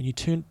 When you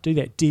do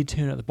that dead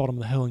turn at the bottom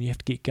of the hill and you have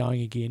to get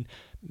going again,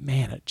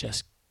 man, it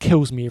just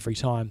kills me every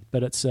time.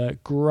 But it's a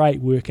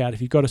great workout if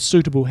you've got a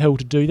suitable hill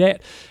to do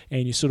that,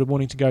 and you're sort of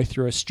wanting to go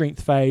through a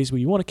strength phase where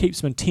you want to keep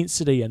some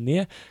intensity in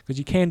there, because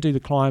you can do the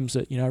climbs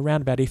at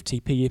around about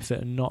FTP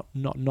effort and not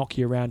knock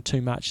you around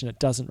too much, and it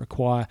doesn't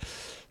require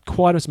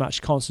quite as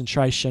much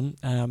concentration.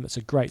 It's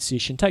a great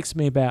session. Takes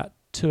me about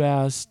 2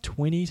 hours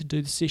 20 to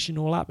do the session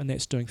all up, and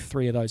that's doing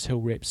 3 of those hill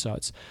reps. So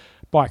it's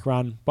bike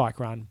run,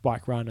 and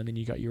then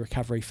you got your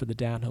recovery for the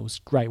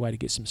downhills. Great way to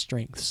get some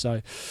strength. So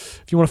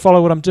if you want to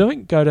follow what I'm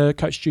doing, go to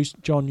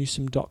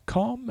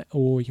coachjohnnewsom.com,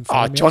 or you can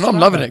follow Oh, me John, on I'm Strava.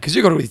 loving it because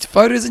you got all these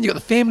photos, and you got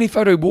the family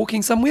photo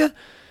walking somewhere.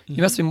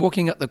 You must have been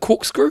walking up the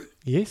corkscrew.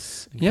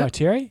 Yes, in Yeah.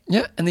 Kaiteri.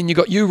 Yeah, and then you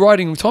got you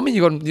riding with Tommy.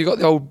 You got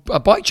the old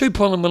bike tube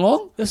pulling him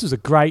along. This was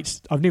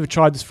I've never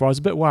tried this before. I was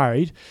a bit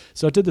worried.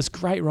 So I did this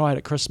great ride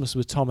at Christmas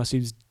with Thomas. He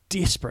was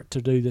desperate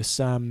to do this.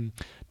 There's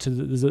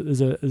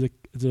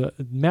a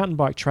mountain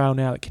bike trail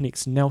now that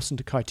connects Nelson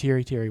to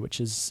Kaiteri, which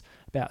is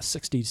about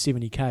 60 to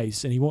 70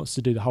 k's, and he wants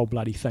to do the whole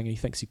bloody thing. He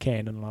thinks he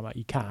can, and I'm like,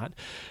 you can't.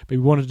 But we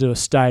wanted to do a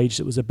stage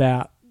that was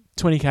about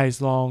 20 k's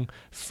long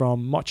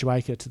from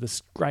Motueka to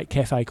this great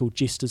cafe called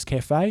Jester's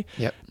Cafe.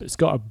 Yep. But it's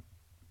got a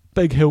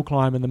big hill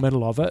climb in the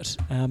middle of it,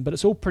 but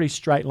it's all pretty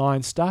straight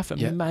line stuff.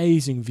 Yep.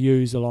 Amazing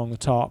views along the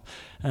top,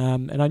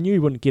 and I knew he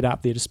wouldn't get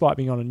up there despite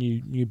being on a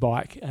new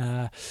bike.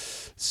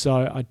 So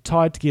I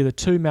tied together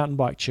 2 mountain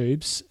bike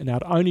tubes, and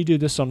I'd only do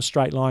this on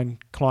straight line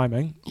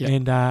climbing, Yep.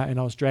 and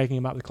I was dragging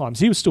him up the climbs.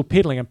 He was still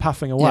pedaling and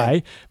puffing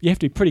away. You have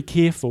to be pretty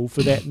careful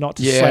for that not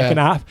to Yeah. slacken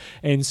up,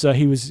 and so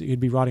he'd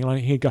be riding along,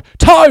 and he'd go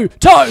toe,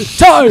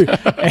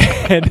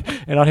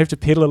 and I'd have to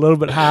pedal a little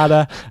bit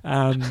harder,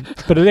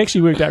 but it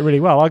actually worked out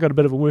really well. I got a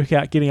bit of a workout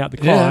getting up the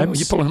Yeah, climbs. well,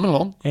 you're pulling him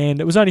along. And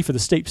it was only for the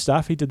steep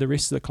stuff. He did the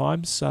rest of the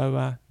climbs.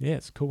 So,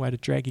 it's a cool way to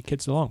drag your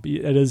kids along. But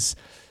it is,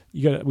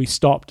 we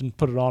stopped and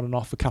put it on and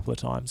off a couple of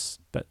times,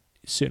 but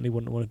certainly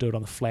wouldn't want to do it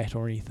on the flat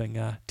or anything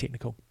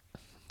technical.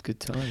 Good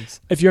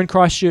times. If you're in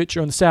Christchurch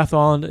or on the South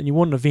Island and you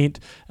want an event,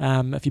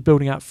 if you're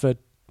building up for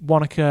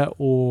Wanaka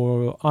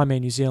or Ironman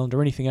New Zealand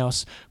or anything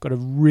else, got a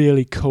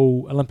really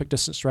cool Olympic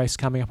distance race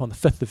coming up on the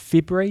 5th of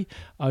February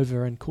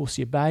over in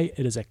Corsia Bay.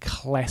 It is a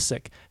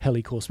classic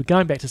hilly course. We're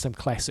going back to some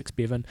classics,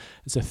 Bevan.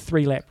 It's a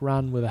 3-lap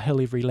run with a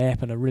hill every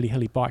lap and a really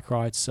hilly bike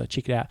ride, so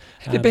check it out.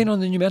 Have you been on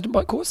the new mountain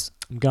bike course?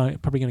 I'm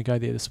probably going to go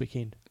there this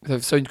weekend.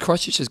 So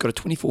Christchurch has got a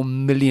 $24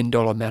 million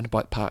mountain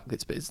bike park.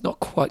 It's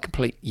not quite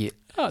complete yet.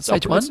 Oh, it's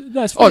Stage it's 1?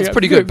 it's It's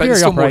pretty good, but there's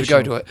still more to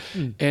go to it.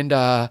 Mm. And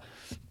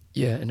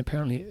and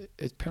apparently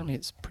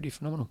it's pretty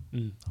phenomenal.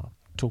 I'll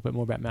talk a bit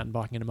more about mountain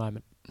biking in a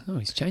moment. Oh,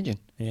 he's changing.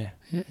 Yeah.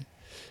 Yeah.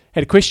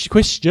 Had a question.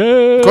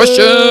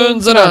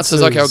 Questions and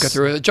answers. Okay, I'll go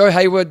through it. Joe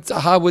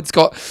Harwood's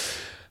got,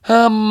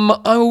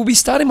 I will be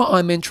starting my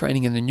Ironman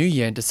training in the new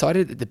year and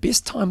decided that the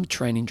best time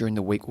training during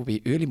the week will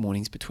be early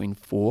mornings between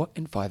 4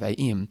 and 5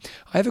 a.m.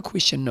 I have a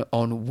question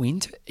on when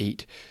to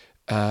eat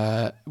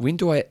when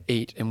do I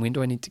eat and when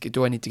do I need to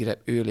get up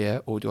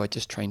earlier, or do I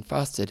just train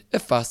fasted?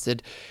 If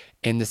fasted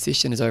and the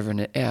session is over in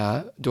an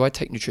hour, do I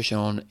take nutrition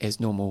on as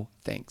normal?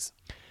 Thanks.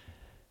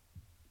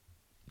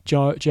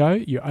 Joe,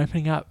 you're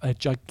opening up a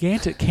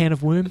gigantic can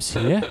of worms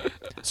here.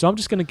 So I'm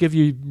just going to give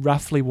you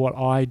roughly what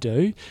I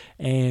do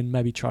and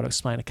maybe try to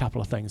explain a couple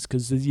of things,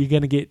 because you're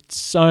going to get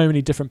so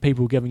many different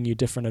people giving you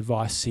different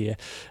advice here.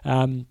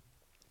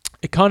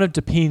 It kind of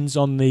depends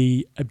on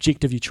the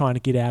objective you're trying to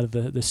get out of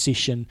the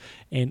session,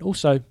 and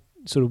also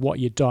sort of what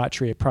your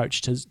dietary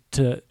approach is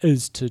to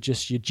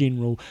just your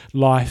general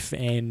life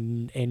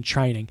and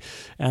training.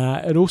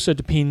 It also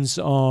depends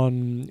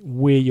on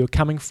where you're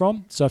coming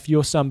from. So if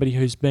you're somebody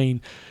who's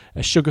been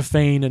a sugar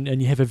fiend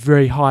and you have a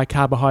very high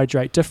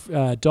carbohydrate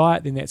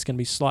diet, then that's going to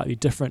be slightly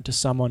different to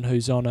someone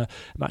who's on a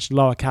much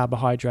lower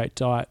carbohydrate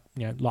diet,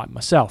 like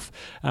myself.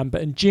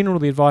 But in general,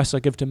 the advice I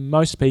give to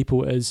most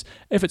people is,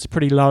 if it's a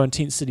pretty low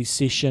intensity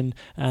session,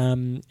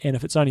 and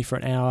if it's only for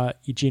an hour,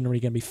 you're generally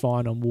going to be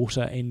fine on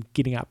water, and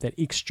getting up that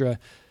extra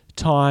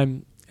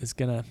time is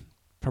going to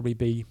probably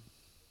be,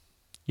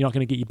 you're not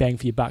going to get your bang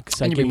for your buck.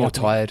 So and you'll be more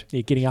tired.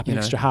 Getting up an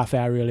extra half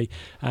hour early.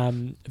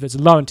 If it's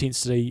a low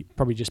intensity,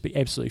 probably just be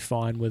absolutely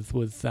fine with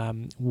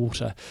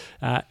water.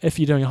 If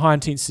you're doing a high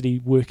intensity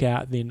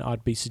workout, then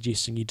I'd be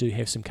suggesting you do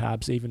have some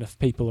carbs. Even if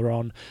people are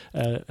on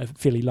a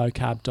fairly low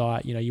carb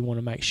diet, you want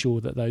to make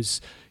sure that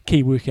those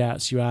key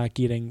workouts you are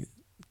getting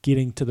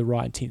to the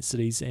right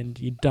intensities, and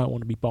you don't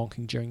want to be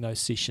bonking during those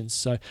sessions.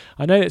 So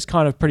I know that's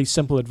kind of pretty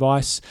simple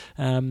advice,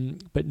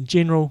 but in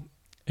general,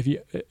 if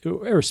you,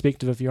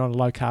 irrespective if you're on a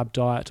low carb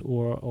diet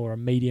or a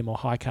medium or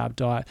high carb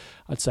diet,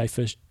 I'd say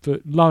for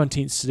low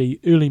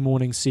intensity early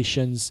morning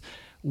sessions,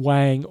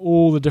 weighing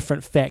all the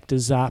different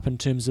factors up in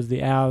terms of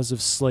the hours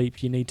of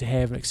sleep you need to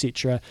have,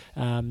 etc.,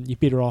 you're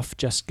better off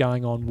just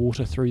going on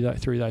water through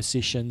those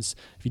sessions.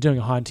 If you're doing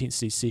a high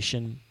intensity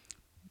session,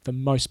 for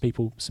most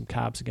people, some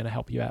carbs are going to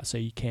help you out so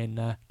you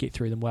can get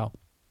through them well.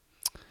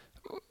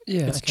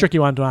 Yeah, it's a tricky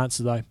one to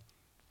answer though.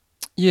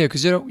 Yeah,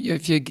 because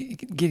if you're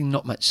getting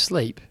not much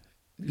sleep,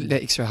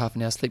 that extra half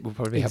an hour sleep will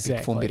probably help you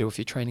perform better with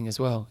your training as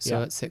well.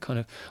 So it's that kind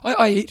of.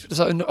 I eat.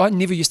 So I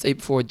never used to eat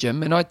before a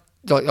gym, and I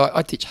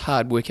teach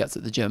hard workouts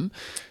at the gym.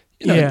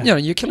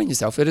 You're killing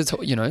yourself. It is.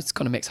 It's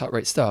kind of max heart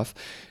rate stuff.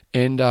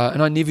 And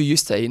I never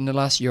used to eat. In the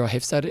last year, I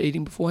have started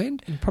eating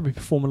beforehand. And probably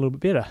perform a little bit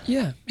better.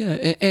 Yeah.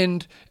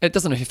 And it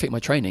doesn't affect my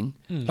training.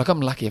 Like,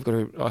 I'm lucky.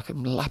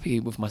 I'm lucky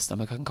with my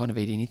stomach. I can kind of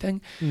eat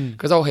anything,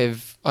 because I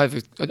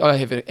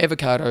have an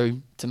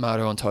avocado,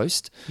 tomato on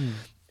toast,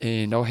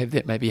 and I'll have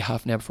that maybe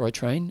half an hour before I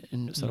train,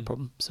 and it's not a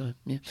problem. So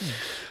yeah.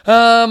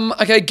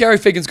 Okay, Gary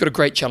Fagan's got a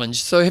great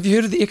challenge. So have you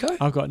heard of the Echo?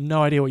 I've got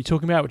no idea what you're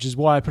talking about, which is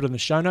why I put it in the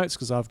show notes,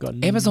 because I've got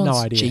Amazon's no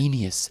idea.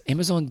 Genius.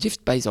 Jeff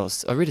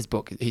Bezos. I read his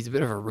book. He's a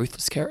bit of a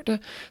ruthless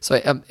character.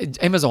 So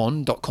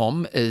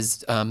Amazon.com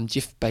is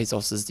Jeff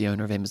Bezos is the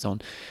owner of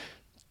Amazon.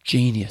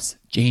 Genius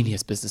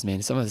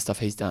businessman. Some of the stuff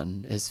he's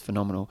done is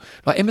phenomenal.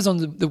 Like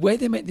Amazon, the way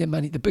they make their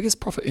money, the biggest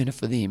profit earner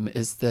for them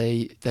is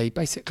they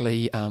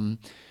basically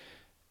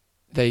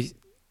they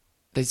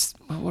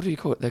what do you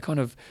call it? They're kind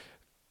of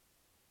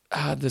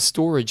the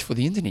storage for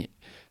the internet.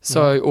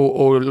 So,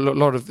 or a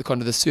lot of the kind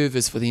of the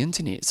servers for the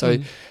internet. So,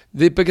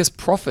 their biggest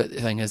profit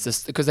thing is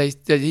this, because they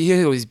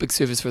hear all these big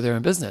servers for their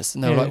own business,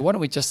 and they're like, why don't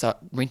we just start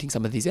renting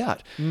some of these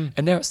out?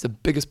 And now it's the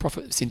biggest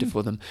profit center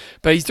for them.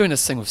 But he's doing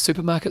this thing with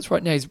supermarkets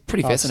right now. He's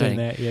pretty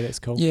fascinating. I've seen that. Yeah, that's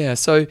cool. Yeah,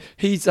 so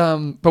he's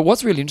but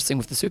what's really interesting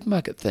with the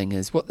supermarket thing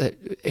is they're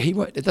not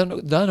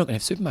going to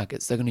have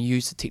supermarkets. They're going to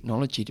use the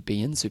technology to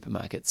be in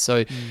supermarkets.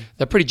 So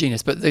they're pretty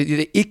genius. But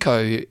the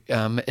Echo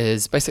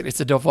is basically, it's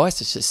a device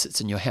that just sits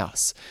in your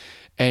house,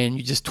 and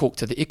you just talk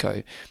to the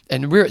Echo.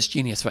 And where it's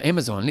genius for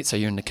Amazon, let's say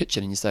you're in the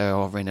kitchen and you say,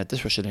 I ran a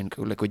dishwasher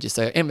liquid, you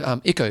say,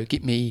 Echo,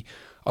 get me,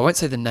 I won't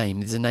say the name,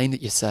 there's a name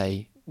that you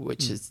say,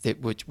 which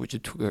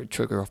would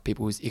trigger off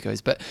people's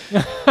echoes, but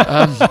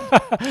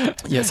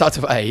it starts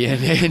with A,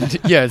 and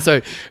yeah,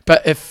 so,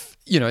 but if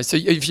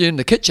you're in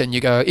the kitchen,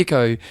 you go,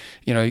 Echo,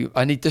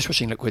 I need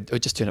dishwashing liquid, or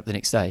just turn up the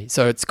next day.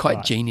 So it's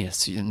quite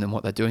genius in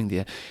what they're doing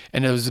there.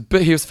 And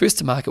he was first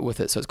to market with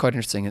it, so it's quite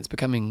interesting. It's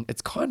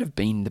kind of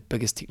been the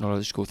biggest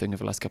technological thing over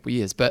the last couple of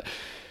years. But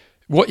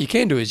what you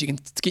can do is you can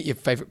get your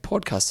favorite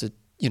podcast to,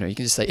 you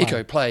can just say,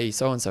 Echo, play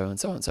so-and-so and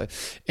so-and-so.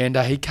 And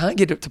he can't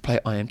get it to play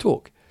I Am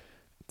Talk.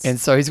 And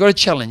so he's got a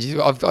challenge.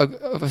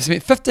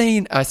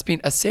 I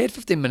spent a sad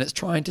 15 minutes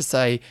trying to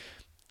say,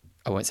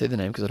 I won't say the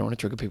name because I don't want to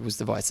trigger people's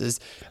devices,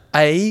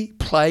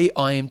 play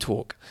I Am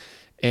Talk.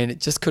 And it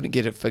just couldn't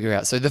get it figured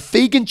out. So the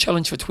Fagan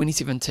Challenge for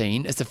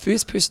 2017 is the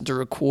first person to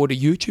record a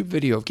YouTube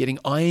video of getting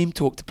I Am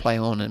Talk to play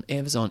on an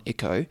Amazon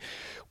Echo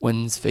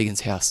wins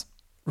Fagan's house.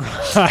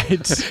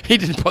 Right. He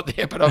didn't put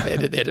that, but I've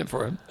added that in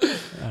for him.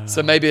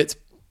 So maybe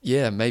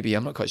maybe,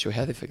 I'm not quite sure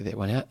how they figured that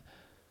one out.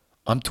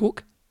 I'm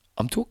Talk?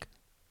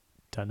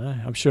 Don't know.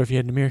 I'm sure if you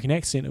had an American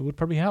accent, it would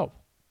probably help.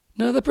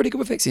 No, they're pretty good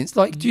with accents.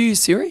 Like, do you use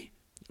Siri?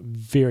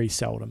 Very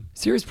seldom.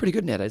 Siri's pretty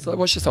good nowadays. Like,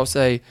 watch this, I'll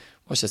say,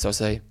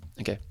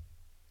 okay.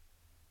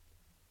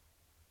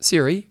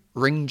 Siri,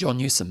 ring John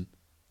Newsom.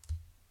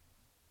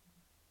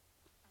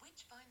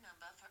 Which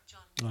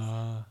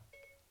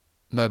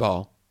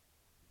Mobile.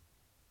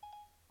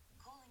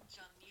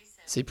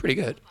 See, pretty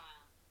good.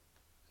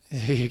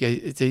 Here you go.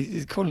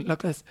 It's calling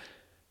like this.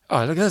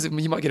 Oh, look at this.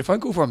 You might get a phone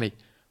call from me.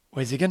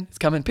 Where's he again? It's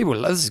coming. People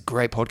love this. Is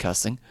great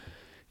podcasting.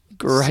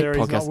 Great Siri's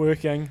podcast. not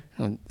working.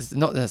 Oh, it's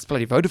not. That's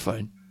bloody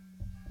Vodafone.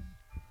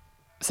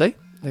 See?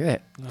 Look at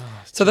that.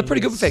 Oh, So they're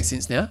pretty good with genius.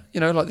 accents now. You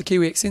know, like the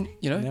Kiwi accent,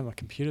 you know. Now my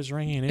computer's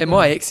ringing. And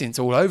my accent's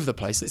all over the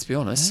place, let's be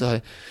honest.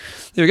 So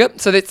there we go.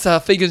 So that's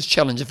Fegan's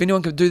challenge. If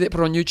anyone can do that, put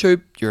it on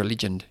YouTube, you're a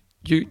legend.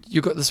 You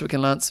got This Week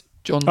in Lance,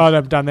 John. Oh,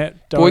 they've done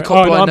that. Don't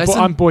Boycott worry. Lion I'm,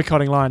 Nathan? I'm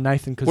boycotting Lion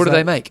Nathan. Cause What do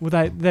they make?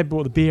 Well, they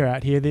brought the beer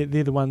out here.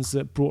 They're the ones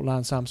that brought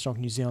Lance Armstrong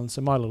to New Zealand.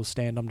 So my little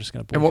stand, I'm just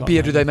going to boycott. And what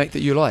beer do Lion they make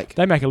that you like?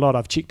 They make a lot.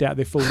 I've checked out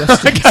their full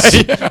listings.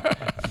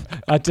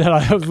 I did.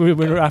 When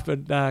we were up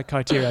at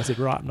Kaiteria, I said,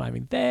 right, I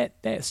mean,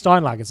 that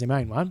Steinlager's their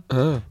main one.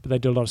 But they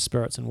do a lot of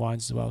spirits and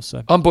wines as well.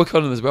 So I'm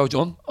boycotting them as well,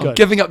 John. I'm Good.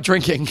 giving up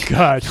drinking.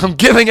 good. I'm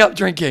giving up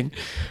drinking.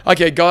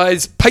 Okay,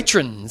 guys,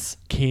 patrons.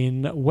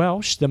 Ken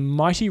Welsh, the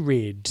Mighty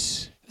Red.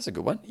 That's a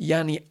good one.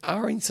 Yanni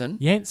Arrington.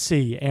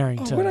 Yancey Oh,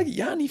 Arrington. where did I get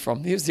Yanni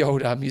from? He was the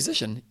old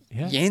musician.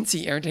 Yeah.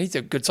 Yancey Arrington. He's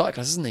a good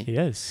cyclist, isn't he? He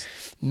is.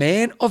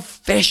 Man of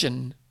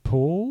fashion.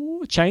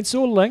 Paul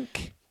Chainsaw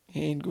Link.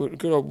 And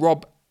good old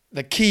Rob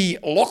the Key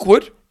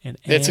Lockwood. And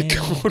That's a Anne-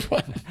 good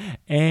one.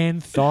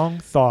 And Thong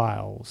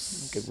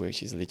Thiles. Good work.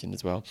 She's a legend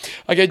as well.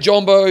 Okay,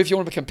 Jombo, if you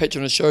want to become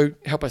patron of the show,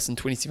 help us in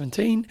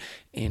 2017,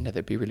 and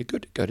that'd be really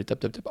good. Go to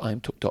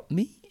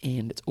www.imtalk.me,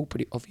 and it's all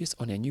pretty obvious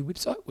on our new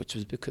website, which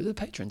was because of the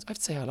patrons. I have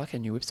to say, I like our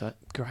new website.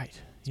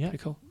 Great. Yeah.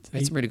 Pretty cool. We've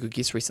had some really good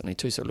guests recently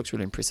too, so it looks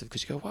really impressive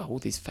because you go, wow, all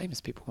these famous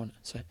people on it.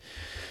 So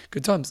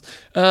good times.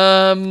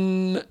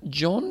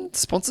 John,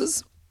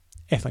 sponsors,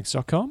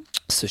 Athlinks.com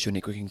social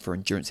networking for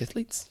endurance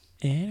athletes.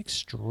 and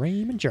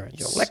Extreme Endurance.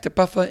 Your lactic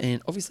buffer,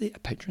 and obviously our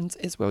patrons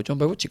as well.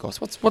 Jombo, what you got?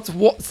 What's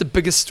the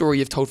biggest story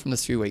you've told from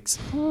this few weeks?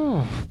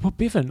 Oh, well,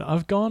 Bevan,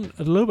 I've gone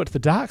a little bit to the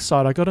dark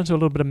side. I got into a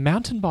little bit of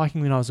mountain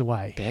biking when I was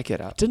away. Back it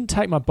up. Didn't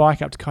take my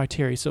bike up to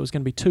Kaiteri, so it was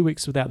going to be 2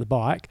 weeks without the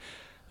bike.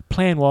 The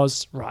plan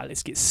was, right,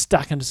 let's get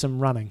stuck into some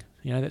running.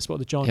 You know, that's what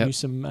the John Yep.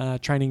 Newsom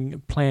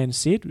training plan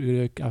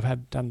said.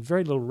 I've done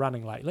very little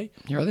running lately.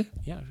 You right there?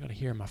 Yeah, I've got a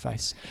hair in my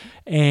face.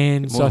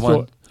 And More so I than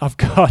one. thought,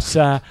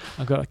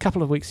 I've got a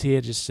couple of weeks here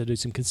just to do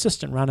some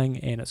consistent running,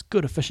 and it's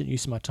good, efficient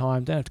use of my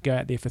time. Don't have to go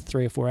out there for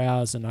 3 or 4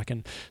 hours, and I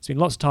can spend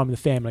lots of time with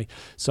the family.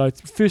 So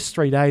first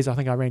 3 days, I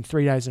think I ran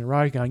 3 days in a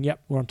row going,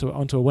 yep, we're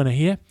onto a winner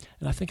here.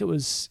 And I think it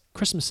was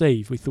Christmas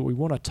Eve. We thought we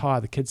want to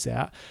tire the kids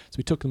out. So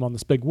we took them on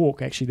this big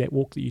walk, actually that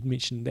walk that you'd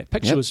mentioned, that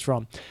picture Yep. was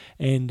from.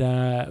 And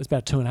it was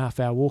about a 2.5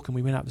 hour walk, and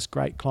we went up this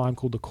great climb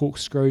called the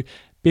Corkscrew.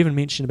 Bevan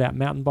mentioned about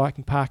mountain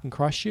biking park in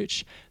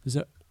Christchurch. There's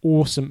an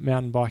awesome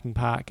mountain biking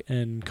park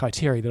in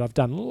Kaiteri that I've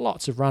done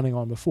lots of running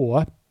on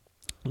before.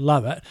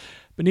 Love it,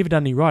 but never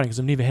done any riding because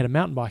I've never had a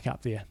mountain bike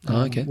up there.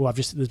 Oh, okay. Well,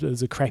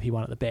 there's a crappy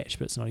one at the batch,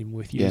 but it's not even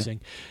worth Yeah.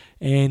 using.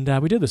 And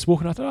we did this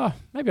walk, and I thought,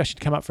 maybe I should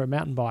come up for a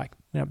mountain bike.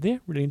 Went up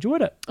there, really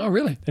enjoyed it. Oh,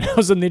 really? And I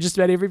was in there just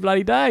about every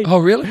bloody day. Oh,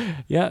 really?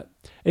 Yeah,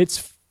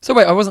 it's. So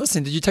wait, I wasn't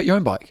listening. Did you take your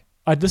own bike?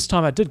 This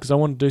time I did because I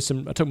wanted to do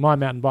some. I took my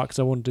mountain bike because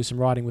I wanted to do some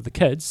riding with the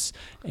kids,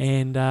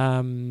 and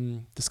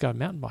discovered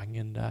mountain biking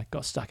and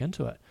got stuck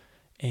into it.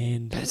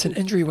 And But it's an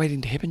injury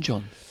waiting to happen,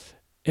 John.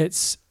 I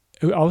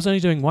was only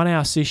doing 1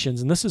 hour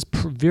sessions, and this is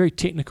very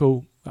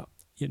technical.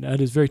 You know,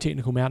 it is very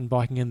technical mountain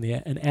biking in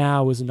there. An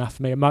hour was enough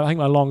for me. I think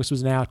my longest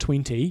was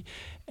 1:20,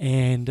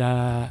 and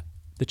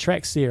the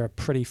tracks there are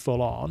pretty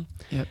full on.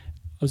 Yep.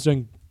 I was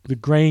doing the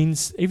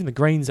greens, even the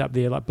greens up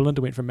there. Like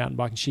Belinda went for a mountain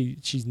bike, and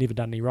she's never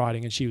done any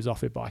riding, and she was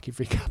off her bike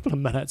every couple of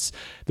minutes.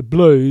 The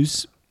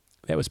blues,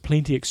 that was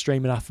plenty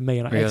extreme enough for me,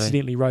 and I Really?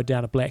 accidentally rode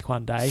down a black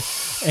one day.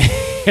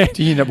 Did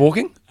you end up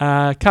walking?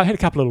 Had a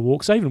couple of little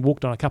walks. I even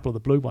walked on a couple of the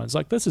blue ones.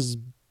 Like, this is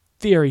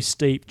very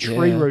steep,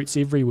 tree Yeah. roots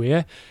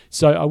everywhere.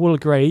 So I will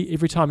agree,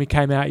 every time you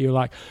came out, you were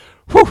like,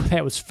 whew,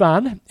 that was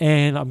fun,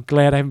 and I'm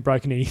glad I haven't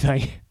broken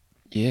anything.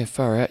 Yeah,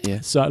 far out,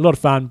 yeah. So a lot of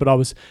fun, but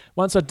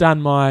once I'd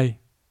done my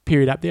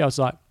period up there, I was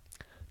like,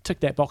 tick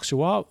that box for a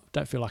while.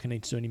 Don't feel like I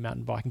need to do any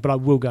mountain biking, but I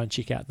will go and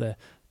check out the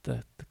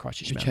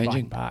Christchurch You're Mountain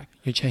changing. Biking Park.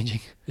 You're changing.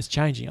 It's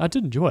changing. I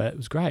did enjoy it. It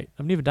was great.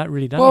 I've never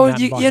really done Well,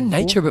 mountain you're biking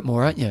nature a before. bit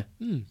more, aren't you?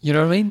 Mm. You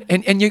know what I mean?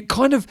 And you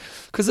kind of,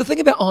 because the thing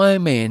about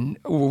Ironman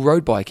or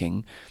road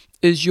biking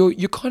is you're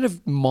kind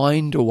of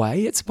mind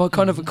away. It's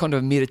kind of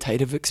a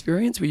meditative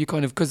experience where you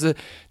kind of, because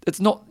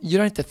it's not, you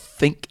don't have to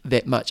think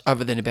that much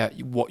other than about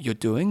what you're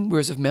doing.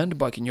 Whereas with mountain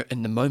biking, you're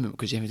in the moment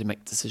because you have to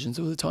make decisions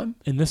all the time.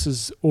 And this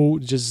is all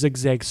just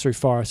zigzags through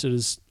forest. It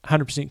is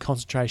 100%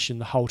 concentration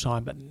the whole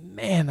time. But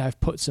man, they've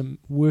put some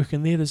work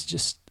in there. It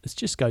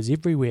just goes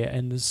everywhere,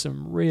 and there's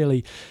some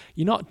really,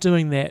 you're not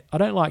doing that. I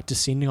don't like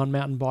descending on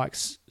mountain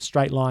bikes,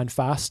 straight line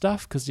fast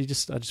stuff, because I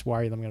just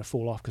worry that I'm going to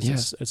fall off because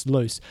Yeah. it's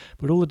loose.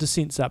 But all the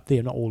descents up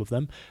there, not all of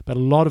them, but a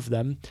lot of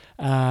them,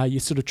 you're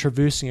sort of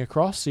traversing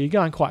across. So you're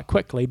going quite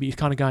quickly, but you're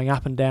kind of going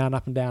up and down,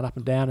 up and down, up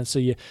and down. And so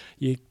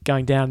you're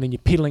going down, and then you're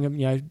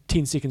pedaling,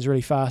 10 seconds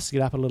really fast to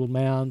get up a little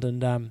mound.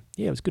 And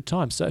it was good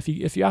time. So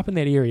if you're up in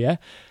that area,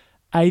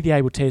 the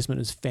Abel Tasman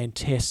is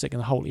fantastic, and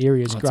the whole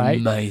area is It's great.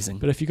 amazing.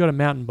 But if you've got a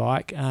mountain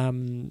bike,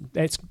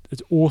 it's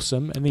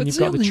awesome. And then But you've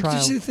got the did you trail.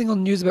 see the thing on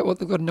the news about what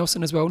they've got in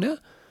Nelson as well now?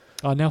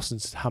 Oh,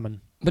 Nelson's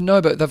humming. But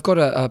no, but they've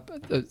got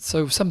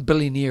so some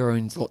billionaire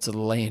owns lots of the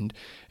land,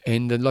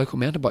 and the local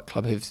mountain bike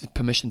club have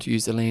permission to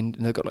use the land,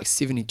 and they've got like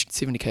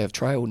 70k of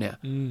trail now,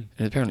 and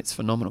apparently it's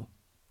phenomenal.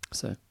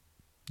 So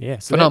Yeah,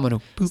 so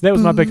phenomenal. So that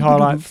was my big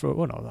highlight for.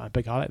 Well, not my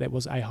big highlight. That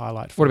was a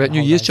highlight. For What about the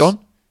New Year's, holidays.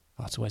 John?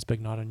 Oh, it's always a big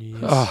night on New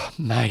Year's. Oh,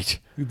 mate.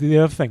 The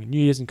other thing, New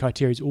Year's in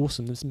Kaiteri is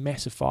awesome. This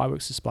massive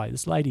fireworks display.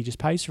 This lady just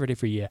pays for it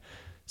every year.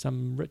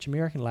 Some rich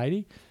American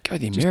lady Go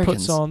the just Americans.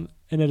 puts on,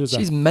 and it is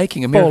She's a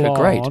making America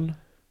great. full-on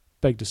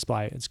big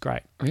display. It's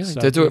great. Really? So,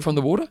 They do it from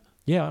the water?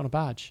 Yeah, on a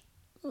barge.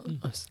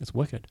 Nice. It's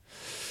wicked.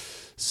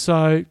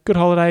 So good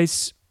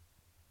holidays.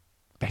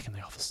 Back in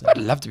the office. Now. I'd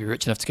love to be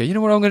rich enough to go, you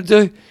know what I'm going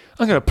to do?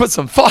 I'm going to put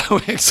some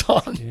fireworks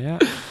on. Yeah.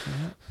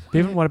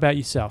 Bevan, what about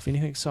yourself?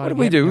 Anything exciting?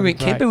 What did we do? We went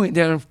camping, went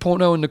down to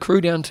Porno and the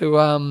crew down to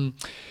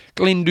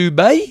Glendew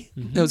Bay.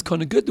 Mm-hmm. That was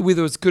kind of good. The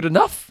weather was good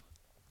enough.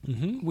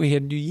 Mm-hmm. We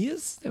had New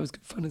Year's. That was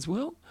good fun as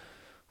well.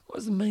 What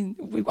was the main?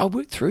 I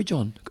worked through,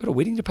 John. Got a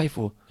wedding to pay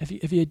for. Have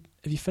you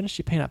finished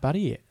your peanut butter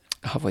yet?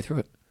 Halfway through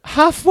it.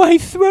 Halfway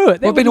through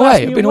it. Well, I've been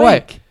away. I've been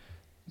away.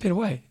 Been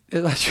away.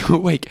 Last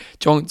week,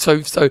 John.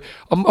 So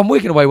I'm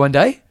working away one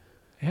day.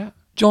 Yeah.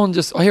 John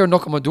I hear a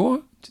knock on my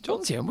door.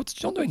 John's here. What's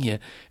John doing here?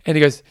 And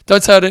he goes,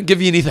 "Don't say I didn't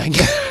give you anything."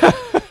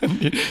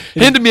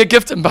 Handed me a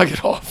gift and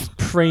buggered off.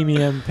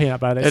 Premium peanut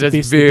butter. That's It the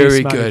is best, the best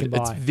very smell you good.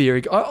 can It's buy.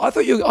 very good.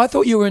 I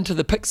thought you were into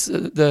the Pix.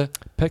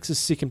 Pix is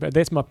second.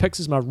 That's my Pix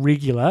is my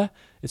regular.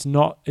 It's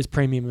not as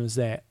premium as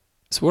that.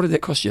 So what did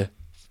that cost you?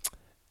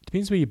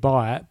 Depends where you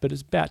buy it, but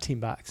it's about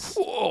 $10.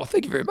 Oh,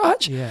 thank you very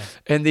much. Yeah.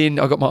 And then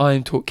I got my I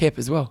Am Talk cap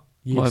as well.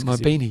 Yes, my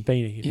 'cause beanie.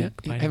 Beanie. you've Yeah, been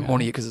complaining I haven't about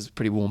worn it it. yet because it's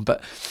pretty warm,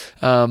 but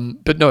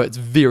no, it's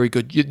very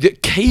good. The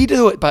key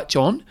to it, but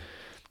John,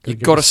 you Gotta got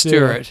to give it a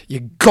stir stir. it. You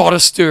got to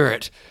stir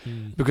it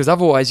Mm. because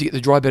otherwise you get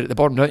the dry bit at the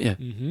bottom, don't you?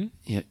 Mm-hmm.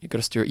 Yeah, you got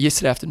to stir it.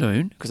 Yesterday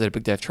afternoon, because I had a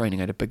big day of training,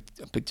 I had a big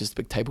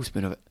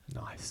tablespoon of it.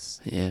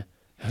 Nice. Yeah,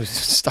 it was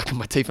stuck in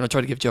my teeth, and I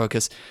tried to give Jo a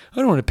kiss. I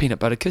don't want a peanut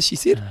butter kiss, she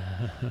said.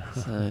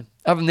 So,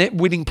 other than that,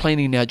 wedding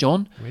planning now,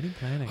 John. Wedding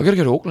planning. I've got to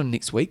go to Auckland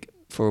next week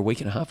for a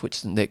week and a half, which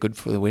isn't that good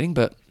for the wedding,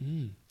 but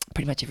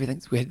pretty much everything.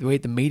 We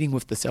had the meeting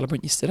with the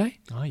celebrant yesterday.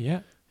 Oh, yeah.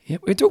 Yeah,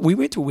 we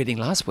went to a wedding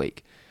last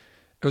week.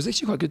 It was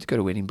actually quite good to go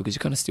to a wedding because you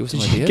kind of steal some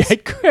Did you ideas.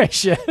 get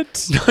crash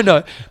it?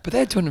 No, but they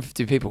had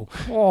 250 people.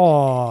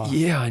 Oh.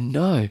 Yeah, I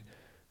know.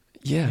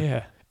 Yeah.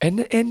 Yeah. And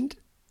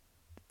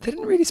they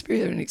didn't really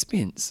spare any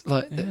expense.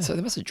 Yeah. So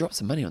they must have dropped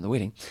some money on the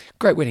wedding.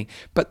 Great wedding.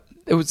 But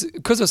it was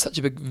because it was such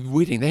a big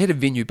wedding, they had a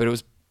venue, but it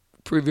was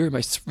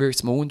very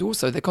small indoors,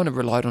 so they kind of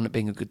relied on it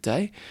being a good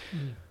day.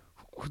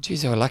 Well,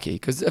 geez, they were lucky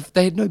because if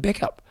they had no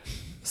backup.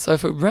 So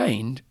if it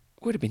rained,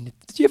 it would have been.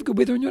 Did you have good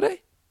weather on your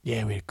day?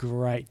 Yeah, we had a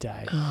great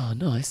day. Oh,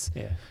 nice.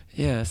 Yeah.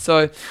 Yeah.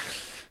 So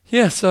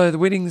the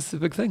wedding's the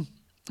big thing.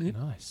 Yep.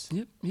 Nice.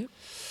 Yep.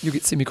 You'll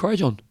get to see me cry,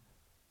 John.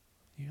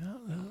 Yeah,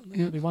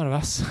 you'll be one of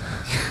us.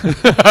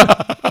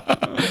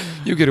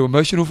 You'll get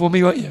emotional for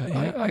me, won't you?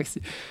 Yeah.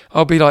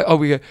 I'll be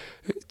like,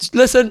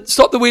 listen,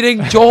 stop the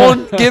wedding,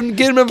 John. Get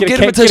him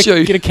a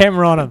tissue. Get a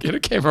camera on him. Get a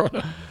camera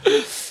on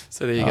him.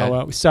 So there you go.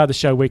 Well, we started the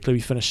show weekly. We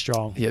finished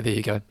strong. Yeah, there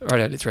you go. All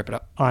right, let's wrap it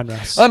up. I'm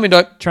Russ. I'm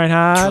Indo. Train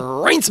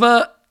hard. Train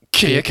smart.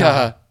 Kia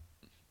kaha.